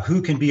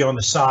who can be on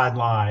the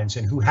sidelines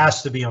and who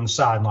has to be on the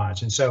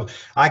sidelines. And so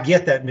I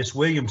get that Ms.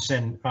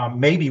 Williamson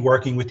may be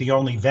working with the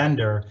only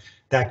vendor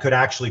that could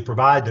actually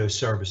provide those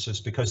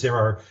services, because there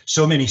are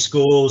so many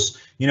schools,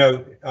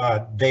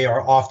 they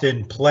are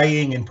often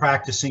playing and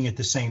practicing at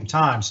the same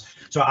times.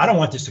 So I don't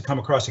want this to come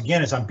across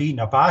again as I'm beating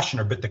up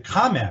Oshner, but the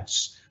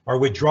comments are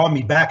what draw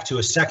me back to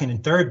a second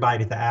and third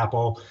bite at the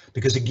apple,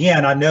 because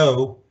again, I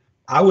know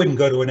I wouldn't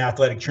go to an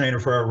athletic trainer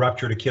for a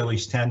ruptured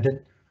Achilles tendon.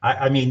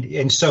 I mean,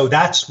 and so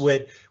that's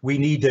what we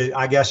need to,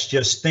 I guess,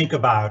 just think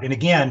about. And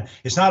again,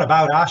 it's not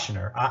about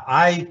Oshner.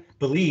 I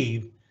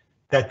believe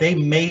that they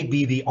may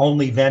be the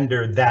only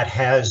vendor that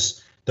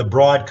has the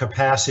broad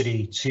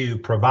capacity to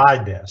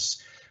provide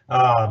this.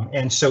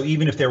 And so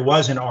even if there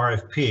was an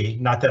RFP,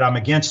 not that I'm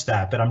against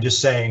that, but I'm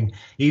just saying,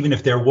 even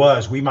if there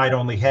was, we might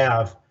only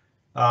have,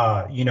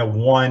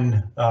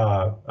 one,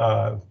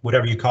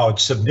 whatever you call it,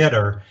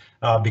 submitter,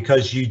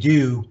 because you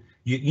do,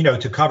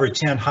 to cover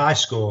 10 high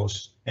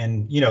schools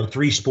and,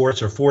 3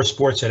 sports or 4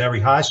 sports at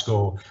every high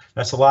school,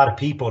 that's a lot of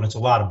people and it's a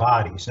lot of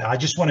bodies. I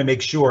just want to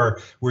make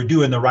sure we're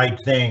doing the right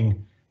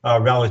thing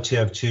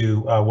relative to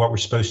what we're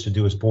supposed to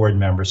do as board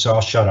members. So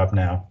I'll shut up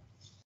now.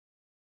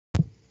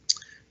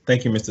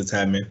 Thank you, Mr.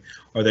 Tapman.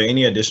 Are there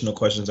any additional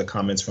questions or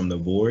comments from the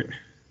board?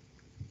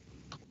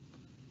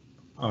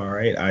 All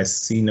right, I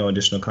see no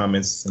additional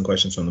comments and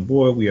questions from the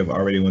board. We have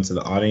already went to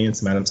the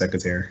audience. Madam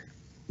Secretary.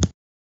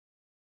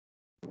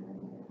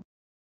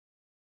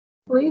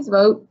 Please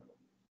vote.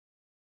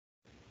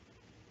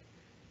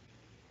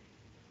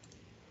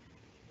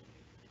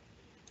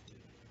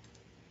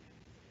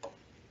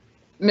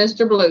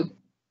 Mr. Blue.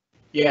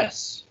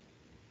 Yes.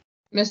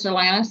 Mr.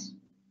 Lannis.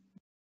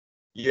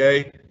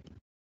 Yay.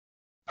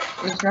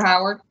 Mr.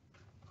 Howard.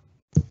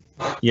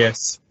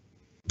 Yes.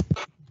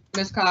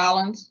 Ms.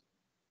 Collins.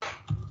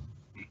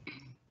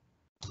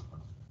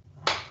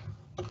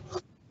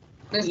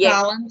 Ms.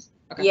 Collins.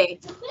 Okay. Yay.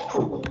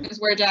 Ms.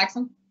 Ware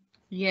Jackson.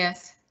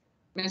 Yes.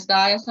 Ms.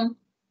 Dyson.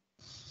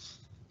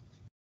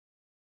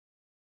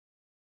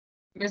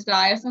 Ms.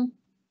 Dyson.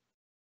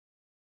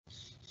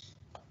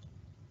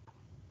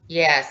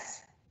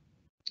 Yes.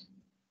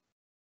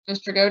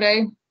 Mr.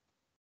 Goday.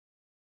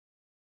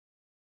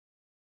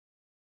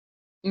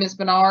 Ms.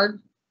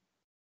 Bernard.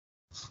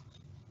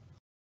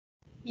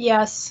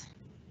 Yes.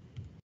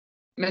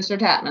 Mr.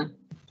 Tapman.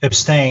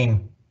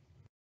 Abstain.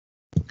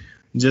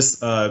 Just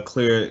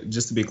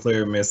to be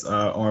clear, Ms.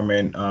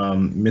 Orman,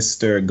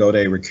 Mr.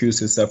 Gode recused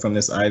himself from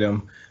this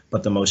item,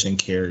 but the motion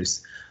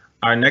carries.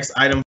 Our next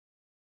item.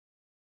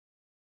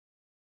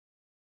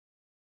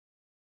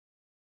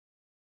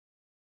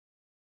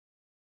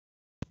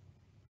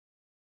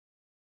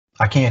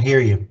 I can't hear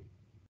you.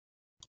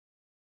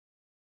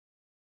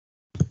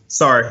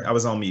 Sorry, I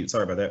was on mute.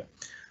 Sorry about that.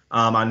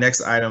 Our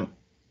next item,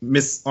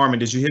 Ms. Orman,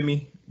 did you hear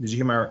me? Did you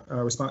hear my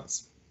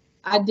response?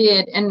 I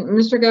did. And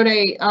Mr.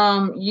 Gode,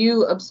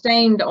 you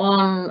abstained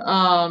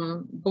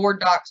on board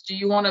docs. Do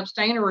you want to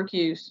abstain or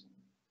recuse?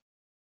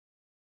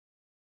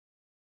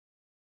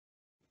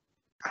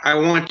 I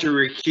want to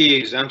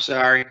recuse. I'm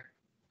sorry.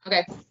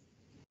 Okay.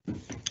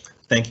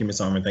 Thank you,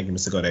 Ms. Orman. Thank you,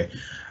 Mr. Gode.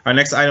 Our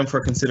next item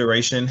for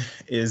consideration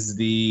is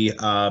the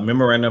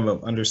Memorandum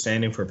of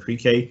Understanding for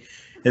Pre-K.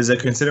 Is a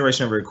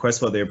consideration of a request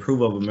for the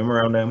approval of a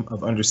memorandum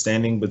of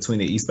understanding between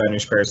the East Baton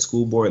Rouge Parish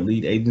School Board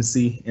lead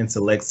agency and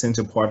select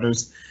center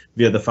partners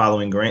via the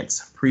following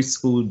grants: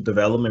 preschool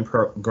development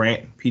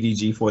grant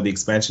 (PDG) for the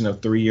expansion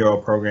of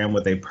 3-year-old program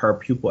with a per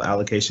pupil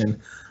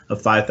allocation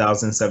of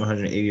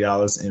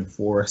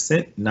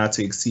 $5,780.04, not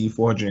to exceed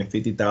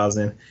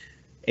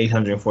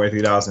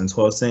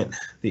 $450,843.12.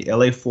 The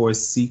LA4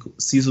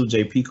 Cecil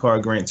JP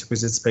Card grant to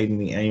participate in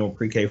the annual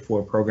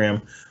Pre-K4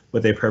 program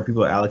with a per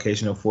pupil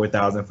allocation of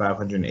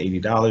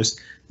 $4,580,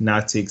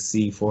 not to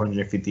exceed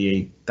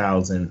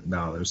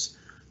 $458,000.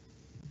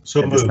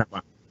 So moved.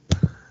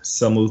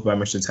 So moved by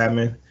Mr.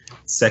 Tapman,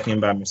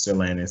 second by Mr.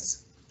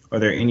 Lannis. Are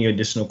there any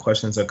additional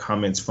questions or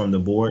comments from the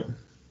board?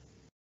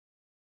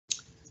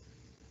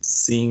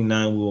 Seeing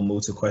none, we will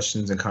move to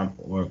questions and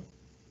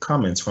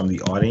comments from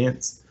the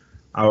audience.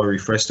 I will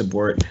refresh the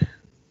board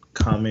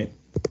comment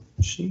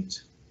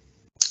sheet.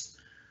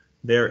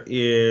 There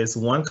is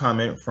one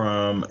comment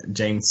from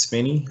James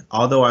Spinney.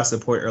 Although I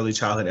support early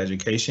childhood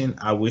education,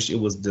 I wish it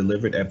was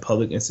delivered at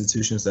public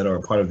institutions that are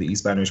a part of the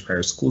East Baton Rouge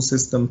Parish school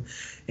system.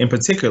 In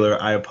particular,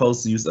 I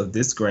oppose the use of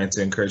this grant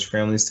to encourage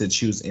families to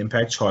choose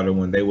Impact Charter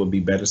when they will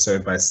be better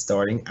served by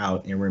starting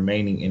out and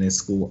remaining in a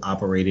school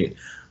operated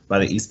by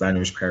the East Baton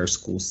Rouge Parish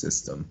school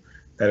system.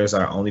 That is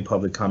our only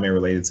public comment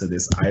related to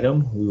this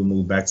item. We will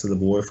move back to the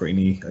board for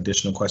any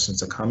additional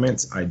questions or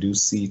comments. I do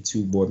see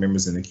 2 board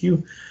members in the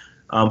queue.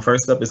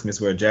 First up is Ms.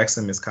 Ware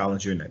Jackson. Ms.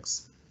 Collins, you're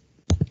next.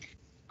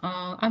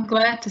 I'm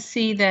glad to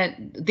see that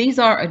these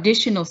are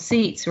additional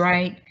seats,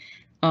 right?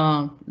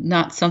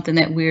 Not something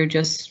that we're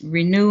just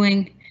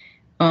renewing.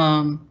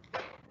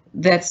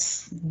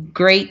 That's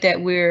great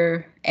that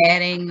we're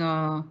adding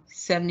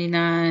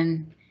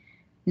 79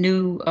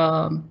 new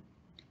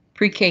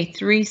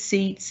pre-K3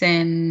 seats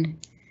and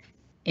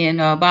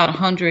about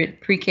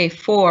 100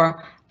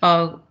 pre-K4.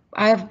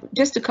 I have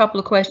just a couple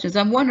of questions.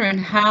 I'm wondering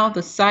how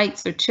the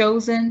sites are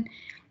chosen,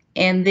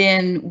 and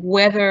then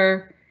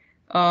whether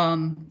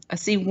I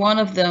see one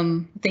of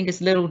them, I think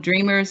it's Little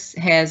Dreamers,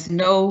 has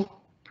no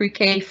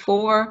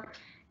pre-K4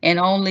 and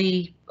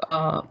only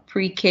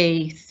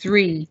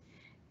pre-K3.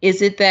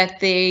 Is it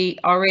that they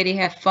already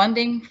have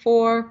funding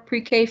for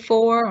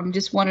pre-K4? I'm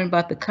just wondering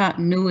about the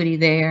continuity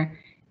there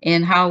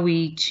and how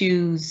we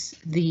choose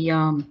the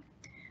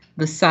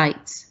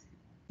sites.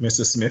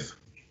 Mr. Smith.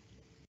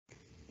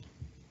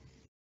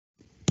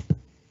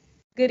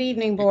 Good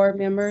evening, board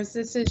members.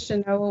 This is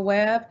Shanoa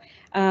Webb.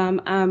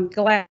 I'm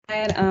glad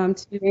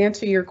to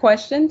answer your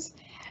questions.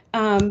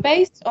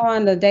 Based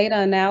on the data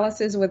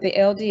analysis with the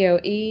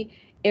LDOE,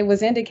 it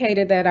was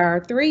indicated that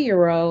our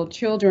 3-year-old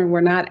children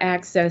were not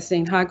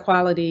accessing high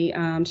quality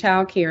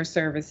child care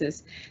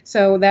services.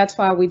 So that's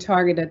why we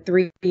target a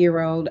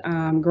 3-year-old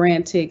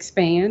grant to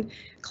expand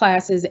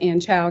classes in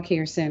child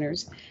care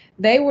centers.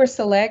 They were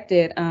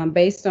selected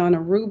based on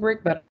a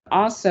rubric, but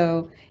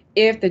also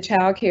if the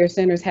child care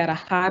centers had a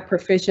high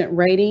proficient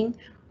rating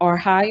or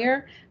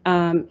higher,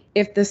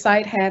 if the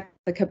site had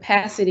the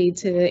capacity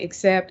to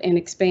accept and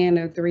expand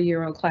their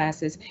 3-year-old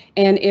classes,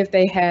 and if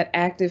they had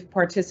active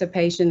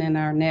participation in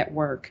our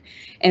network.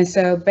 And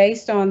so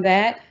based on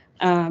that,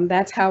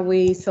 that's how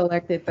we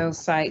selected those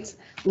sites.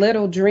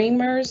 Little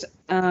Dreamers,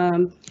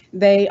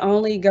 they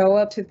only go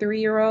up to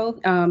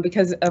 3-year-old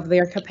because of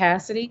their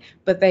capacity,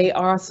 but they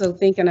are also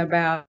thinking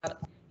about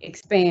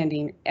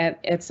expanding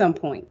at some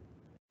point.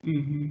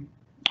 Mm-hmm.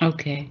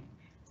 Okay.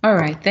 All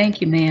right.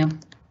 Thank you, ma'am.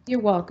 You're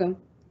welcome.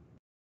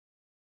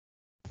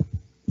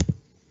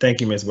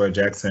 Thank you, Ms. Ware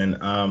Jackson.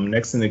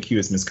 Next in the queue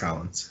is Ms.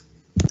 Collins.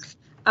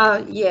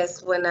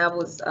 Yes, when I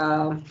was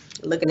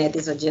looking at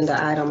this agenda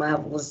item, I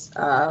was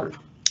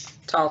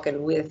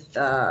talking with,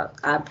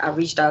 I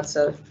reached out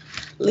to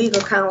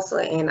legal counsel,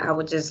 and I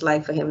would just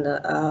like for him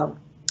to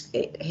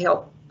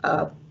help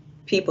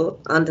people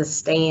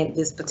understand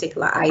this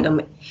particular item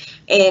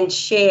and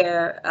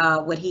share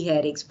what he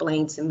had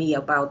explained to me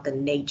about the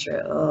nature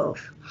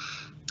of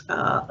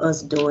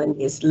us doing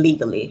this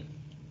legally.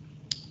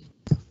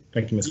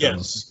 Thank you, Ms.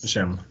 Collins. Mr.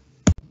 Shamlin.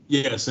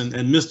 Yes, and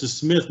Mr.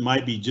 Smith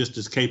might be just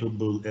as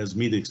capable as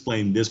me to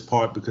explain this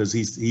part because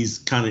he's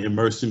kind of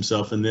immersed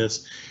himself in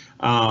this.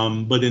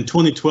 But in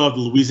 2012, the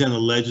Louisiana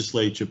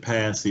legislature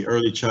passed the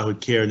Early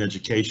Childhood Care and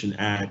Education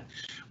Act,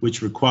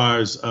 which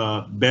requires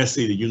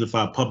Bessie to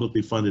unify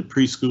publicly funded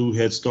preschool,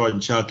 Head Start,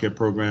 and child care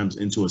programs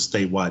into a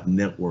statewide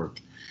network.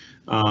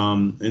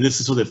 And this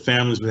is so that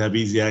families would have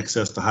easy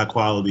access to high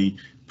quality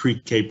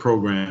pre-K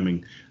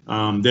programming.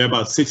 There are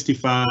about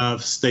 65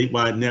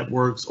 statewide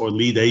networks or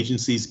lead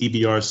agencies.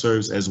 EBR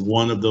serves as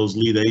one of those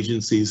lead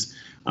agencies.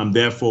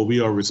 Therefore, we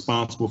are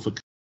responsible for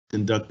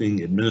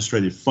conducting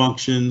administrative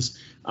functions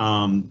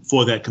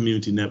for that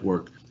community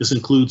network. This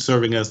includes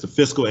serving as the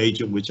fiscal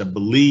agent, which I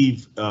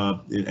believe,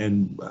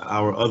 and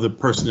our other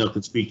personnel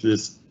can speak to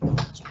this,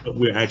 what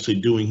we're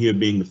actually doing here,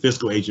 being the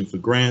fiscal agent for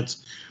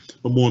grants,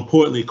 but more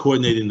importantly,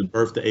 coordinating the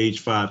birth to age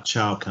 5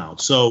 child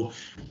count. So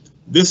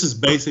this is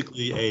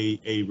basically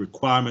a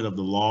requirement of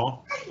the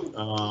law,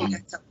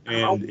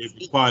 and it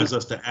requires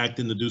us to act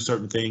and to do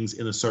certain things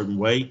in a certain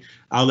way.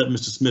 I'll let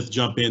Mr. Smith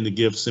jump in to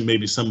give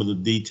maybe some of the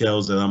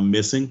details that I'm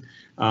missing,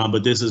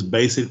 but this is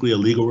basically a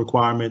legal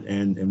requirement,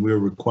 and we're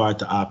required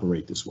to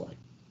operate this way.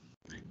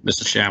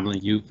 Mr.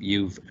 Shamlin,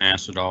 you've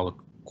answered all the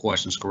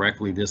questions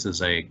correctly. This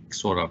is a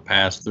sort of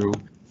pass-through.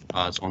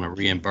 It's on a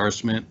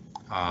reimbursement.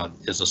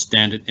 It's a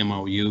standard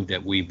MOU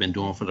that we've been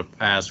doing for the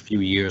past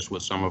few years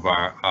with some of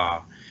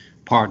our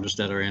partners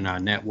that are in our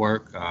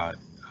network.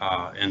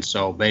 And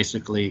so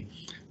basically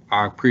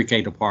our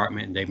pre-K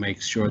department, they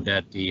make sure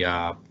that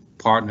the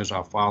partners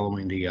are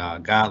following the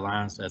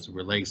guidelines as it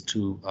relates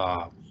to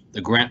the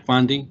grant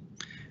funding,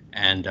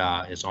 and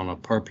it's on a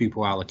per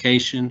pupil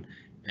allocation,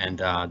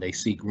 and they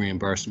seek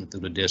reimbursement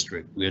through the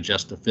district. We are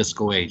just a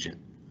fiscal agent.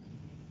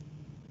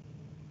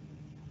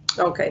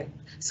 Okay,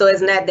 so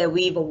it's not that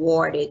we've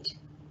awarded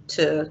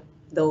to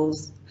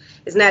those,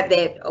 it's not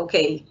that,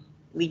 okay,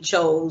 EBR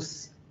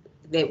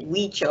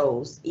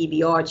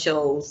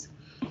chose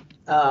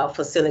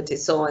facility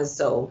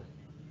so-and-so.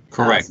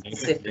 Correct.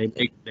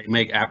 They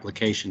make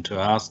application to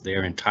us.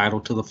 They're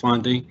entitled to the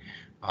funding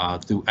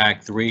through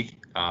Act 3,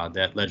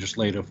 that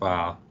legislative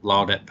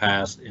law that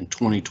passed in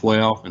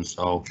 2012. And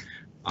so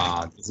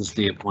this is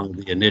one of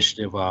the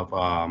initiative of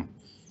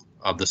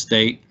the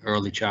state,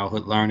 early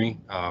childhood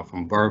learning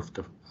from birth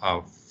to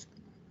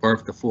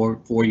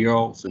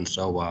 4-year-olds. And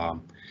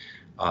so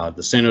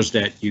the centers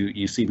that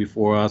you see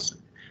before us,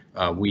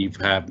 we've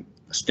had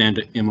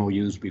standard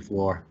MOUs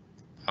before,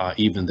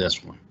 even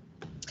this one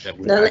that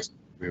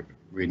we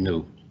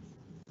renew.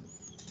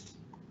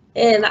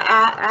 And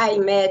I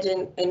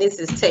imagine, and this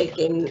is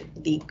taking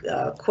the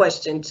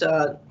question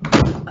to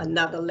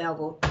another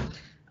level,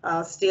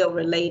 still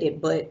related,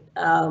 but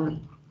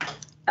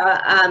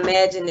I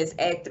imagine this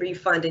Act 3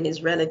 funding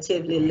is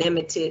relatively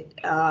limited.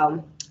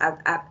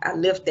 I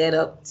lift that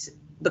up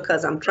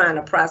because I'm trying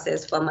to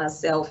process for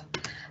myself.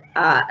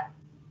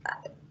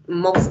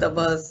 Most of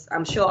us,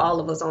 I'm sure all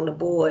of us on the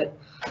board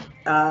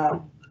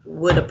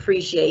would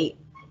appreciate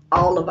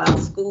all of our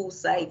school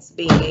sites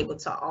being able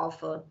to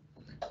offer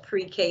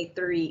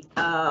pre-K3,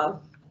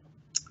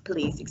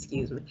 please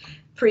excuse me,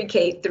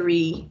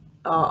 pre-K3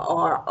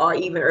 or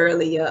even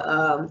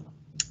earlier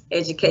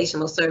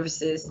educational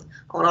services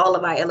on all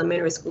of our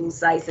elementary school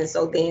sites. And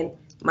so then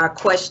my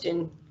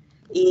question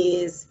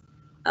is,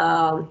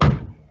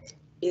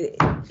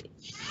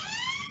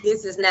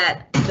 this is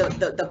not,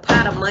 the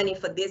pot of money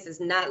for this is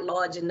not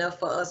large enough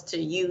for us to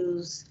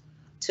use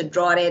to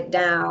draw that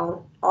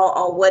down,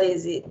 or what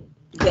is it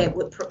that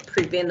would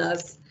prevent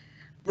us?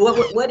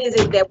 What is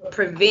it that would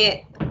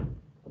prevent?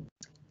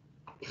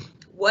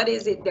 What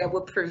is it that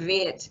would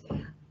prevent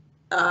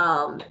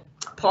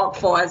Park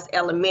Forest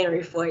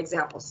Elementary, for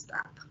example,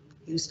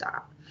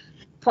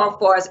 Park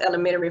Forest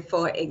Elementary,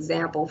 for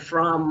example,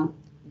 from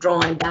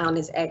drawing down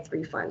this Act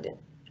 3 funding,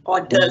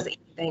 or does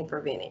anything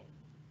prevent it?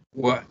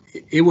 Well,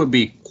 it would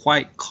be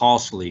quite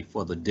costly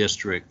for the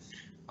district,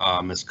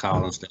 Ms.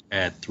 Collins, to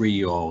add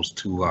 3-year-olds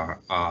to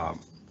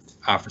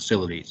our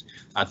facilities.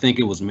 I think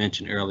it was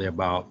mentioned earlier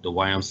about the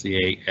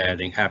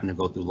YMCA having to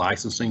go through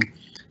licensing,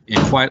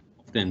 and quite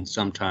often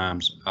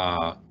sometimes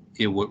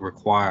it would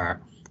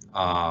require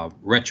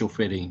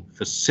retrofitting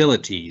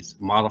facilities,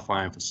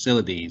 modifying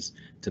facilities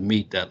to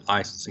meet that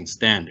licensing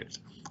standards.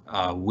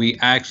 We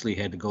actually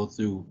had to go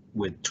through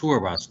with 2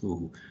 of our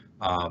schools,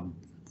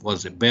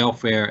 was it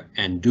Belfair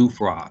and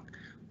Dufrock,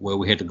 where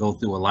we had to go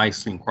through a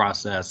licensing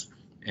process,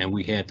 and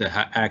we had to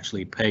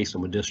actually pay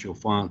some additional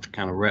funds to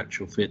kind of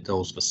retrofit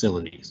those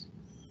facilities.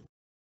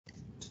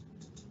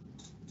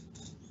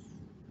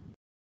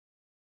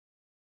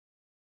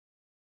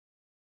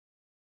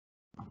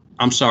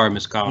 I'm sorry,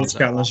 Ms. Collins. Ms.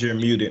 Collins, you're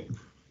muted.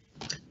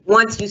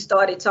 Once you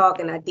started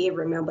talking, I did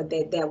remember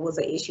that that was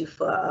an issue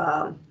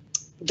for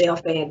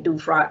Belfair and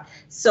Dufrock.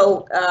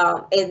 So,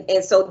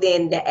 and so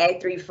then the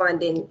Act 3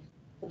 funding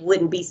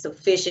wouldn't be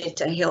sufficient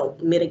to help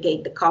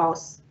mitigate the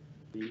costs?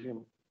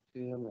 No,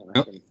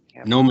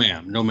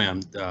 ma'am. No,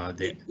 ma'am.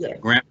 The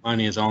grant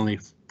money is only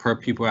per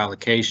pupil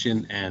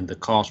allocation, and the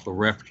cost for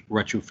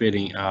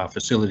retrofitting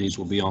facilities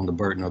will be on the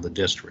burden of the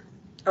district.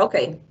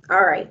 Okay.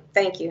 All right.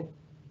 Thank you.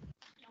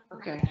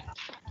 Okay.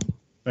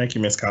 Thank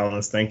you, Ms.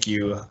 Collins. Thank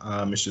you,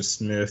 Mr.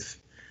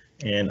 Smith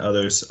and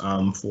others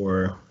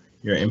for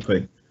your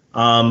input.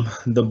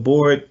 The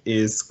board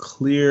is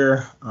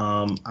clear.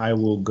 I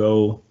will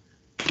go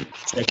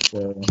check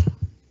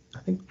I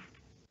think,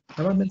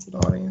 have I been to the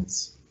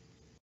audience?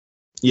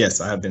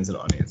 Yes, I have been to the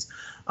audience.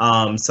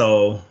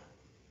 So,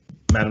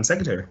 Madam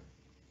Secretary.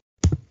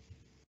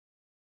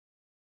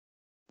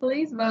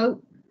 Please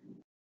vote.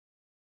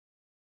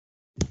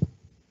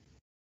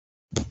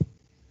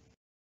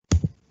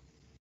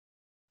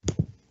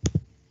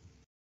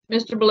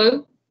 Mr.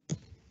 Blue?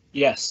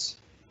 Yes.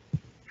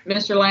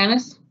 Mr.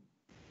 Lannis?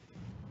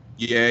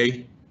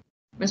 Yay.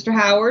 Mr.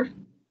 Howard?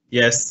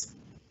 Yes.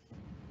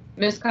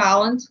 Ms.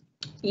 Collins?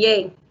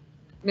 Yay.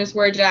 Ms.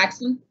 Ware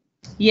Jackson?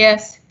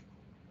 Yes.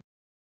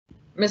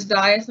 Ms.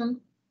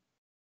 Dyson?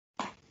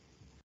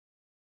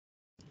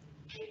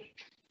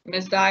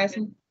 Ms.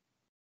 Dyson?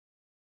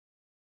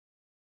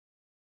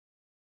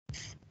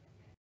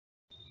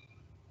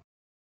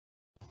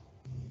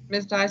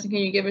 Ms. Dyson, can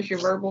you give us your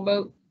verbal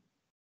vote?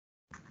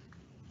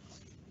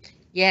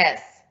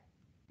 Yes.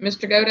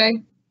 Mr.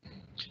 Goday?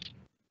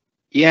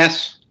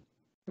 Yes.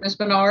 Ms.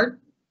 Bernard?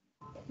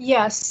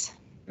 Yes.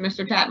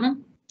 Mr.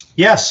 Tatman?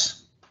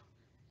 Yes.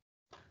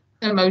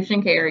 The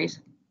motion carries.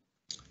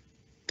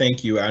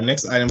 Thank you. Our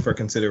next item for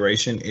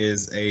consideration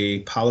is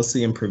a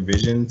policy and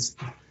provisions.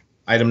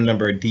 Item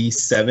number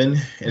D7.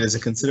 It is a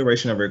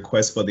consideration of a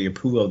request for the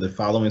approval of the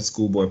following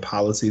school board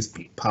policies,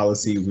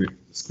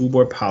 school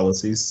board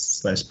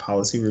policies /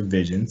 policy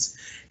revisions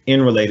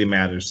in related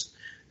matters.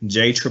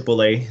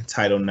 JAAA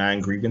Title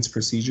IX grievance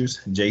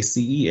procedures,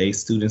 JCEA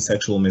student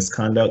sexual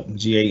misconduct,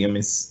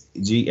 GAMC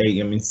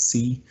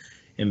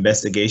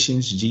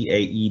investigations,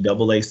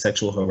 GAEAA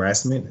sexual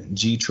harassment,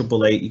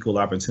 GAAA equal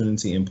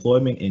opportunity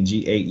employment, and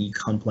GAE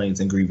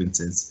complaints and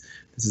grievances.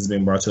 This has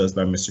been brought to us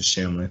by Mr.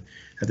 Shamlin.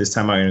 At this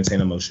time, I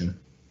entertain a motion.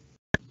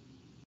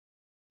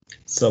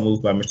 So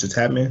moved by Mr.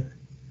 Tatman.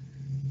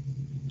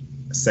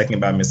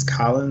 Second by Ms.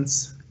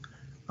 Collins.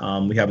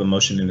 We have a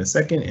motion in a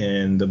second,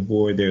 and the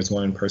board, there's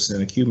one person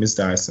in the queue, Ms.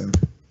 Dyson.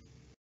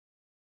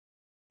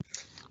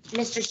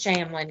 Mr.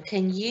 Shamlin,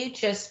 can you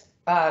just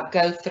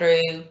go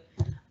through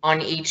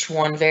on each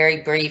one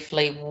very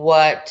briefly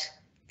what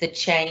the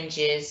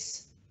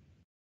changes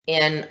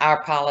in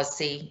our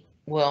policy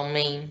will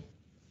mean?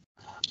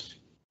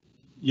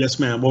 Yes,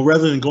 ma'am. Well,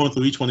 rather than going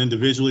through each one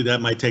individually,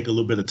 that might take a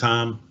little bit of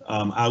time.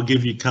 I'll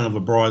give you kind of a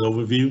broad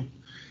overview.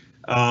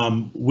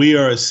 We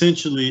are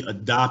essentially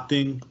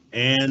adopting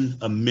and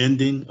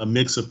amending a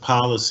mix of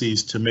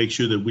policies to make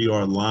sure that we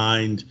are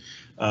aligned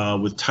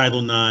with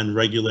Title IX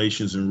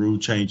regulations and rule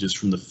changes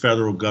from the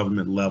federal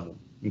government level.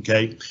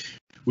 Okay,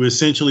 we're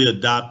essentially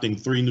adopting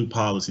 3 new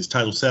policies.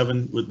 Title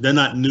VII, they're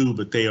not new,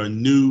 but they are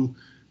new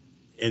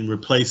in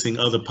replacing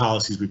other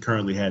policies we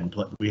currently had.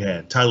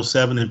 Title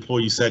VII,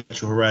 employee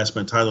sexual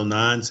harassment, Title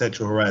IX,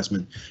 sexual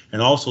harassment,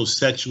 and also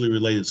sexually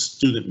related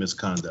student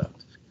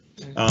misconduct.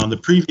 The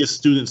previous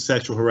student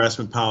sexual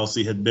harassment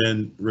policy had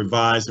been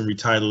revised and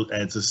retitled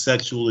as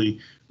sexually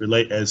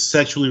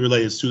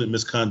related student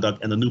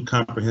misconduct, and the new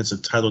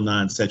comprehensive Title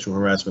IX sexual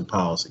harassment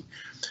policy.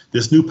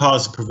 This new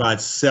policy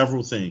provides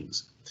several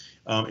things.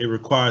 It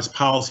requires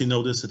policy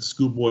notice that the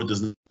school board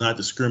does not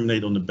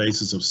discriminate on the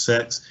basis of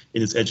sex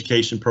in its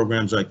education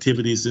programs or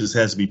activities. This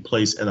has to be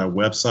placed at our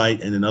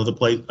website and in other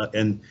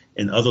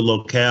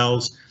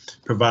locales.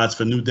 Provides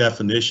for new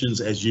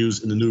definitions as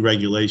used in the new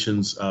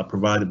regulations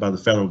provided by the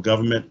federal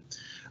government.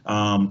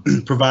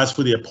 Provides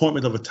for the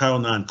appointment of a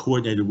Title IX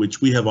coordinator,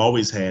 which we have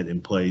always had in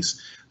place,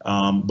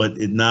 but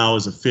it now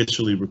is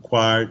officially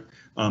required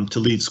to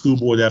lead school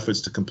board efforts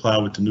to comply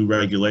with the new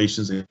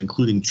regulations,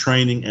 including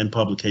training and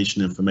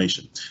publication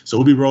information. So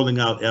we'll be rolling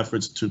out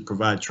efforts to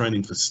provide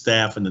training for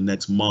staff in the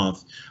next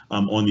month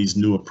on these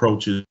new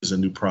approaches and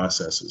new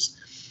processes.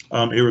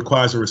 It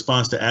requires a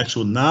response to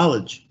actual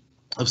knowledge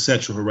of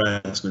sexual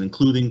harassment,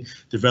 including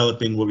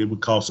developing what we would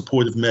call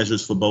supportive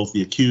measures for both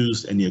the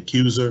accused and the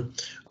accuser,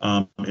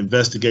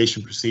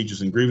 investigation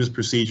procedures and grievance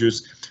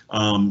procedures.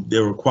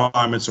 There are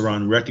requirements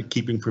around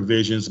record-keeping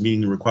provisions,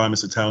 meaning the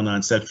requirements of Title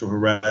IX sexual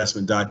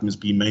harassment documents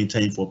be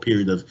maintained for a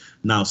period of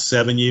now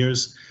 7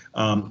 years.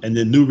 And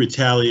then new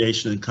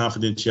retaliation and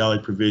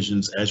confidentiality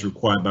provisions as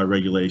required by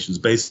regulations,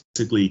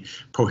 basically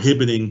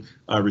prohibiting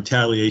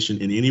retaliation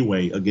in any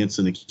way against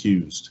an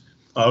accused.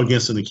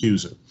 Against an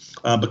accuser.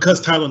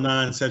 Because Title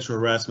IX sexual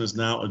harassment is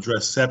now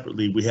addressed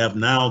separately, we have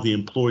now the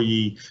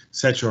employee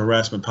sexual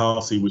harassment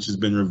policy, which has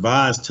been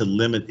revised to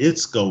limit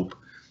its scope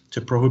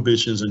to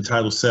prohibitions in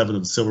Title VII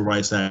of the Civil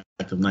Rights Act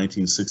of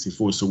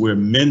 1964. So we're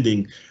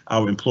amending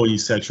our employee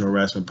sexual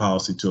harassment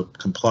policy to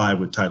comply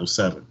with Title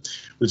VII,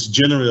 which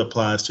generally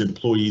applies to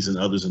employees and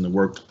others in the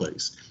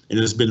workplace, and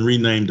it has been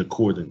renamed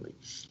accordingly.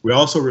 We're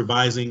also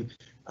revising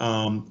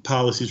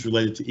policies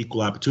related to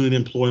equal opportunity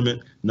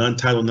employment,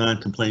 non-Title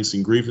IX complaints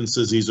and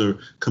grievances. These are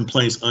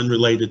complaints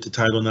unrelated to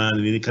Title IX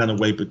in any kind of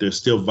way, but they're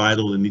still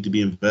vital and need to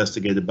be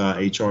investigated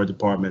by HR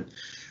department.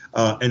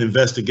 And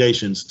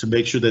investigations to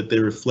make sure that they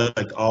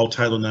reflect all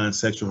Title IX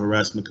sexual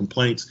harassment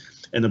complaints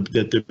and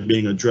that they're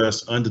being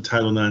addressed under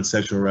Title IX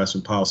sexual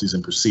harassment policies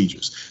and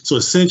procedures. So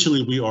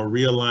essentially, we are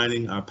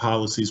realigning our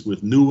policies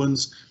with new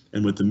ones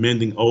and with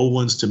amending old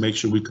ones to make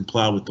sure we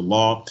comply with the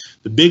law.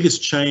 The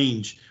biggest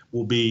change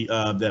will be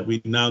that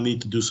we now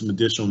need to do some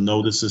additional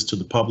notices to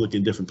the public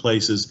in different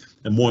places,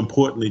 and more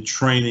importantly,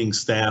 training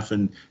staff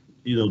and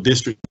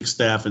district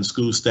staff and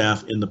school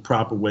staff in the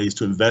proper ways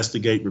to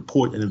investigate,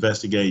 report, and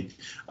investigate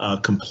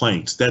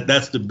complaints.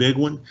 That's the big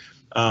one.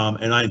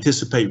 And I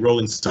anticipate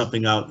rolling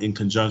something out in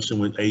conjunction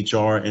with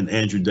HR and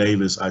Andrew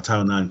Davis, our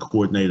Title IX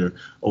coordinator,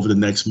 over the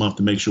next month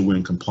to make sure we're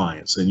in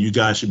compliance. And you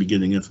guys should be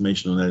getting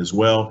information on that as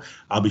well.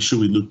 I'll be sure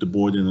we loop the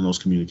board in on those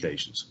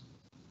communications.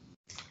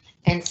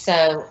 And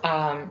so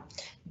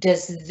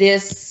does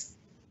this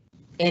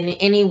in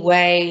any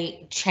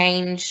way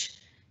change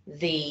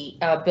the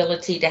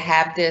ability to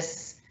have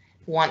this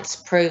once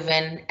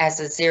proven as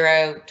a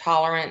zero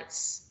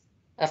tolerance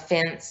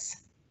offense?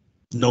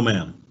 No,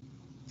 ma'am.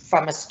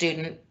 From a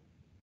student,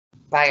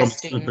 by From a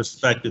student?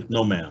 Perspective,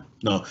 no, ma'am.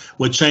 No.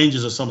 What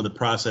changes are some of the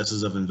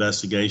processes of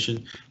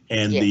investigation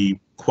and the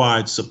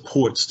required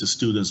supports to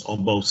students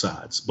on both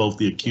sides, both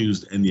the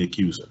accused and the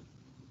accuser.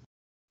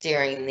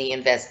 During the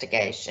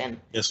investigation?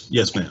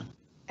 Yes, ma'am.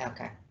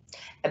 Okay.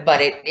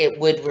 But it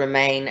would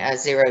remain a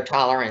zero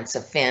tolerance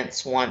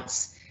offense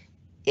once,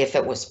 if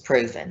it was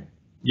proven?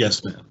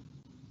 Yes, ma'am.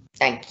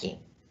 Thank you.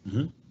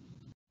 Mm-hmm.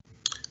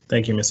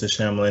 Thank you, Mr.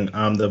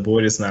 Shamlin. The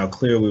board is now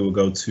clear. We will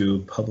go to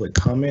public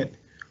comment.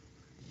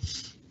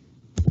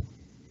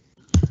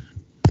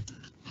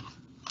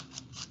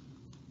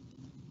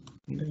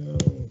 No.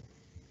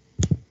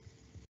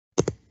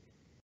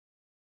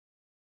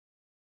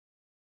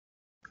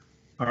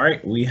 All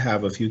right, we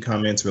have a few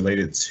comments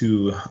related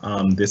to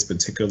this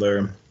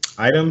particular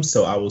item.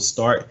 So I will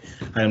start.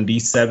 Item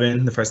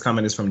D7, the first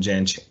comment is from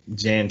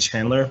Jan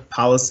Chandler.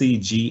 Policy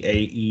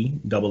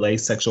GAEAA,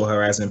 sexual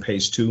harassment,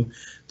 page 2.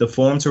 The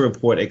form to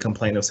report a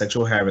complaint of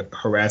sexual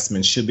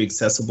harassment should be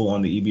accessible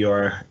on the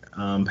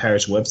EBR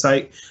parish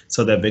website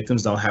so that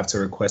victims don't have to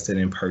request it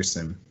in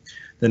person.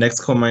 The next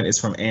comment is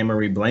from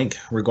Anne-Marie Blank.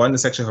 Regarding the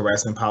sexual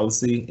harassment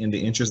policy, in the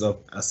interest of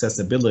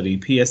accessibility,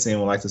 PSN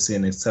would like to see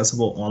an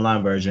accessible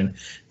online version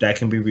that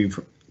can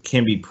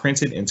be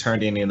printed and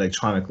turned in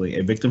electronically.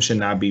 A victim should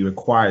not be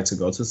required to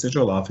go to the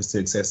central office to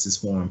access this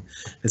form,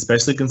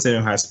 especially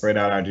considering how spread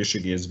out our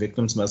district is.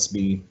 Victims must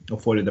be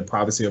afforded the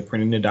privacy of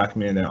printing the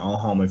document in their own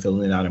home and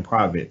filling it out in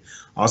private.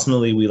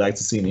 Ultimately, we like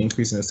to see an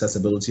increase in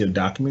accessibility of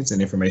documents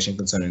and information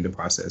concerning the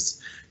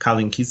process.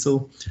 Colleen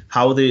Kiesel,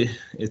 how will the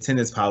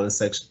attendance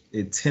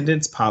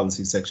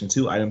policy section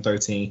 2, item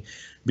 13,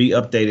 be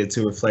updated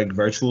to reflect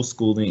virtual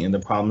schooling and the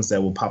problems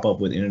that will pop up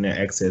with internet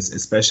access,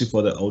 especially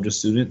for the older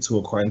students who,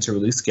 according to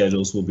release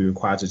schedules, will be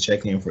required to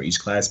check in for each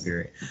class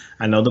period.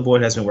 I know the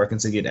board has been working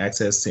to get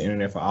access to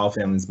internet for all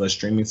families, but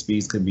streaming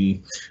speeds could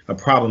be a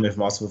problem if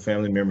multiple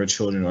family member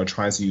children are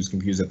trying to use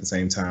computers at the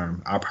same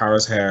time. Our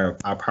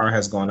power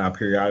has gone out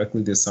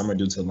periodically this summer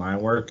due to line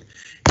work.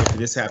 If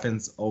this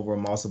happens over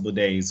multiple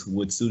days,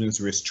 would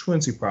students risk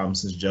truancy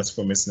problems just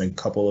for missing a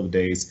couple of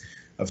days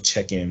of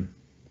check-in?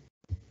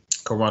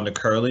 Karonda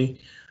Curley.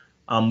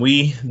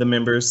 We, the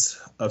members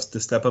of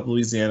the Step Up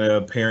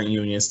Louisiana Parent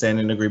Union, stand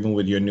in agreement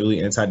with your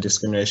newly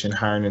anti-discrimination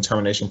hiring and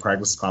termination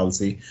practice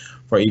policy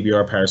for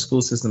EBR parish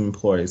school system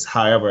employees.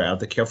 However,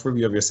 after careful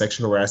review of your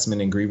sexual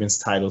harassment and grievance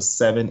Title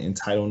VII and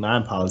Title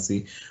IX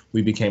policy,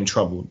 we became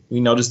troubled.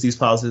 We noticed these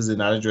policies did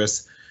not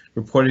address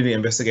reported the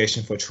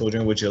investigation for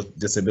children with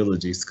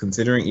disabilities.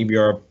 Considering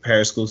EBR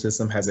parish school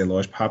system has a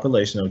large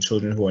population of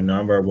children who are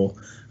nonverbal,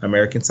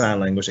 American Sign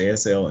Language,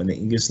 ASL, and the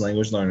English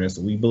language learners,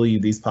 we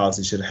believe these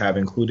policies should have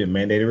included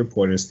mandated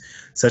reporters,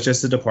 such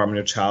as the Department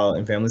of Child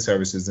and Family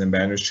Services and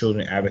Baton Rouge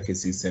Children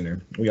Advocacy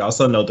Center. We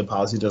also note the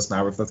policy does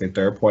not reflect a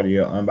third party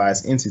or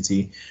unbiased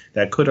entity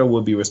that could or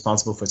would be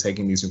responsible for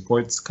taking these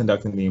reports,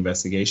 conducting the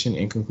investigation,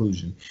 and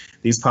conclusion.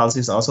 These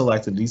policies also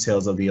lack the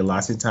details of the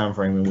allotted time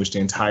frame in which the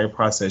entire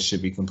process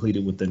should be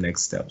completed with the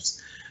next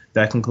steps.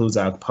 That concludes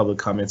our public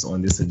comments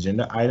on this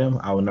agenda item.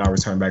 I will now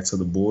return back to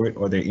the board.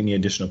 Are there any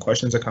additional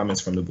questions or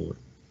comments from the board?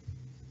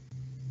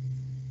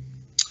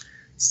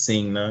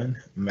 Seeing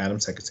none, Madam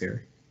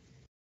Secretary.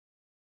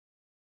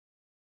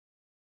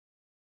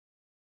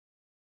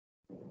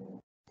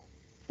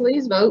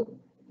 Please vote.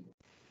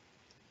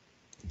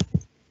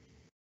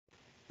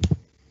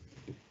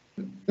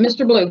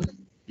 Mr. Blue?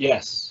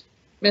 Yes.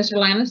 Mr.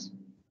 Lannis?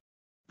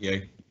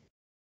 Yay.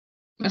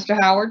 Mr.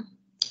 Howard?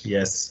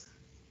 Yes.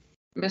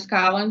 Ms.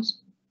 Collins?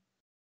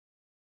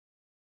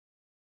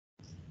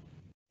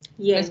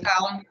 Yes. Ms.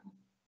 Collins?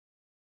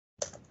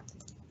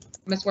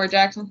 Ms. Ward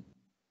Jackson?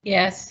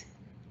 Yes.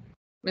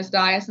 Ms.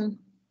 Dyson?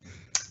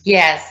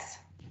 Yes.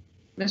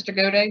 Mr.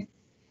 Goday?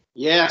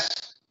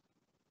 Yes.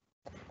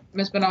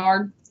 Ms.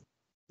 Bernard?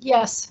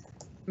 Yes.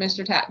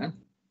 Mr. Tapman?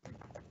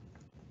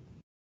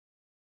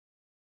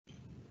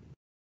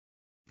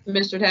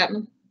 Mr.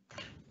 Tapman?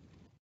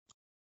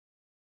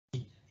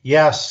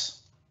 Yes.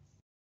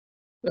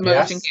 The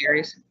motion Yes.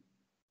 carries.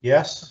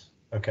 Yes.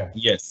 Okay.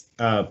 Yes.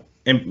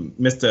 And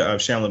Mr.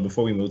 Shanlin,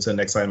 before we move to the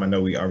next item, I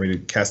know we already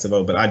cast a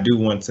vote, but I do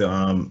want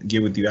to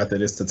get with you after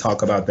this to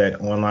talk about that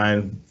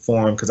online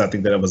form, because I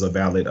think that it was a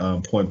valid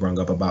point brought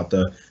up about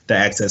the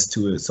access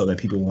to it, so that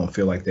people won't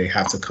feel like they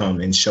have to come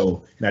and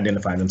show and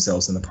identify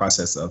themselves in the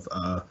process of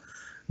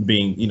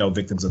being,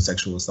 victims of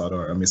sexual assault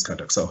or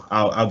misconduct. So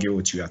I'll get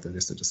with you after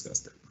this to discuss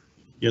that.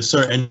 Yes,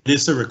 sir. And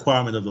it's a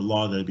requirement of the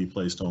law that it be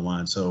placed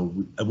online. So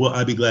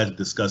I'd be glad to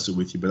discuss it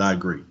with you, but I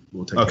agree.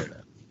 We'll take care of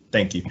that.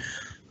 Thank you.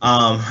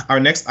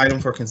 Our next item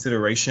for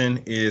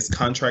consideration is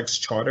contracts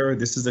charter.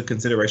 This is a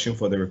consideration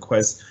for the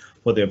request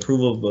for the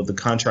approval of the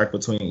contract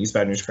between East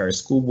Baton Rouge Parish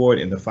School Board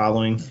and the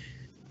following: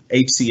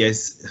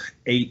 HCS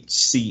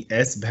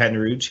Baton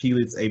Rouge,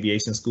 Helix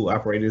Aviation School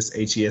Operators,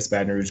 HES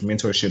Baton Rouge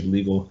Mentorship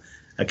Legal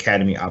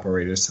Academy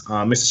Operators.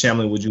 Mr.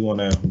 Shamlin, would you want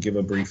to give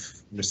a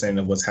brief understanding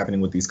of what's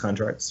happening with these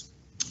contracts?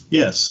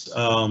 Yes,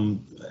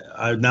 I'm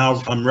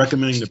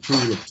recommending the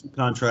approval of 2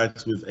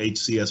 contracts with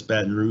HCS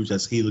Baton Rouge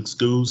as Helix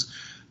schools.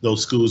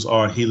 Those schools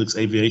are Helix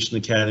Aviation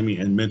Academy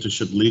and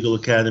Mentorship Legal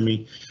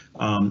Academy.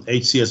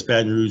 HCS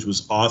Baton Rouge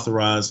was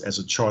authorized as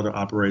a charter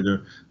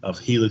operator of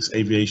Helix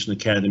Aviation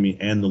Academy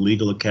and the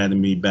Legal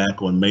Academy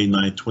back on May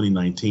 9,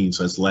 2019,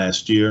 so that's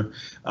last year.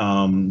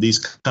 These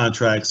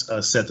contracts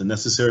set the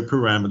necessary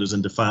parameters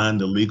and define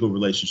the legal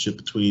relationship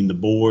between the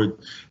board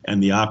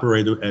and the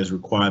operator as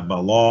required by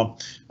law.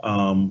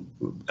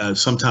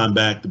 Some time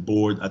back, the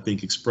board, I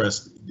think,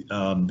 expressed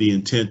the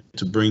intent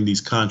to bring these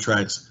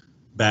contracts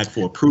back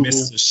for approval.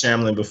 Mr.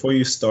 Shamlin, before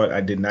you start,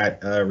 I did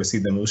not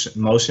receive the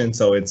motion,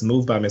 so it's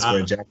moved by Ms.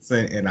 Ward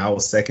Jackson, and I will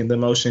second the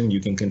motion. You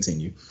can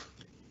continue.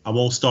 I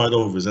won't start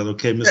over. Is that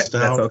okay,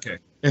 Mr. Howard?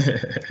 That's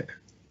okay.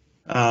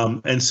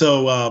 And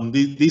so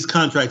these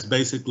contracts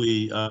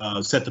basically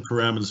set the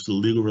parameters for the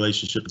legal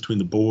relationship between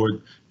the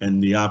board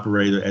and the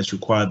operator as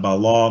required by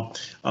law.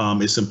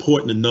 It's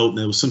important to note, and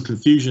there was some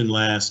confusion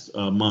last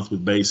month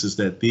with basis,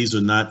 that these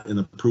are not an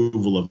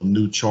approval of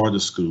new charter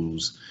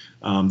schools.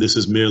 This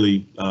is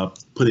merely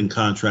putting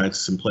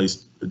contracts in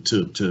place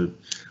to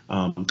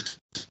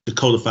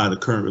codify the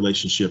current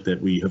relationship that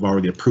we have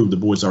already approved. The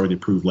board's already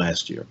approved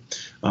last year.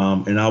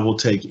 And I will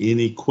take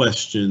any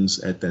questions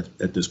at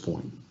this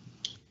point.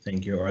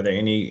 Thank you. Are there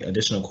any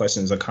additional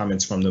questions or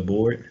comments from the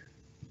board?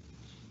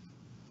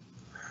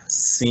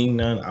 Seeing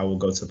none, I will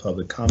go to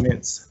public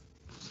comments.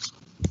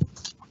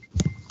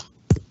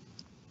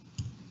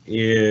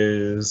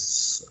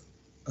 Is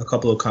a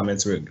couple of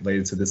comments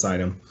related to this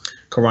item.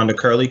 Karonda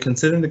Curley,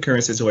 considering the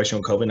current situation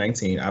with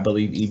COVID-19, I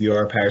believe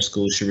EBR parish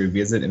schools should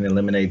revisit and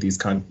eliminate these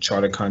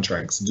charter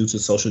contracts. Due to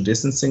social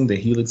distancing, the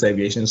Helix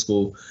Aviation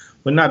School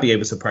would not be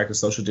able to practice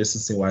social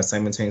distancing while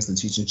simultaneously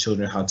teaching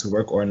children how to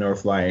work or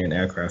fly an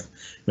aircraft.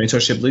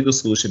 Mentorship Legal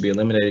School should be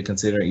eliminated,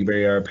 considering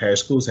EBR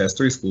parish schools has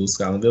 3 schools: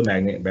 Scotlandville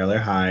Magnet, Bel Air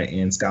High,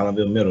 and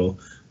Scotlandville Middle,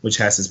 which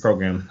has this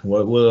program.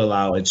 What will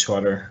allow a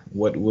charter?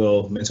 What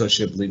will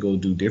Mentorship Legal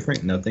do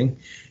different? Nothing.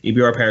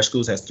 EBR Parish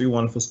Schools has 3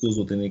 wonderful schools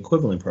with an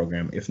equivalent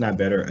program, if not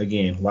better.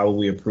 Again, why would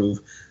we approve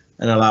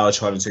and allow a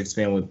charter to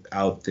expand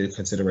without the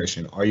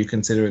consideration? Are you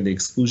considering the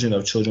exclusion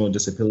of children with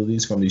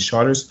disabilities from these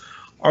charters?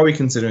 Are we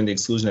considering the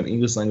exclusion of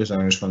English language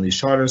learners from these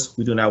charters?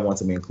 We do not want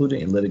to be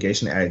included in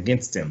litigation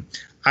against them.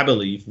 I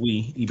believe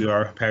we,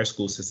 EBR Parish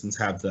School Systems,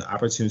 have the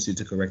opportunity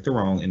to correct the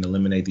wrong and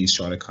eliminate these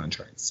charter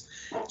contracts.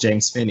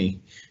 James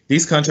Finney,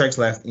 these contracts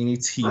lack any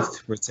teeth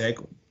to protect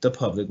the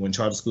public when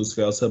charter schools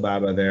fail to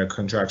abide by their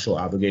contractual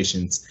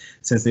obligations.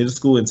 Since neither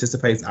school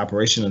anticipates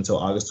operation until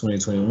August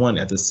 2021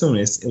 at the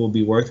soonest, it will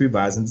be worth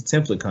revising the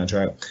template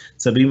contract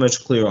to be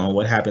much clearer on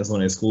what happens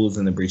when a school is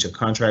in the breach of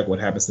contract,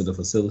 what happens to the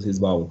facilities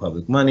bought with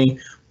public money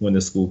when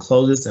the school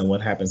closes, and what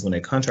happens when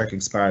a contract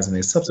expires and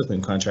a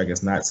subsequent contract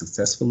is not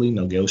successfully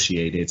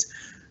negotiated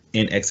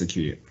and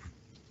executed.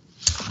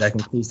 That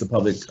concludes the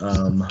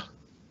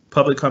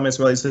public comments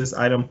related to this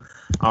item.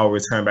 I'll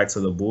return back to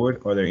the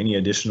board. Are there any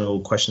additional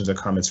questions or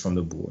comments from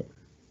the board?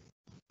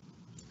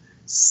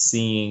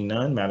 Seeing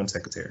none, Madam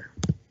Secretary.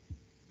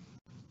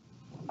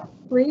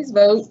 Please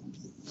vote.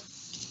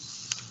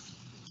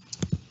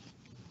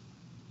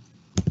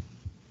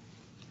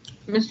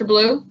 Mr.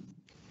 Blue?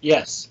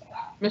 Yes.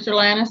 Mr.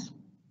 Lannis?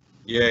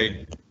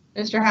 Yay.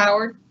 Mr.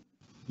 Howard?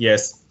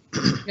 Yes.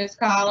 Ms.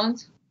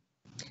 Collins?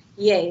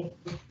 Yay.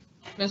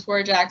 Ms.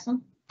 Ward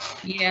Jackson?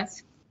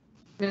 Yes.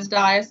 Ms.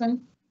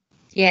 Dyson?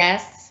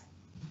 Yes.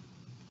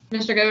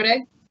 Mr.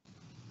 Gode?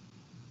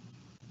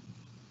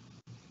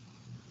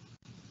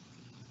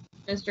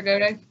 Mr.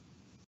 Gode?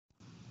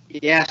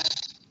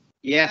 Yes.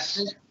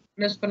 Yes.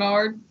 Ms.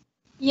 Bernard?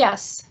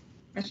 Yes.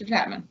 Mr.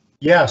 Chapman?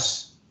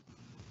 Yes.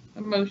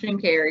 The motion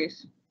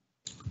carries.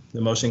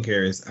 The motion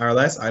carries. Our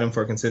last item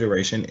for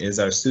consideration is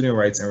our Student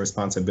Rights and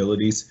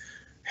Responsibilities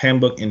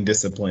Handbook and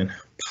Discipline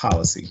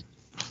Policy.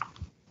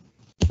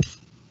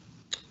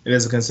 It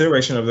is a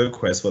consideration of the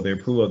request for the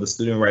approval of the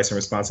Student Rights and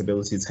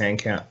Responsibilities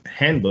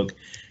Handbook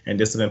and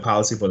Discipline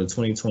Policy for the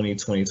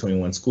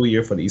 2020-2021 school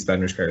year for the East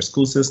Baton Rouge Parish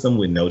School System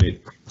with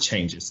noted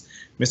changes.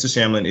 Mr.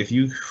 Shamlin, if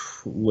you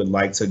would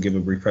like to give a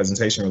brief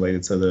presentation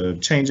related to the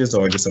changes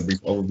or just a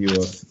brief overview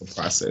of the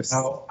process.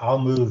 I'll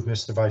move,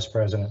 Mr. Vice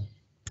President.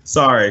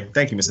 Sorry.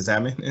 Thank you, Mr.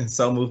 Tapman. And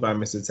so moved by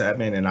Mr.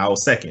 Tapman, and I will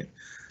second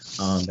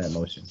that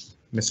motion.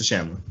 Mr.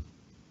 Shamlin.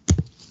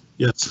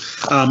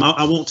 Yes,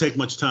 I won't take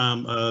much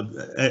time.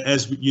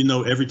 As you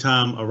know, every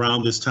time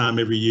around this time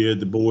every year,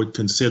 the board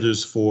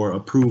considers for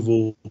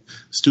approval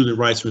Student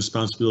Rights and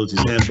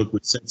Responsibilities Handbook,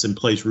 which sets in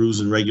place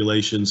rules and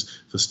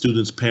regulations for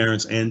students,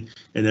 parents, and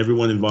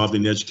everyone involved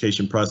in the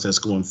education process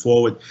going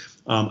forward.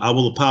 I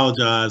will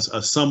apologize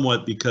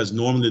somewhat because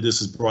normally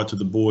this is brought to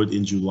the board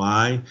in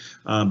July,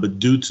 but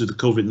due to the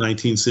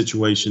COVID-19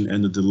 situation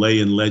and the delay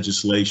in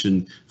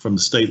legislation from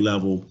the state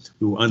level,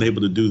 we were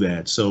unable to do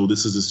that. So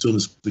this is as soon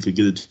as we could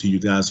get it to you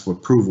guys for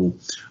approval.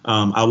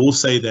 I will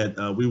say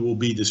that we will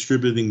be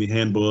distributing the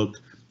handbook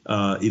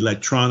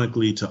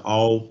electronically to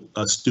all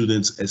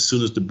students as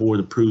soon as the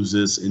board approves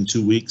this in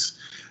 2 weeks.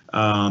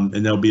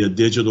 And there'll be a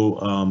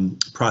digital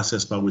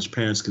process by which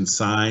parents can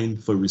sign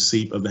for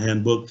receipt of the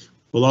handbook.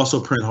 We'll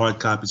also print hard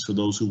copies for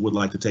those who would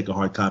like to take a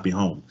hard copy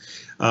home.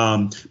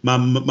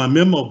 My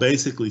memo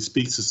basically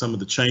speaks to some of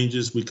the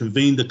changes. We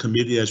convened the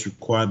committee as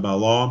required by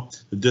law.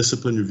 The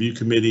Discipline Review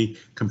Committee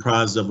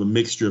comprised of a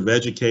mixture of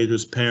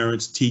educators,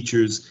 parents,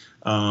 teachers,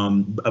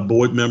 a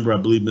board member, I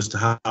believe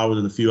Mr. Howard,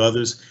 and a few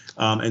others.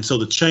 And so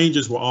the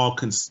changes were all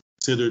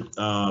considered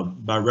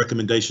by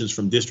recommendations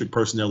from district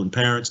personnel and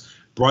parents,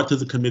 brought to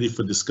the committee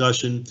for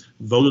discussion,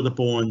 voted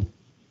upon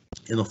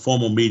in a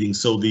formal meeting.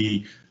 So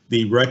the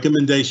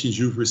recommendations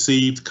you've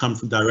received come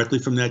directly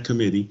from that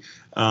committee,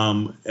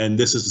 and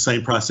this is the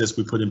same process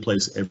we put in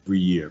place every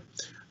year.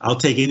 I'll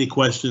take any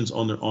questions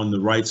on the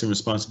Rights and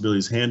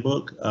Responsibilities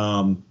Handbook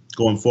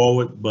going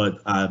forward,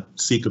 but I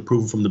seek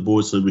approval from the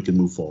board so that we can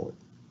move forward.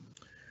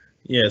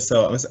 Yeah,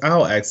 so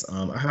I'll ask,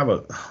 I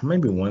have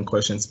maybe one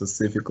question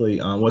specifically,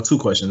 well, two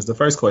questions. The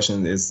first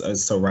question is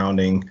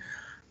surrounding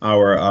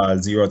our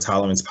zero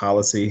tolerance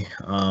policy.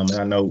 And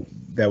I know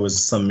there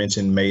was some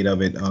mention made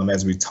of it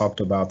as we talked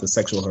about the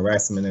sexual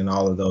harassment and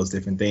all of those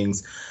different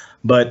things.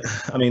 But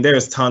I mean,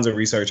 there's tons of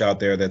research out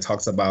there that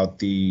talks about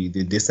the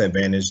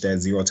disadvantage that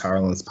zero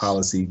tolerance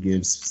policy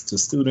gives to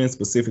students,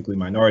 specifically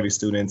minority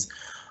students.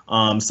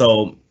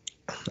 So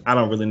I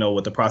don't really know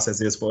what the process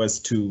is for us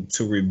to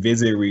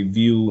revisit,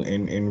 review,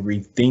 and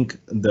rethink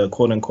the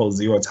quote unquote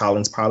zero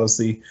tolerance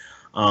policy.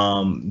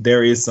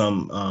 There is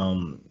some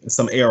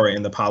error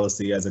in the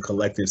policy as a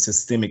collective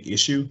systemic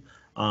issue.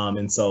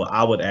 And so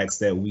I would ask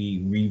that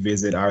we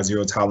revisit our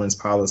zero tolerance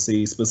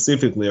policy,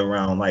 specifically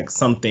around like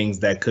some things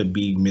that could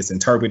be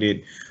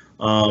misinterpreted.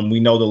 We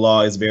know the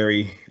law is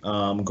very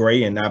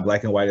gray and not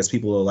black and white as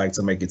people like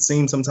to make it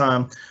seem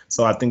sometimes.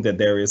 So I think that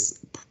there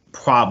is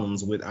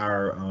problems with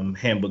our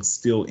handbook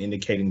still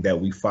indicating that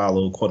we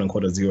follow quote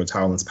unquote a zero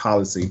tolerance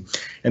policy.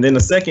 And then the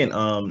second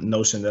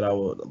notion that I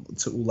would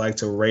like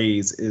to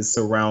raise is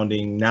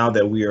surrounding now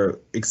that we are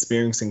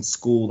experiencing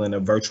school in a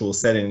virtual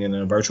setting, in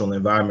a virtual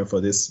environment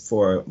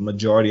for a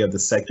majority of the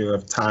sector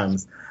of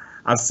times.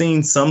 I've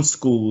seen some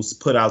schools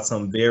put out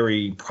some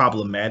very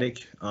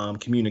problematic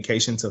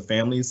communication to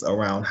families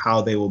around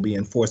how they will be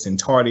enforcing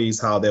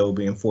tardies, how they will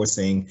be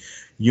enforcing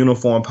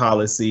uniform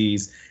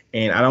policies.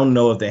 And I don't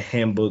know if the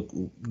handbook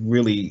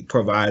really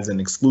provides an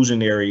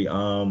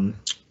exclusionary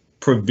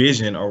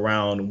provision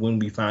around when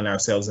we find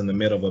ourselves in the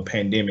middle of a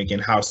pandemic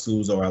and how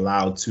schools are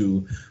allowed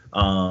to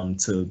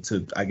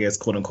I guess,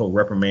 quote unquote,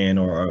 reprimand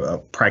or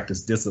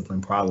practice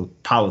discipline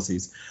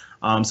policies.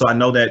 So I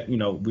know that,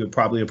 we'll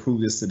probably approve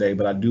this today,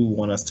 but I do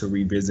want us to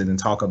revisit and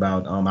talk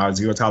about our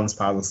zero tolerance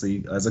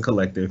policy as a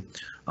collective,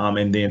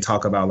 and then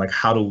talk about like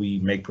how do we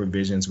make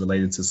provisions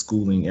related to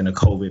schooling in a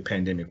COVID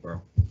pandemic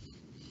world.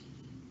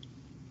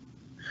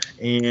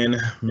 And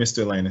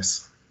Mr.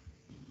 Lannis.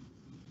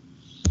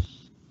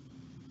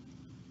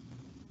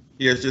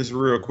 Yes, just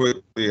real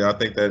quickly, I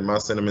think that my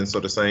sentiments are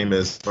the same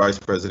as Vice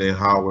President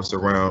Howard's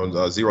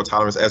around zero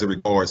tolerance as it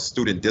regards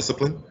student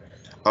discipline.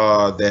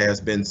 There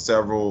has been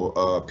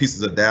several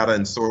pieces of data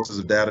and sources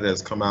of data that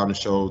has come out and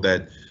show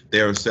that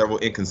there are several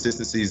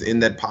inconsistencies in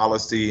that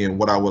policy. And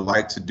what I would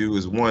like to do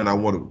is, one,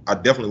 I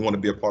definitely want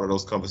to be a part of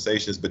those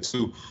conversations, but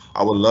two,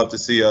 I would love to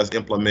see us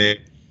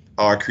implement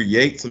or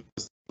create some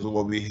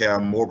where we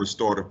have more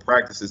restorative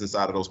practices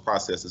inside of those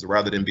processes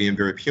rather than being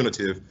very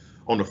punitive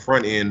on the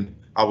front end.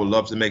 I would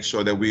love to make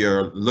sure that we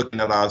are looking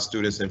at our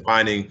students and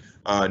finding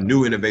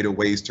new innovative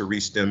ways to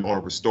reach them on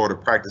a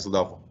restorative practice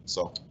level.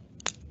 So,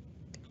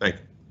 thank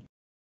you.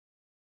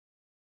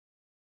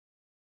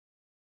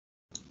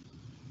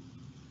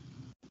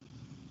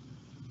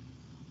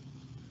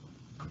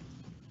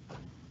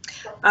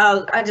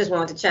 I just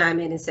wanted to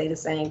chime in and say the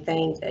same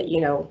thing.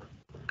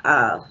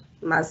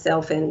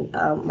 Myself and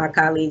my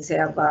colleagues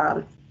have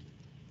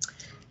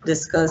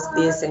discussed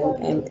this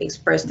and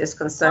expressed this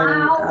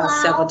concern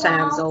several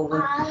times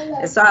over.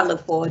 And so I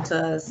look forward to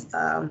us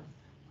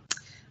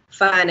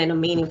finding a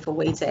meaningful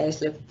way to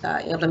actually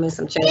implement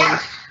some change.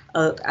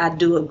 I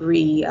do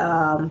agree,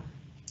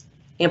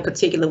 in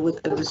particular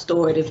with the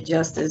restorative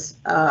justice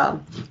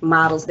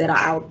models that are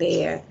out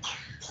there.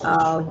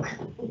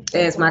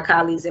 As my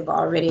colleagues have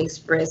already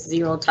expressed,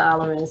 zero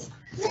tolerance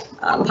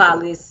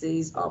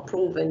policies are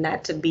proven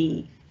not to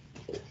be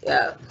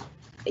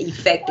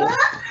effective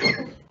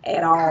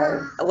at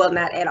all. Well,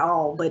 not at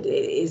all, but it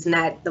is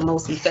not the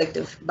most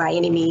effective by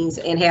any means,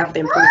 and have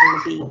been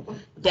proven to be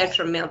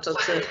detrimental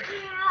to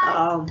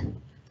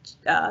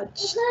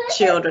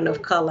children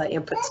of color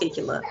in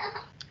particular.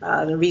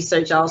 The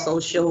research also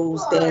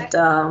shows that,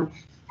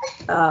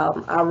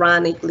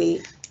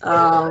 ironically,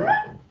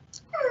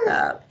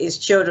 it's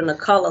children of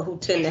color who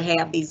tend to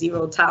have these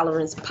zero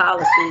tolerance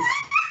policies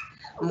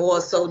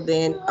more so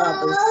than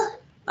others.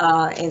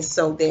 And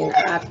so then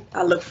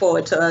I look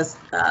forward to us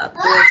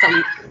doing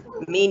some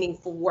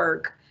meaningful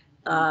work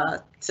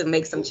to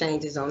make some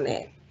changes on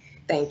that.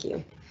 Thank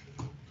you.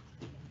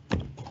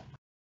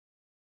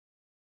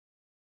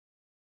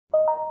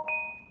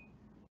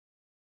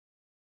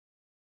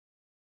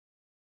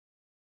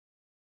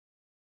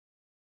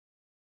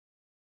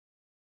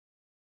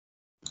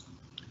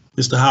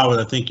 Mr. Howard,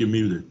 I think you're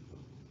muted.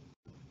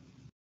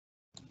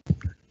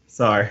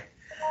 Sorry,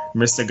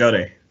 Mr.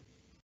 Gode.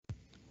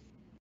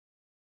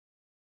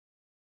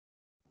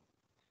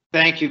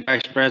 Thank you,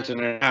 Vice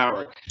President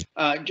Howard.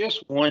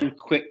 Just one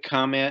quick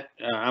comment.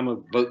 I'm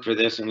going to vote for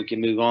this and we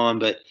can move on,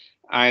 but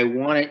I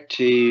wanted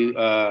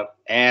to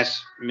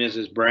ask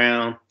Mrs.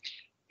 Brown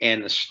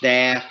and the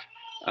staff,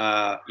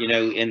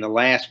 in the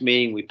last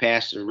meeting, we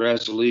passed a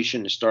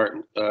resolution to start,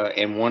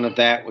 and one of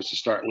that was to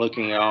start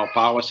looking at all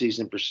policies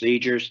and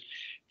procedures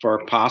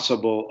for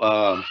possible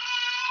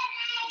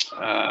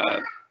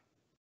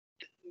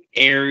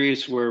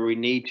areas where we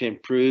need to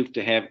improve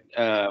to have,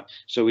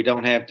 so we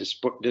don't have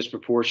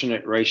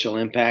disproportionate racial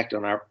impact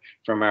on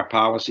from our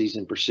policies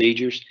and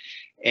procedures.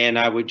 And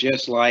I would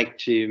just like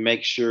to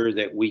make sure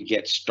that we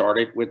get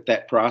started with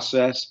that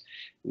process,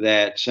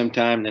 that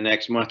sometime the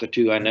next month or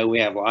two, I know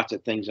we have lots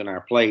of things on our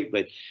plate,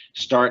 but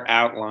start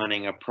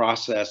outlining a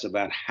process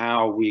about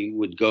how we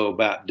would go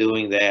about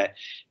doing that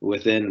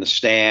within the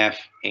staff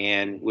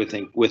and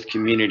with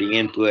community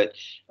input.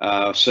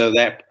 So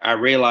that I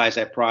realize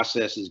that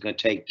process is going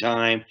to take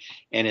time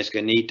and it's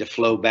going to need to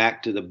flow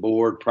back to the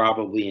board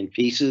probably in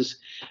pieces.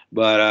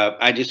 But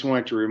I just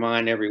wanted to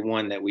remind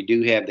everyone that we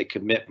do have the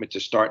commitment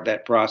to start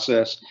that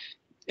process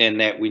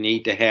and that we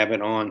need to have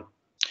it on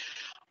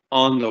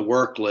the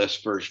work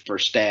list for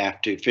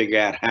staff to figure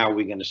out how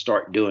we're going to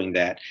start doing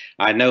that.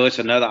 I know it's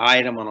another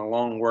item on a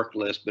long work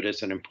list, but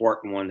it's an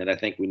important one that I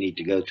think we need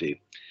to go to.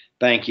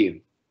 Thank you.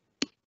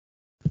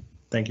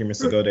 Thank you,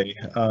 Mr. Gode.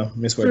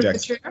 Ms. Ware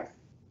Jackson.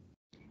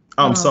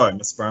 Oh, I'm sorry,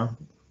 Ms. Brown.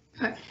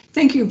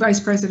 Thank you, Vice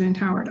President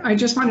Howard. I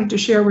just wanted to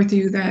share with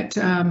you that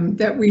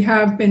that we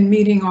have been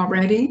meeting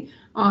already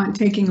on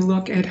taking a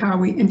look at how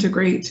we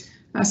integrate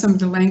some of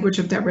the language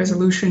of that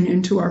resolution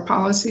into our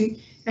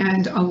policy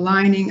and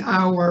aligning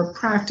our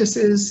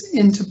practices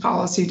into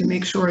policy to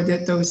make sure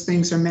that those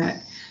things are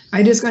met.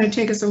 It is going to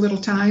take us a little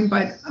time,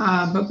 but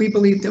we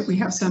believe that we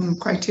have some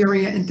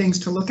criteria and things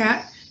to look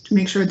at to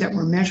make sure that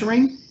we're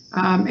measuring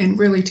and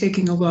really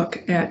taking a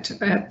look at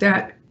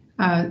that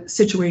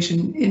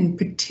situation in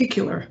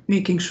particular,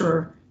 making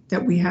sure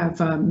that we have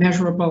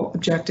measurable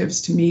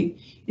objectives to meet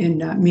in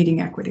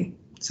meeting equity.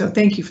 So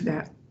thank you for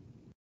that.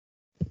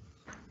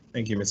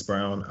 Thank you, Ms.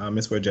 Brown.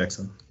 Ms. Ware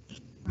Jackson.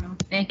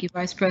 Thank you,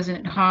 Vice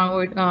President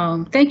Howard.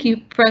 Thank you,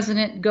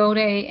 President Gode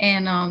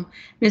and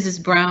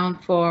Mrs. Brown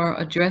for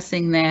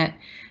addressing that.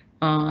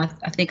 I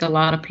think a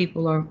lot of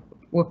people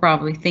were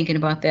probably thinking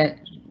about that,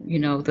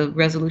 the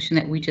resolution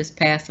that we just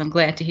passed. I'm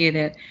glad to hear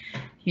that,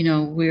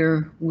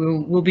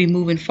 we'll be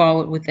moving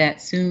forward with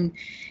that soon.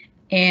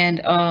 And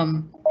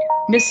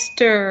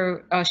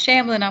Mr.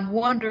 Shamlin, I'm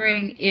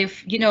wondering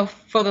if,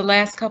 for the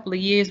last couple of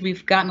years,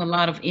 we've gotten a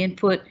lot of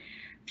input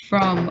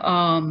from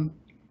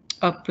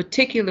a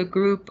particular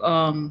group,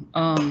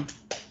 the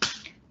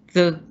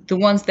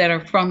ones that are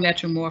from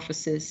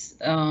Metamorphosis.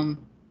 And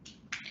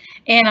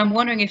I'm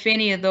wondering if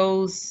any of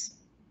those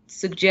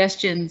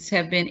suggestions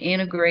have been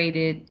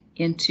integrated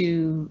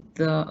into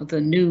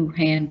the new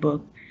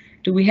handbook.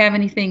 Do we have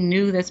anything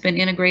new that's been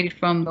integrated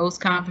from those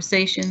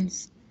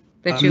conversations?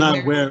 I'm not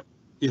aware.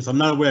 Yes, I'm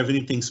not aware of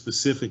anything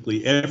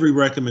specifically. Every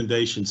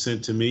recommendation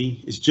sent to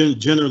me is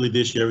generally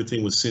this year,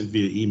 everything was sent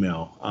via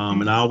email.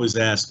 And I always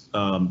ask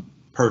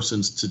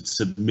persons to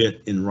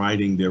submit in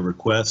writing their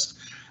request.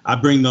 I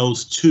bring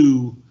those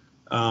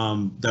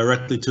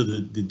directly to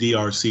the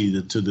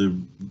DRC, to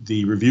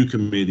the review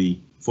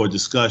committee for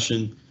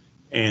discussion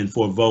and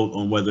for a vote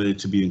on whether it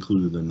to be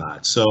included or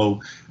not. So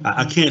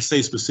I can't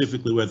say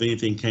specifically whether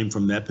anything came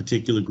from that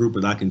particular group,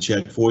 but I can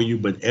check for you.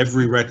 But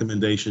every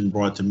recommendation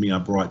brought to me, I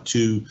brought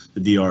to the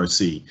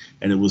DRC,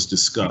 and it was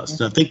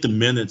discussed. And I think the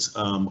minutes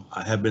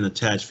have been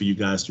attached for you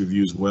guys to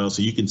review as well,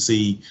 so you can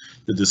see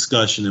the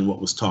discussion and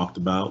what was talked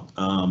about.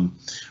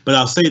 But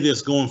I'll say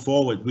this, going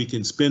forward, we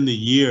can spend the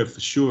year for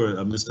sure,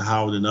 Mr.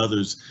 Howard and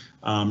others,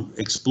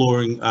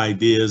 exploring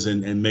ideas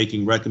and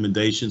making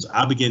recommendations.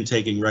 I begin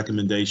taking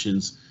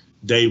recommendations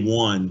day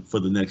one for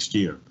the next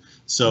year.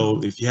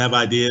 So if you have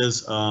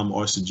ideas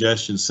or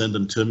suggestions, send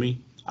them to me.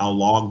 I'll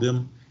log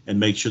them and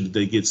make sure that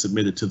they get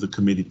submitted to the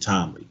committee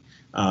timely.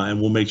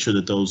 And we'll make sure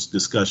that those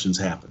discussions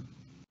happen.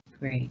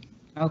 Great.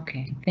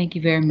 Okay. Thank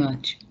you very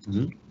much.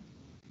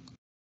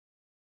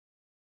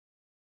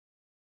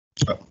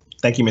 Oh,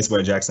 thank you, Ms.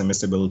 Blair Jackson.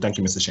 Mr. Ballou, thank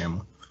you, Mr.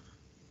 Shamlin.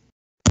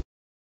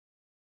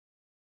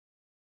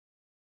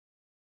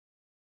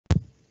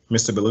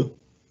 Mr. Ballou?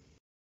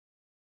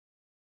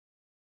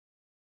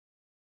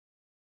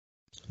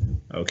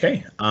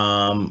 Okay.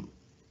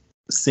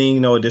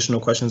 Seeing no additional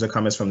questions or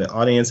comments from the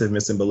audience, if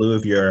Mr. Ballou,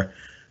 if your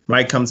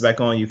mic comes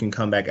back on, you can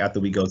come back after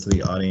we go to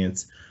the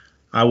audience.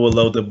 I will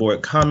load the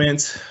board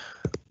comments.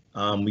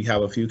 We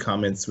have a few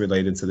comments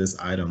related to this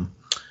item.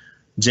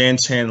 Jan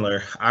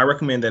Chandler, I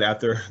recommend that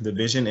after the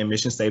vision and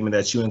mission statement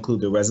that you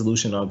include the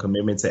resolution on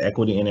commitment to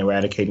equity and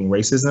eradicating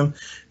racism.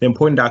 The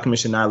important document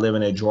should not live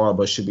in a drawer,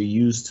 but should be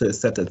used to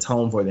set the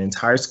tone for the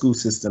entire school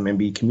system and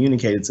be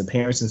communicated to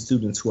parents and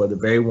students who are the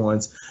very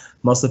ones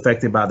most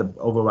affected by the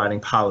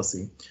overriding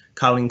policy.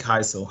 Colleen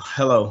Keisel,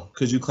 hello,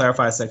 could you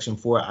clarify section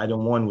 4,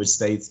 item 1, which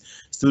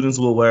states students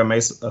will wear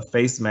a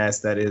face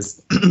mask that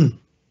is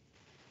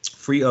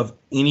free of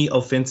any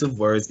offensive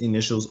words,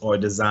 initials, or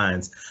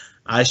designs.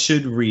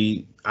 Should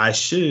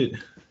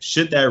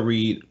that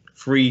read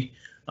free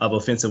of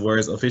offensive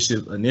words,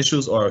 offensive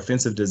initials, or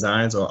offensive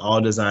designs, or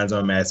all designs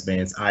on mask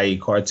bands, i.e.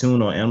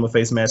 cartoon or animal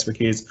face masks for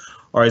kids,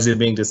 or is it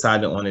being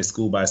decided on a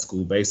school by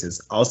school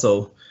basis?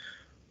 Also,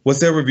 what's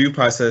their review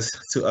process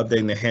to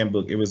updating the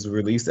handbook? It was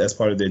released as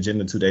part of the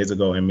agenda 2 days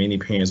ago, and many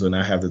parents will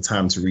not have the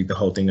time to read the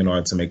whole thing in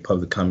order to make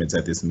public comments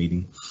at this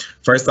meeting.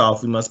 First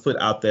off, we must put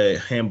out the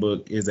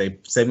handbook is a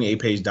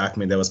 78-page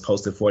document that was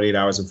posted 48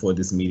 hours before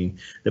this meeting.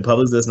 The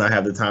public does not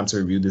have the time to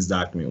review this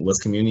document. Was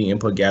community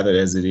input gathered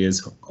as it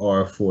is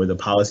or for the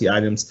policy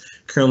items?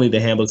 Currently,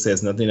 the handbook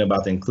says nothing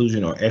about the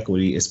inclusion or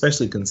equity,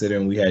 especially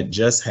considering we had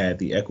just had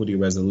the equity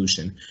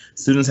resolution.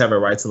 Students have a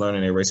right to learn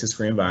in a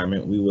racist-free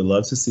environment. We would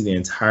love to see the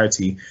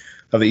entirety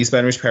of the East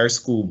Baton Rouge Parish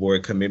School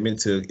Board commitment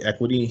to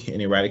equity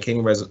and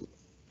eradicating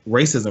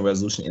racism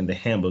resolution in the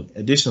handbook.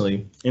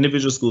 Additionally,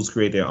 individual schools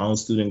create their own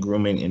student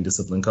grooming and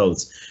discipline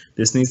codes.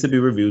 This needs to be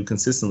reviewed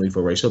consistently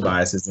for racial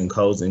biases in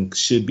codes and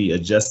should be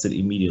adjusted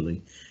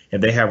immediately. If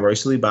they have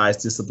racially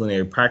biased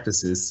disciplinary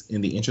practices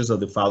in the interest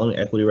of the following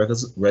equity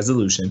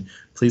resolution,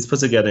 please put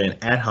together an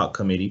ad hoc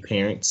committee,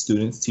 parents,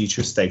 students,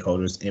 teachers,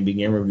 stakeholders, and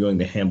begin reviewing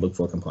the handbook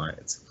for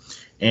compliance.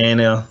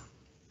 And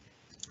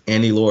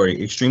Annie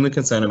Laurie, extremely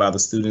concerned about the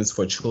students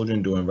for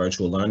children doing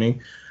virtual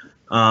learning.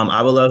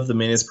 I would love the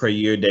minutes per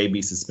year day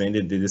be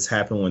suspended. Did this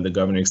happen when the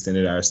governor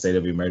extended our state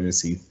of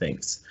emergency?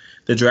 Thanks.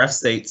 The draft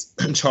states,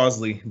 Charles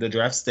Lee, the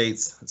draft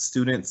states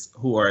students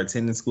who are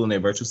attending school in a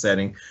virtual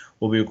setting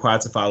will be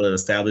required to follow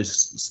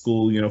established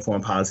school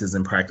uniform policies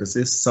and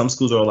practices. Some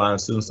schools are allowing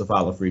students to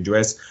follow free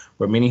dress,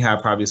 where many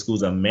high-poverty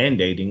schools are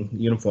mandating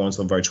uniforms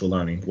for virtual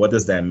learning. What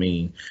does that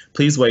mean?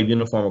 Please waive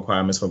uniform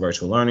requirements for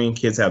virtual learning.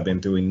 Kids have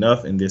been through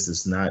enough, and this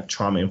is not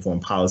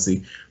trauma-informed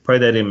policy. Pray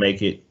that they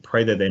make it,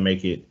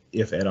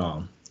 if at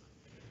all.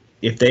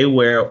 If they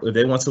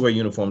want to wear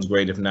uniforms,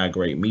 great. If not,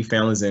 great. Meet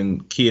families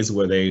and kids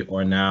where they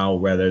are now,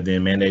 rather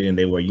than mandating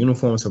they wear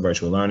uniforms for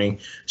virtual learning.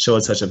 Show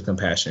a touch of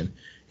compassion.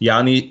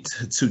 Y'all need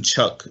to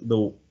chuck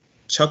the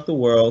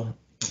world.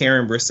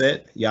 Karen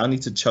Brissett, y'all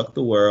need to chuck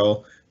the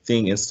world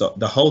thing and start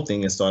the whole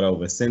thing and start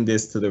over. Send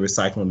this to the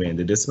recycling bin.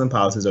 The discipline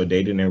policies are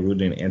dated and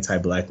rooted in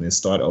anti-blackness.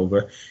 Start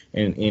over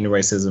and end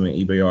racism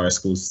in EBR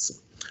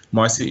schools.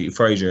 Marcy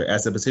Frazier,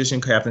 as a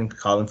petition captain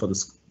calling for the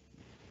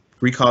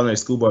recalling a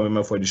school board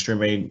member for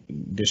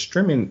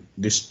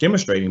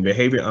demonstrating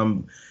behavior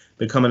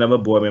becoming of a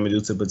board member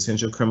due to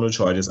potential criminal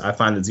charges, I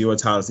find that zero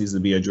tolerance needs to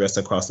be addressed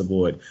across the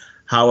board.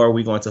 How are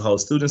we going to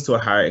hold students to a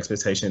higher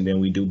expectation than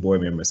we do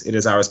board members? It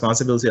is our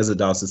responsibility as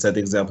adults to set the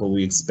example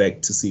we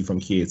expect to see from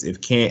kids. If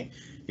can't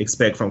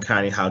expect from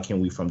Connie, how can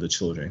we from the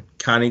children?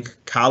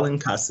 Colin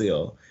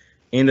Cassell.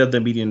 End of the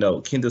meeting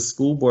note. Can the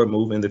school board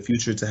move in the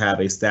future to have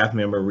a staff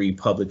member read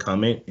public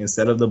comment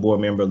instead of the board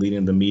member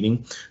leading the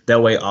meeting?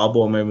 That way all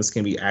board members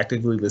can be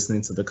actively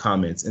listening to the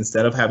comments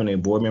instead of having a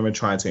board member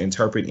trying to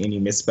interpret any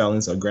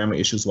misspellings or grammar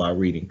issues while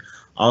reading.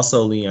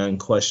 Also, Leon,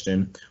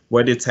 question,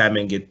 where did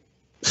Tabman get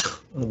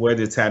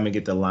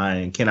the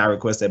line? Can I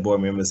request that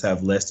board members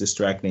have less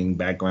distracting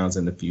backgrounds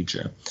in the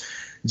future?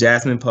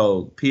 Jasmine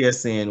Poe,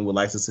 PSN would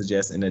like to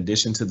suggest, in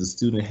addition to the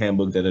student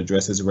handbook that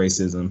addresses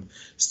racism,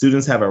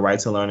 students have a right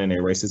to learn in a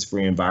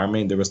racist-free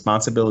environment. The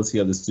responsibility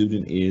of the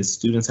student is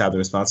students have the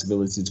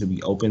responsibility to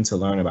be open to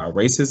learn about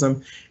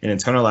racism and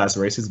internalize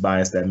racist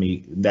bias that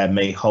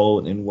may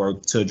hold and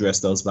work to address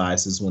those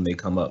biases when they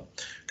come up.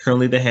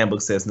 Currently, the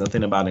handbook says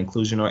nothing about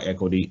inclusion or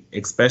equity,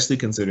 especially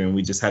considering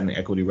we just had an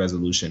equity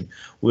resolution.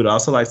 We would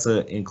also like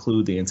to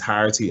include the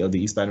entirety of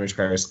the East Baton Rouge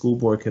Parish School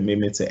Board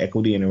commitment to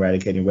equity and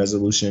eradicating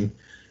racism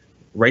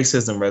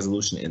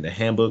resolution in the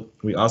handbook.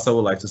 We also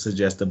would like to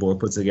suggest the board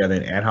put together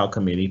an ad hoc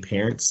committee,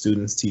 parents,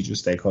 students,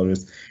 teachers,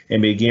 stakeholders,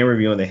 and begin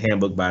reviewing the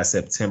handbook by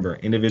September.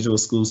 Individual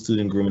school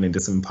student grooming and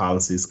discipline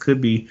policies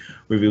could be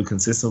reviewed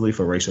consistently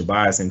for racial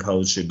bias, and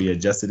codes should be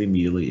adjusted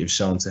immediately if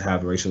shown to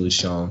have racially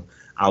shown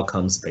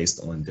outcomes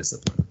based on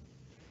discipline.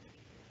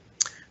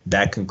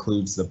 That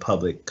concludes the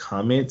public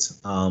comment.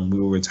 We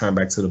will return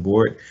back to the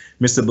board.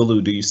 Mr.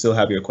 Ballou, do you still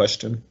have your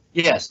question?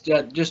 Yes,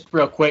 just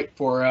real quick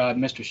for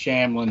Mr.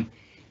 Shamlin.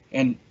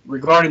 And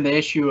regarding the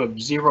issue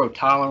of zero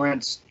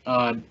tolerance,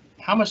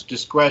 how much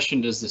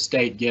discretion does the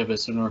state give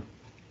us, and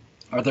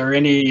are there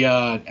any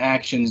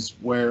actions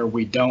where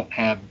we don't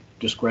have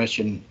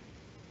discretion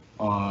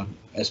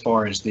as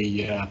far as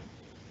the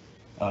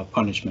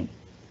punishment?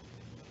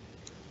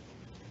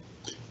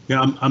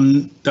 Yeah, I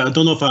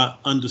don't know if I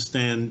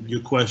understand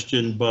your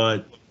question,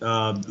 but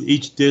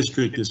each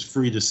district is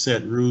free to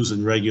set rules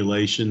and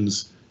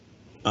regulations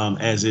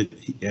as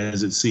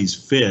it sees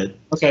fit.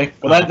 Okay,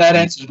 well that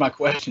answers my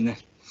question then.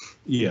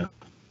 Yeah.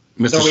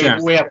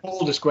 So we have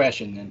full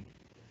discretion then.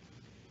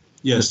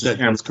 Yes,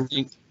 that's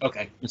correct.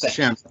 Okay. Mr.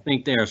 Chairman, I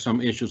think there are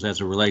some issues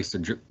as it relates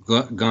to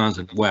guns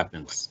and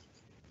weapons.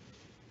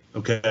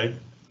 Okay.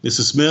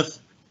 Mrs. Smith?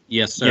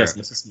 Yes, sir. Yes,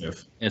 Mrs.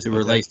 Smith. As it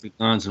relates to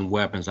guns and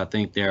weapons, I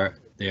think there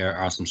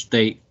are some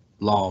state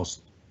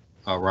laws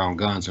around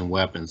guns and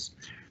weapons.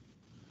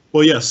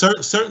 Well, yeah,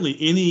 certainly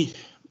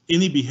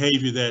any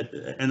behavior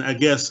that, and I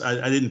guess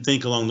I didn't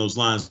think along those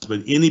lines,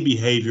 but any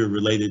behavior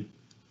related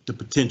to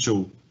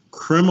potential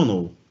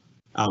criminal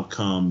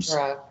outcomes,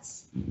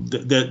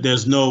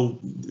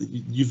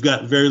 you've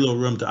got very little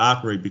room to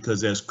operate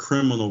because there's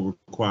criminal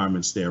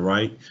requirements there,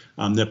 right?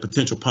 There are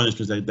potential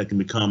punishments that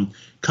can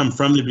come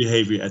from the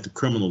behavior at the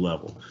criminal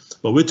level.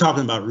 But we're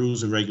talking about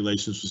rules and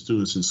regulations for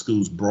students in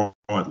schools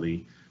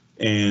broadly,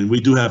 and we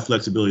do have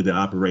flexibility to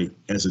operate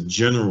as a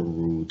general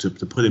rule to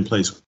put in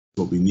place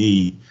what we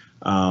need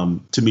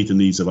to meet the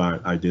needs of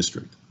our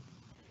district.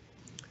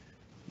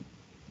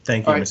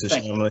 Thank you, Mr.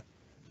 Shamlin.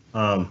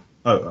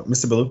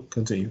 Mr. Ballou,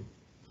 continue.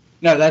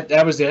 No,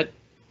 that was it.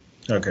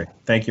 Okay,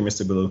 thank you,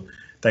 Mr. Ballou.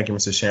 Thank you,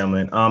 Mr.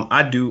 Shamlin.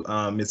 I do,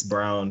 Ms.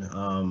 Brown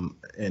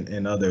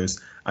and others,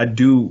 I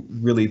do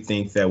really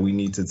think that we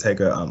need to take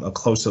a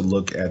closer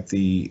look at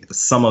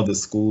some of the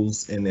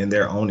schools and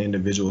their own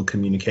individual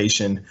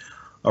communication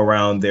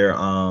around their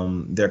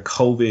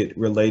COVID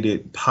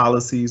related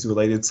policies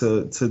related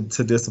to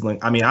discipline.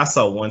 I mean, I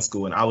saw one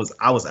school and I was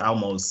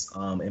almost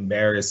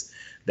embarrassed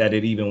that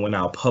it even went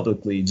out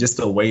publicly, just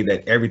the way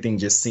that everything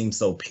just seems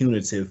so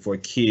punitive for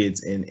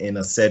kids in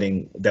a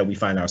setting that we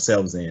find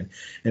ourselves in.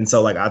 And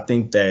so I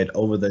think that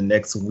over the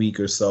next week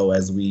or so,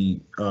 as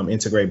we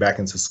integrate back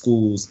into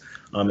schools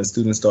and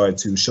students start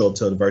to show up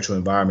to the virtual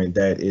environment,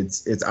 that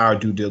it's our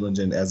due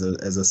diligence as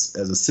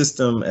a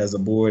system, as a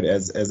board,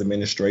 as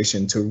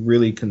administration, to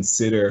really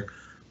consider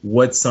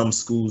what some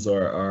schools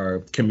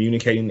are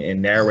communicating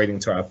and narrating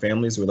to our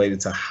families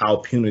related to how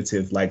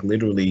punitive,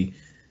 literally,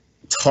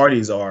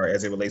 tardies are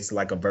as it relates to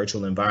a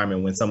virtual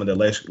environment. When some of the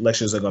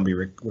lectures are going to be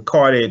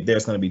recorded,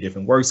 there's going to be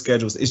different work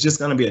schedules. It's just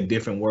going to be a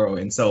different world.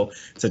 And so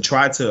to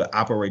try to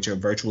operate your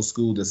virtual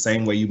school the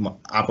same way you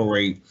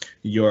operate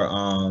your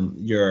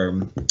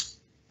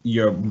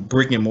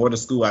brick and mortar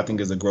school, I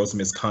think is a gross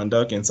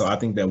misconduct. And so I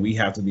think that we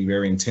have to be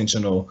very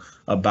intentional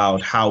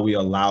about how we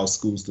allow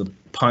schools to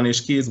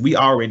punish kids. We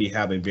already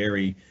have a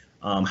very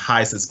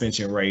high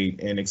suspension rate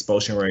and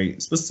expulsion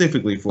rate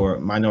specifically for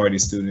minority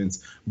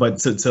students, but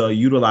to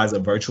utilize a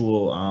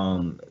virtual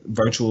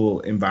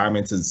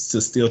environment to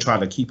still try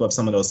to keep up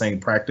some of those same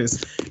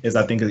practice is,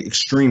 I think, an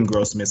extreme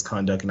gross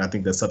misconduct, and I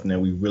think that's something that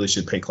we really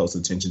should pay close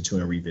attention to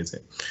and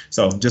revisit.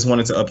 So just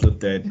wanted to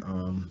uplift that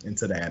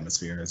into the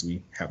atmosphere as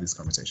we have this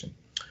conversation.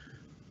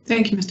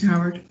 Thank you, Mr.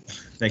 Howard.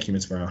 Thank you,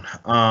 Ms. Brown.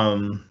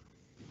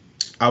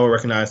 I will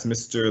recognize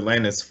Mr.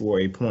 Landis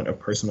for a point of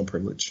personal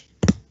privilege.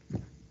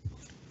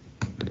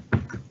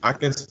 I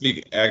can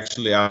speak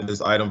actually on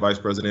this item, Vice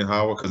President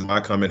Howard, because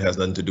my comment has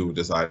nothing to do with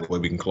this item,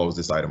 where we can close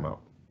this item out.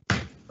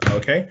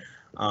 Okay.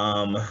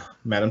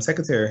 Madam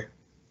Secretary.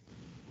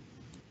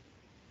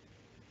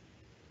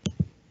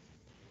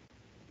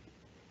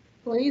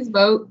 Please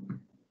vote.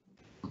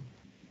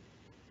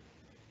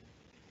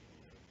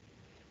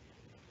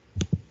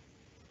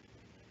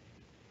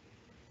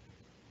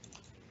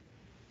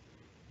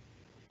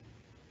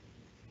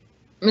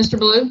 Mr.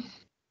 Blue?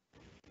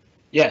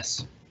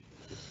 Yes.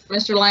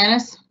 Mr.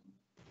 Lannis?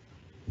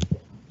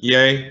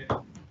 Yay.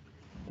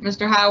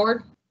 Mr.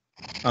 Howard?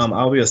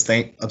 I'll be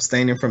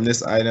abstaining from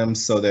this item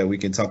so that we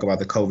can talk about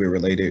the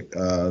COVID-related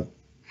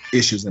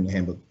issues in the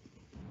handbook.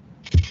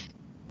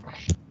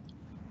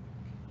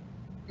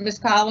 Ms.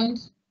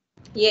 Collins?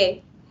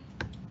 Yay.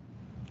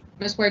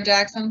 Ms. Ware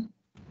Jackson?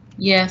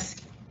 Yes.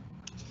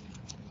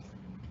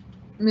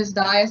 Ms.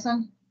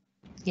 Dyson?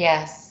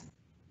 Yes.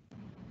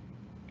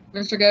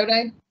 Mr.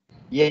 Goday?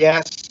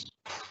 Yes.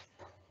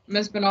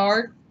 Ms.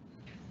 Bernard?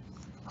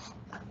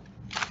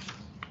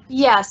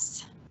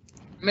 Yes.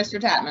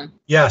 Mr. Tatman?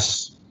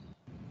 Yes.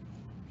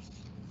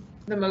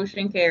 The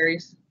motion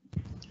carries.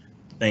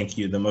 Thank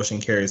you. The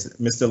motion carries.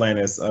 Mr.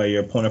 Landis,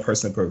 your point of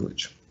personal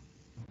privilege.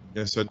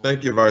 Yes, sir.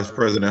 Thank you, Vice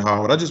President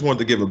Howard. I just wanted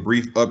to give a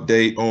brief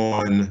update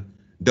on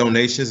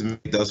donations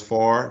made thus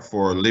far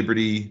for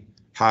Liberty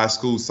High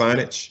School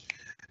signage.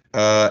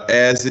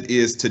 As it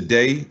is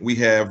today, we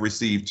have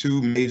received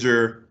two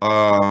major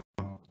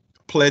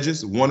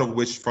pledges, one of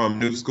which from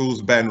New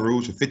Schools Baton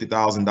Rouge for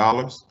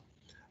 $50,000,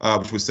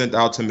 which was sent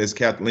out to Ms.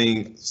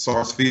 Kathleen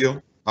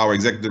Sarsfield, our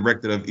Executive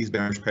Director of East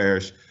Baton Rouge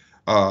Parish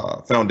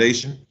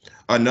Foundation.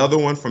 Another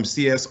one from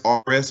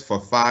CSRS for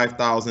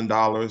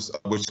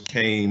 $5,000, which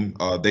came,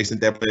 they sent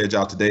that pledge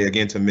out today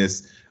again to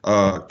Miss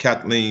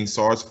Kathleen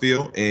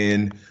Sarsfield.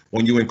 And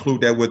when you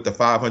include that with the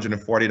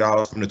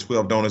 $540 from the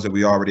 12 donors that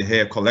we already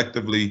have,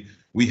 collectively,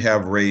 we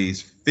have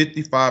raised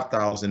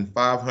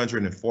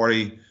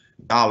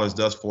 $55,540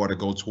 thus far to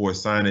go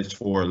towards signage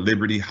for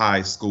Liberty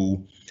High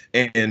School.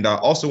 And I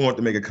also want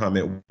to make a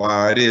comment.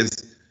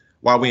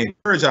 While we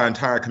encourage our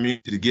entire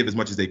community to give as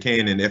much as they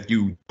can, and if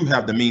you do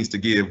have the means to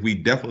give, we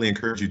definitely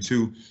encourage you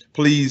to.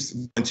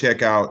 Please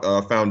check out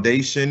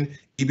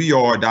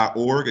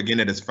foundationebr.org. Again,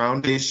 that is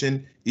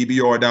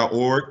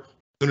foundationebr.org. As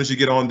soon as you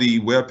get on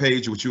the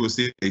webpage, which you will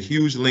see a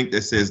huge link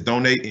that says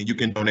donate, and you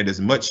can donate as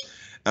much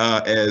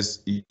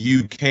as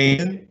you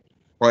can,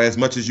 or as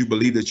much as you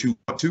believe that you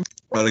want to.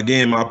 But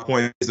again, my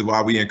point is that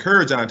while we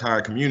encourage our entire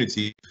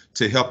community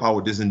to help out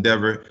with this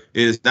endeavor,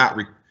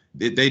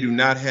 they do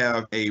not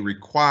have a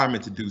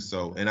requirement to do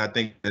so. And I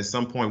think at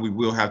some point we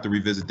will have to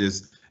revisit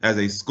this as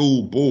a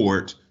school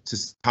board to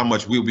see how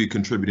much we'll be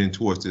contributing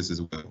towards this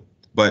as well.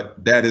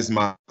 But that is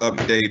my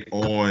update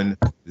on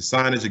the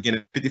signage.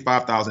 Again,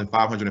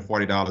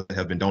 $55,540 that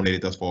have been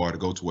donated thus far to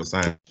go towards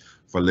signage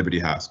for Liberty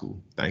High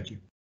School. Thank you.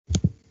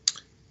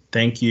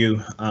 Thank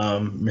you,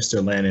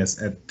 Mr.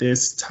 Lannis. At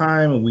this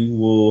time, we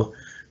will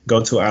go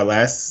to our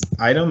last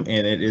item,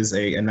 and it is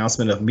an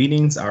announcement of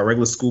meetings. Our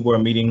regular school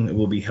board meeting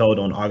will be held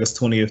on August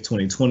 20th,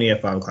 2020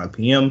 at 5:00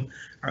 p.m.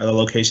 Our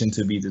location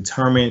to be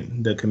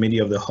determined. The committee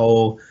of the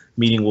whole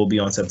meeting will be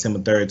on September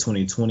 3rd,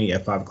 2020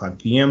 at 5:00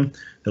 p.m.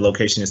 The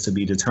location is to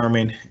be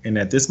determined. And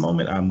at this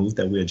moment, I move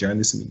that we adjourn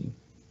this meeting.